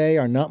of today,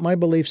 are not my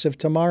beliefs of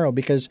tomorrow,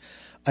 because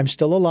I'm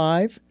still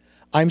alive.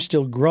 I'm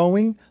still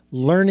growing,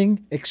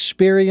 learning,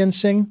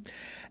 experiencing.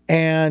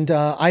 And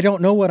I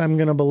don't know what I'm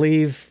going to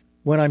believe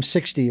when I'm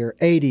 60 or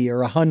 80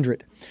 or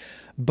 100.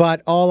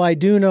 But all I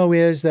do know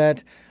is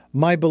that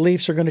my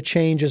beliefs are going to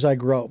change as I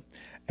grow.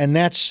 And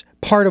that's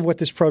part of what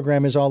this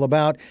program is all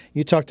about.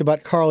 You talked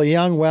about Carl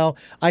Jung. Well,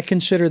 I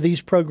consider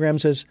these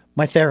programs as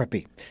my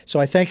therapy. So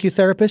I thank you,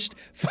 therapist.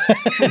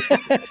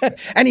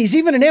 And he's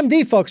even an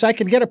MD, folks. I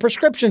can get a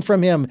prescription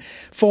from him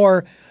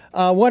for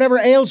whatever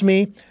ails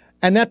me.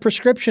 And that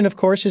prescription, of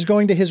course, is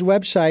going to his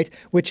website,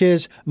 which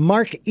is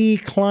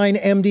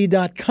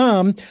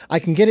markekleinmd.com. I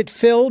can get it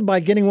filled by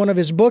getting one of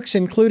his books,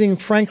 including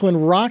Franklin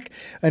Rock,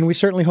 and we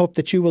certainly hope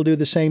that you will do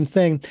the same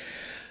thing.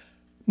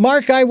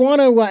 Mark, I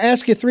want to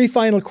ask you three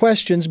final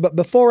questions, but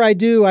before I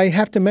do, I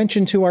have to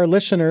mention to our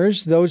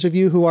listeners, those of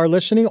you who are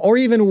listening or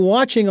even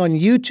watching on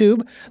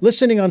YouTube,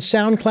 listening on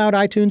SoundCloud,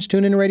 iTunes,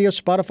 TuneIn Radio,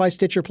 Spotify,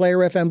 Stitcher, Player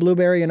FM,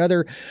 Blueberry, and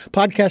other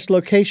podcast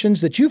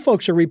locations that you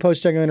folks are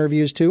reposting our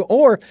interviews to,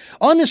 or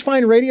on this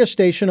fine radio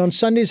station on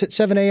Sundays at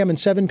 7 a.m. and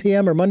 7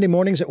 p.m. or Monday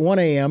mornings at 1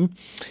 a.m.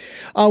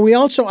 I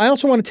also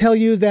want to tell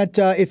you that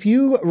if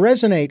you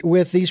resonate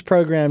with these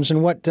programs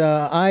and what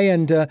I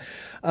and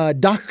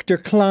Dr.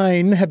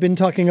 Klein have been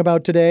talking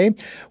about today,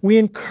 we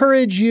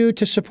encourage you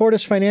to support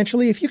us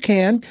financially if you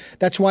can.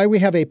 That's why we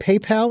have a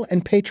PayPal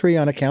and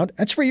Patreon account.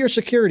 That's for your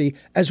security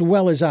as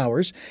well as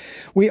ours.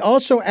 We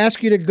also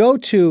ask you to go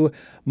to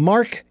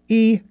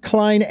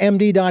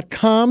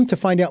markekleinmd.com to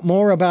find out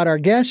more about our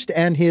guest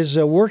and his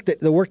the work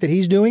that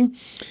he's doing.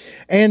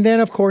 And then,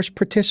 of course,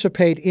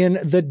 participate in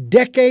the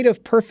Decade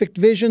of Perfect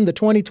Vision, the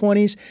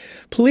 2020s.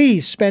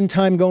 Please spend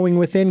time going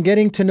within,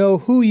 getting to know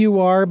who you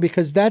are,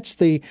 because that's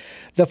the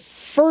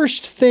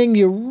first thing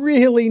you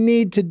really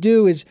need to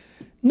do is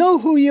know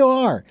who you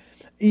are.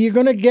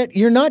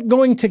 You're not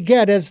going to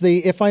get,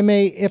 if I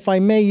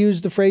may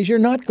use the phrase, you're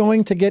not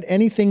going to get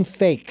anything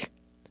fake.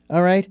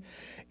 All right?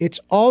 It's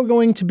all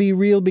going to be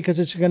real because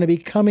it's going to be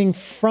coming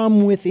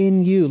from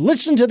within you.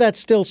 Listen to that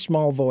still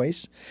small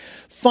voice.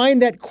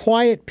 Find that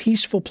quiet,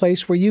 peaceful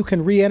place where you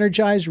can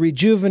re-energize,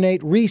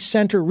 rejuvenate,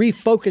 recenter,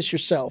 refocus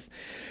yourself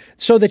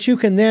so that you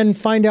can then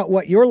find out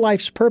what your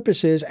life's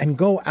purpose is and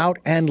go out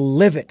and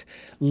live it.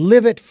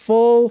 Live it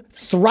full,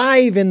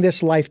 thrive in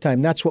this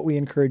lifetime. That's what we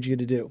encourage you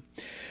to do.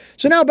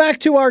 So now back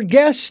to our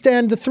guest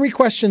and the three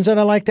questions that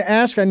I like to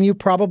ask, and you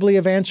probably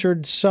have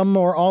answered some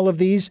or all of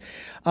these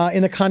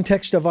in the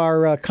context of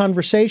our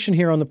conversation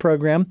here on the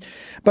program,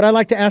 but I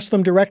like to ask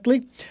them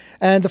directly.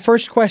 And the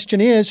first question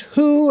is,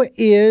 who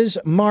is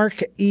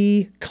Mark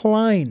E.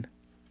 Klein?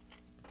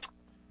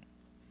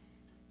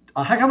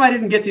 How come I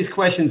didn't get these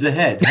questions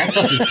ahead?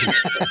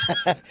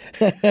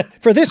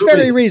 For this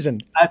very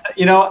reason.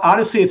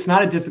 Honestly, it's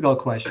not a difficult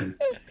question.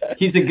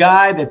 He's a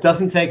guy that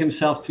doesn't take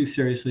himself too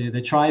seriously,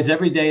 that tries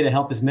every day to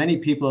help as many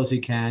people as he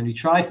can. He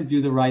tries to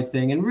do the right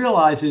thing and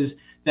realizes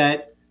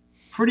that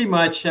pretty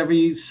much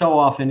every so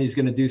often he's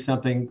going to do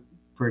something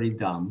pretty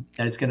dumb,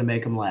 that it's going to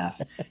make him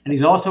laugh. And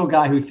he's also a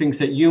guy who thinks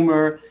that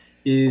humor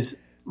is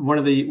one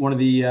of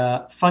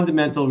the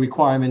fundamental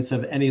requirements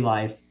of any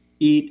life.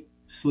 Eat,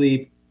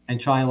 sleep, and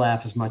try and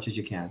laugh as much as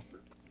you can.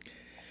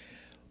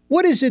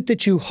 What is it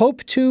that you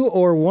hope to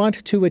or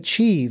want to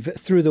achieve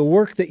through the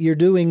work that you're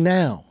doing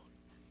now?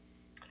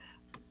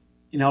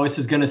 This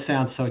is going to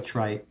sound so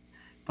trite,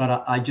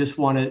 but I just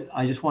want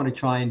to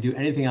try and do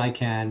anything I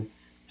can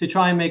to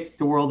try and make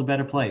the world a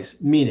better place.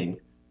 Meaning,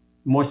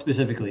 more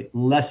specifically,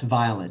 less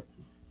violent,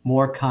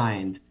 more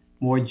kind,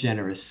 more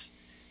generous,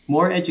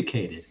 more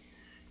educated.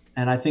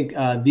 And I think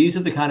these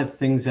are the kind of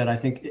things that I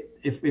think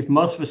if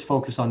most of us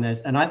focus on this,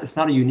 and it's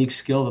not a unique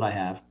skill that I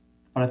have,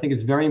 but I think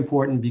it's very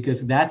important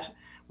because that's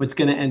what's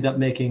going to end up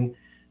making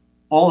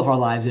all of our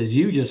lives, as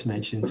you just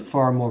mentioned,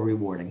 far more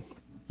rewarding.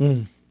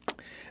 Mm.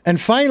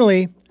 And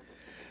finally,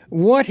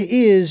 what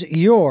is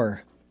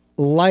your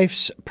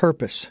life's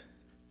purpose?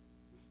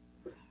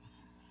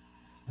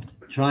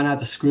 Try not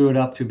to screw it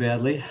up too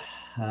badly.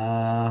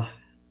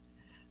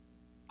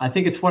 I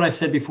think it's what I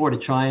said before, to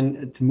try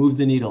and to move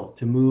the needle,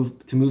 to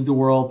move the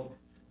world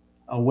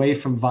away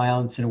from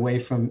violence and away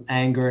from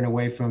anger and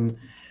away from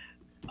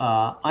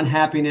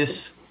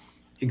unhappiness,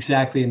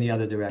 exactly in the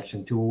other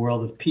direction, to a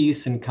world of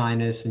peace and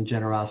kindness and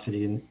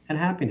generosity and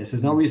happiness.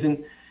 There's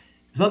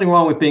nothing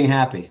wrong with being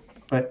happy.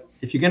 But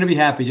if you're going to be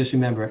happy, just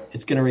remember,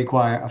 it's going to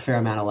require a fair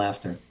amount of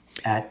laughter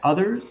at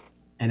others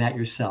and at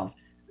yourself.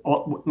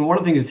 One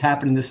of the things that's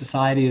happened in this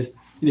society is,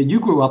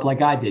 you grew up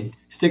like I did.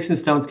 Sticks and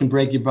stones can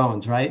break your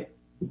bones, right?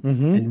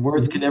 Mm-hmm. And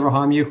words can never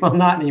harm you. Well,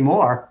 not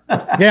anymore.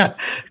 Yeah.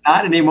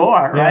 Not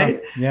anymore,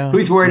 right? Yeah.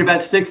 Who's worried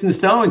about sticks and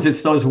stones?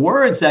 It's those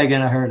words that are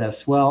going to hurt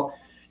us. Well,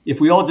 if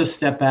we all just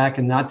step back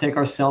and not take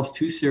ourselves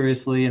too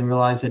seriously and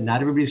realize that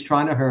not everybody's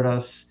trying to hurt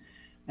us,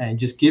 and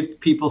just give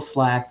people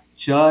slack,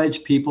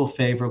 judge people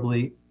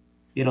favorably,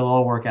 it'll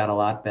all work out a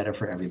lot better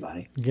for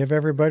everybody. Give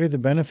everybody the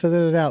benefit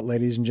of the doubt,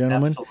 ladies and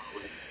gentlemen.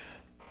 Absolutely.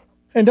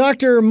 And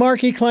Dr.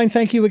 Mark E. Klein,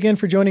 thank you again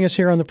for joining us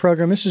here on the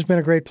program. This has been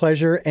a great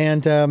pleasure.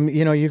 And,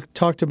 you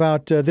talked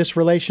about this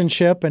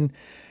relationship, and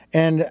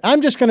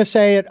I'm just going to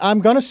say it.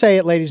 I'm going to say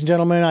it, ladies and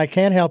gentlemen. I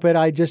can't help it.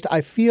 I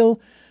feel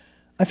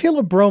a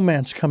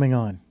bromance coming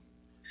on.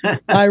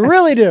 I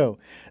really do.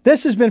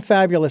 This has been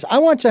fabulous. I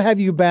want to have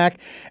you back.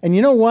 And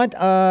you know what?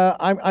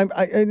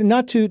 I'm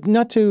not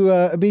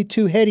to be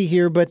too heady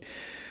here, but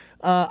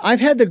I've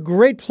had the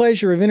great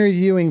pleasure of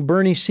interviewing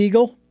Bernie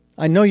Siegel.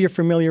 I know you're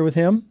familiar with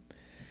him.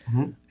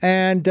 Mm-hmm.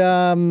 And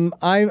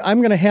I'm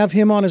going to have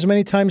him on as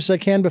many times as I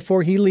can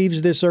before he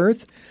leaves this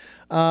earth.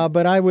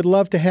 But I would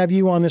love to have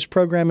you on this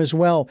program as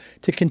well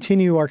to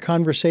continue our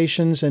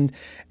conversations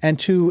and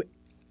to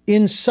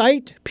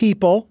incite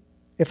people,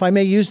 if I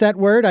may use that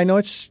word. I know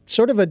it's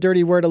sort of a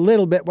dirty word a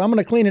little bit. Well, I'm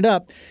going to clean it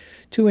up.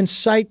 To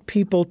incite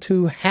people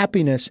to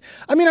happiness.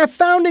 I mean, our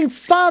founding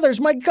fathers,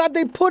 my God,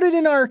 they put it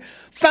in our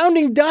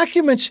founding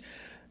documents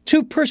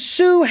to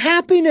pursue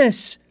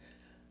happiness.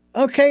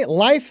 Okay,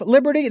 life,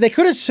 liberty. They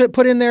could have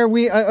put in there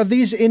of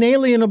these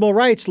inalienable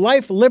rights,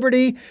 life,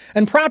 liberty,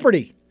 and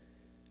property,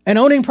 and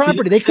owning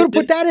property. They could have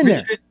put that in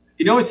there.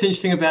 You know what's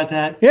interesting about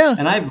that? Yeah.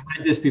 And I've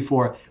read this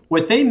before.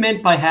 What they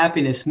meant by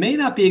happiness may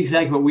not be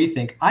exactly what we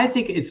think. I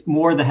think it's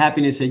more the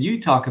happiness that you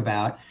talk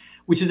about,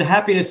 which is a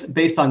happiness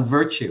based on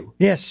virtue.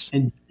 Yes.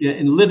 And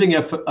living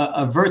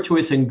a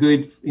virtuous and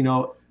good,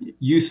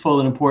 useful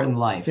and important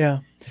life. Yeah.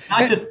 It's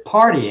not just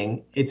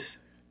partying, it's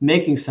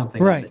making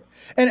something right. of it.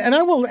 And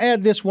I will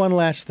add this one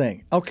last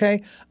thing,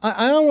 okay?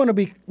 I don't want to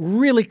be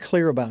really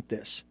clear about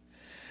this.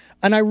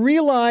 And I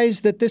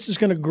realize that this is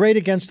going to grate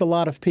against a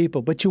lot of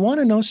people, but you want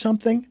to know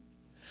something?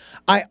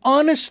 I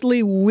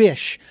honestly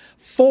wish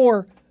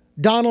for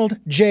Donald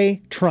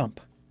J. Trump.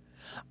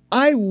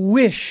 I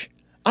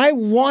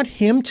want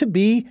him to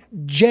be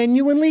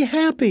genuinely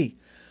happy.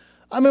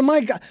 I mean,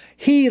 my God,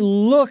 he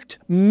looked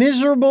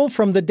miserable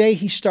from the day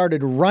he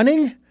started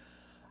running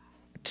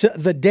to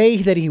the day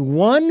that he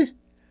won,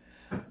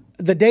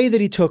 the day that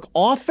he took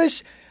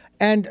office,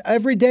 and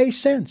every day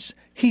since.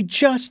 He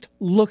just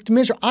looked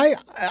miserable.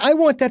 I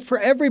want that for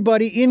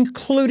everybody,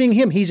 including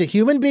him. He's a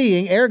human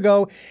being,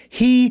 ergo,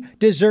 he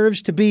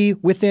deserves to be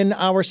within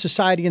our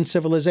society and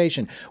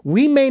civilization.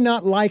 We may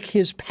not like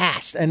his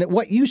past. And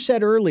what you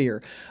said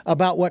earlier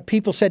about what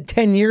people said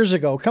 10 years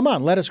ago, come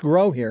on, let us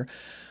grow here.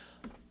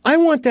 I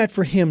want that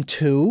for him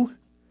too.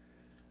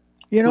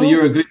 Well,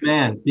 you're a good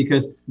man,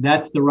 because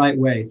that's the right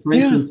way. For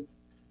instance,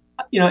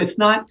 it's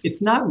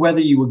not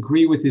whether you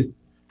agree with his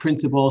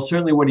principles.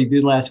 Certainly what he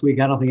did last week,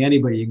 I don't think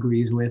anybody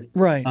agrees with.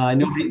 Right.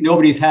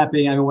 Nobody's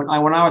happy. I mean, when I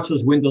watched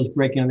those windows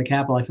breaking on the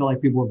Capitol, I felt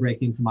like people were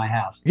breaking into my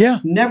house. Yeah.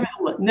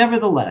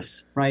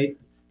 Nevertheless, right?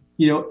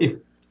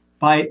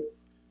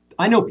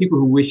 I know people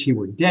who wish he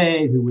were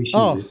dead, who wish he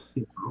was,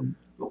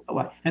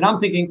 and I'm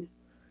thinking,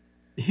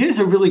 here's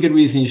a really good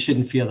reason you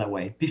shouldn't feel that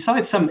way.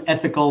 Besides some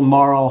ethical,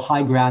 moral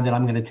high ground that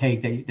I'm going to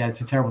take, that's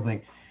a terrible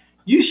thing.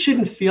 You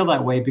shouldn't feel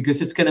that way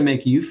because it's going to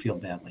make you feel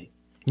badly.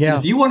 Yeah.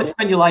 If you want to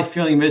spend your life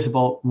feeling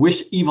miserable,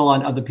 wish evil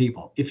on other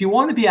people. If you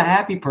want to be a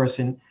happy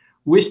person,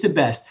 wish the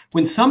best.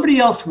 When somebody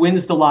else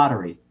wins the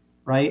lottery,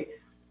 right,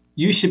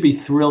 you should be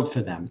thrilled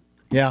for them.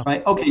 Yeah.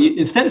 Right. Okay.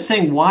 Instead of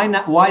saying why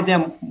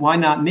them, why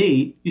not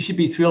me, you should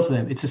be thrilled for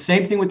them. It's the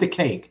same thing with the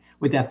cake,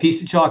 with that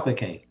piece of chocolate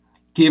cake.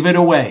 Give it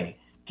away.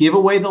 Give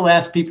away the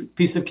last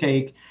piece of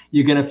cake.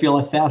 You're going to feel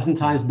 1,000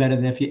 times better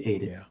than if you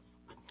ate it. Yeah.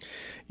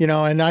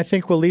 And I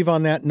think we'll leave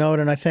on that note.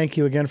 And I thank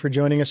you again for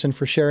joining us and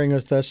for sharing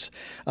with us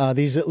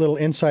these little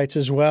insights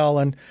as well.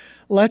 And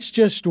let's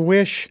just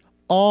wish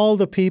all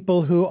the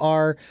people who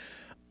are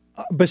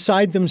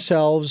beside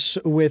themselves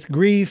with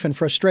grief and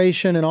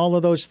frustration and all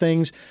of those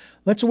things,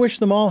 let's wish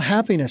them all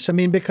happiness. I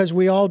mean, because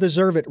we all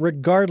deserve it,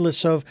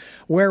 regardless of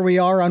where we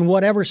are on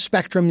whatever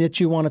spectrum that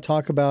you want to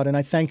talk about. And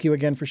I thank you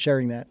again for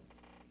sharing that.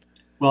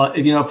 Well,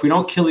 if we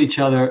don't kill each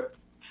other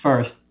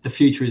first, the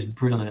future is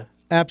brilliant.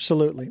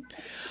 Absolutely.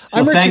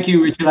 So thank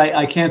you, Richard.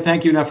 I can't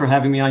thank you enough for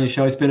having me on your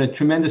show. It's been a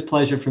tremendous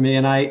pleasure for me.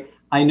 And I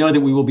I know that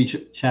we will be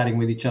chatting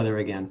with each other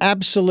again.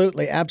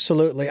 Absolutely,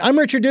 absolutely. I'm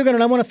Richard Dugan,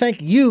 and I want to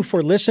thank you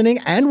for listening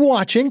and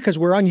watching, because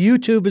we're on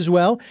YouTube as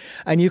well,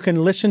 and you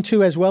can listen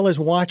to as well as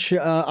watch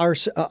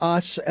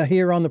us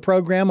here on the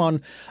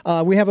program.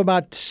 We have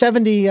about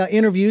 70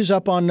 interviews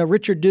up on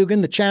Richard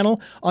Dugan, the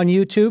channel on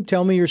YouTube.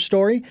 Tell me your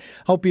story.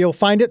 Hope you'll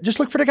find it. Just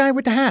look for the guy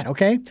with the hat,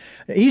 okay?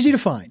 Easy to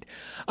find.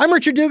 I'm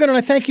Richard Dugan, and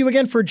I thank you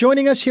again for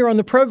joining us here on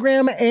the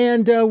program,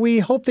 and we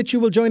hope that you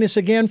will join us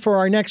again for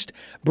our next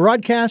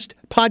broadcast,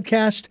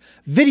 podcast,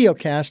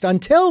 videocast.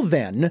 Until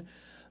then,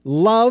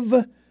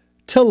 love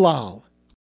to Lal.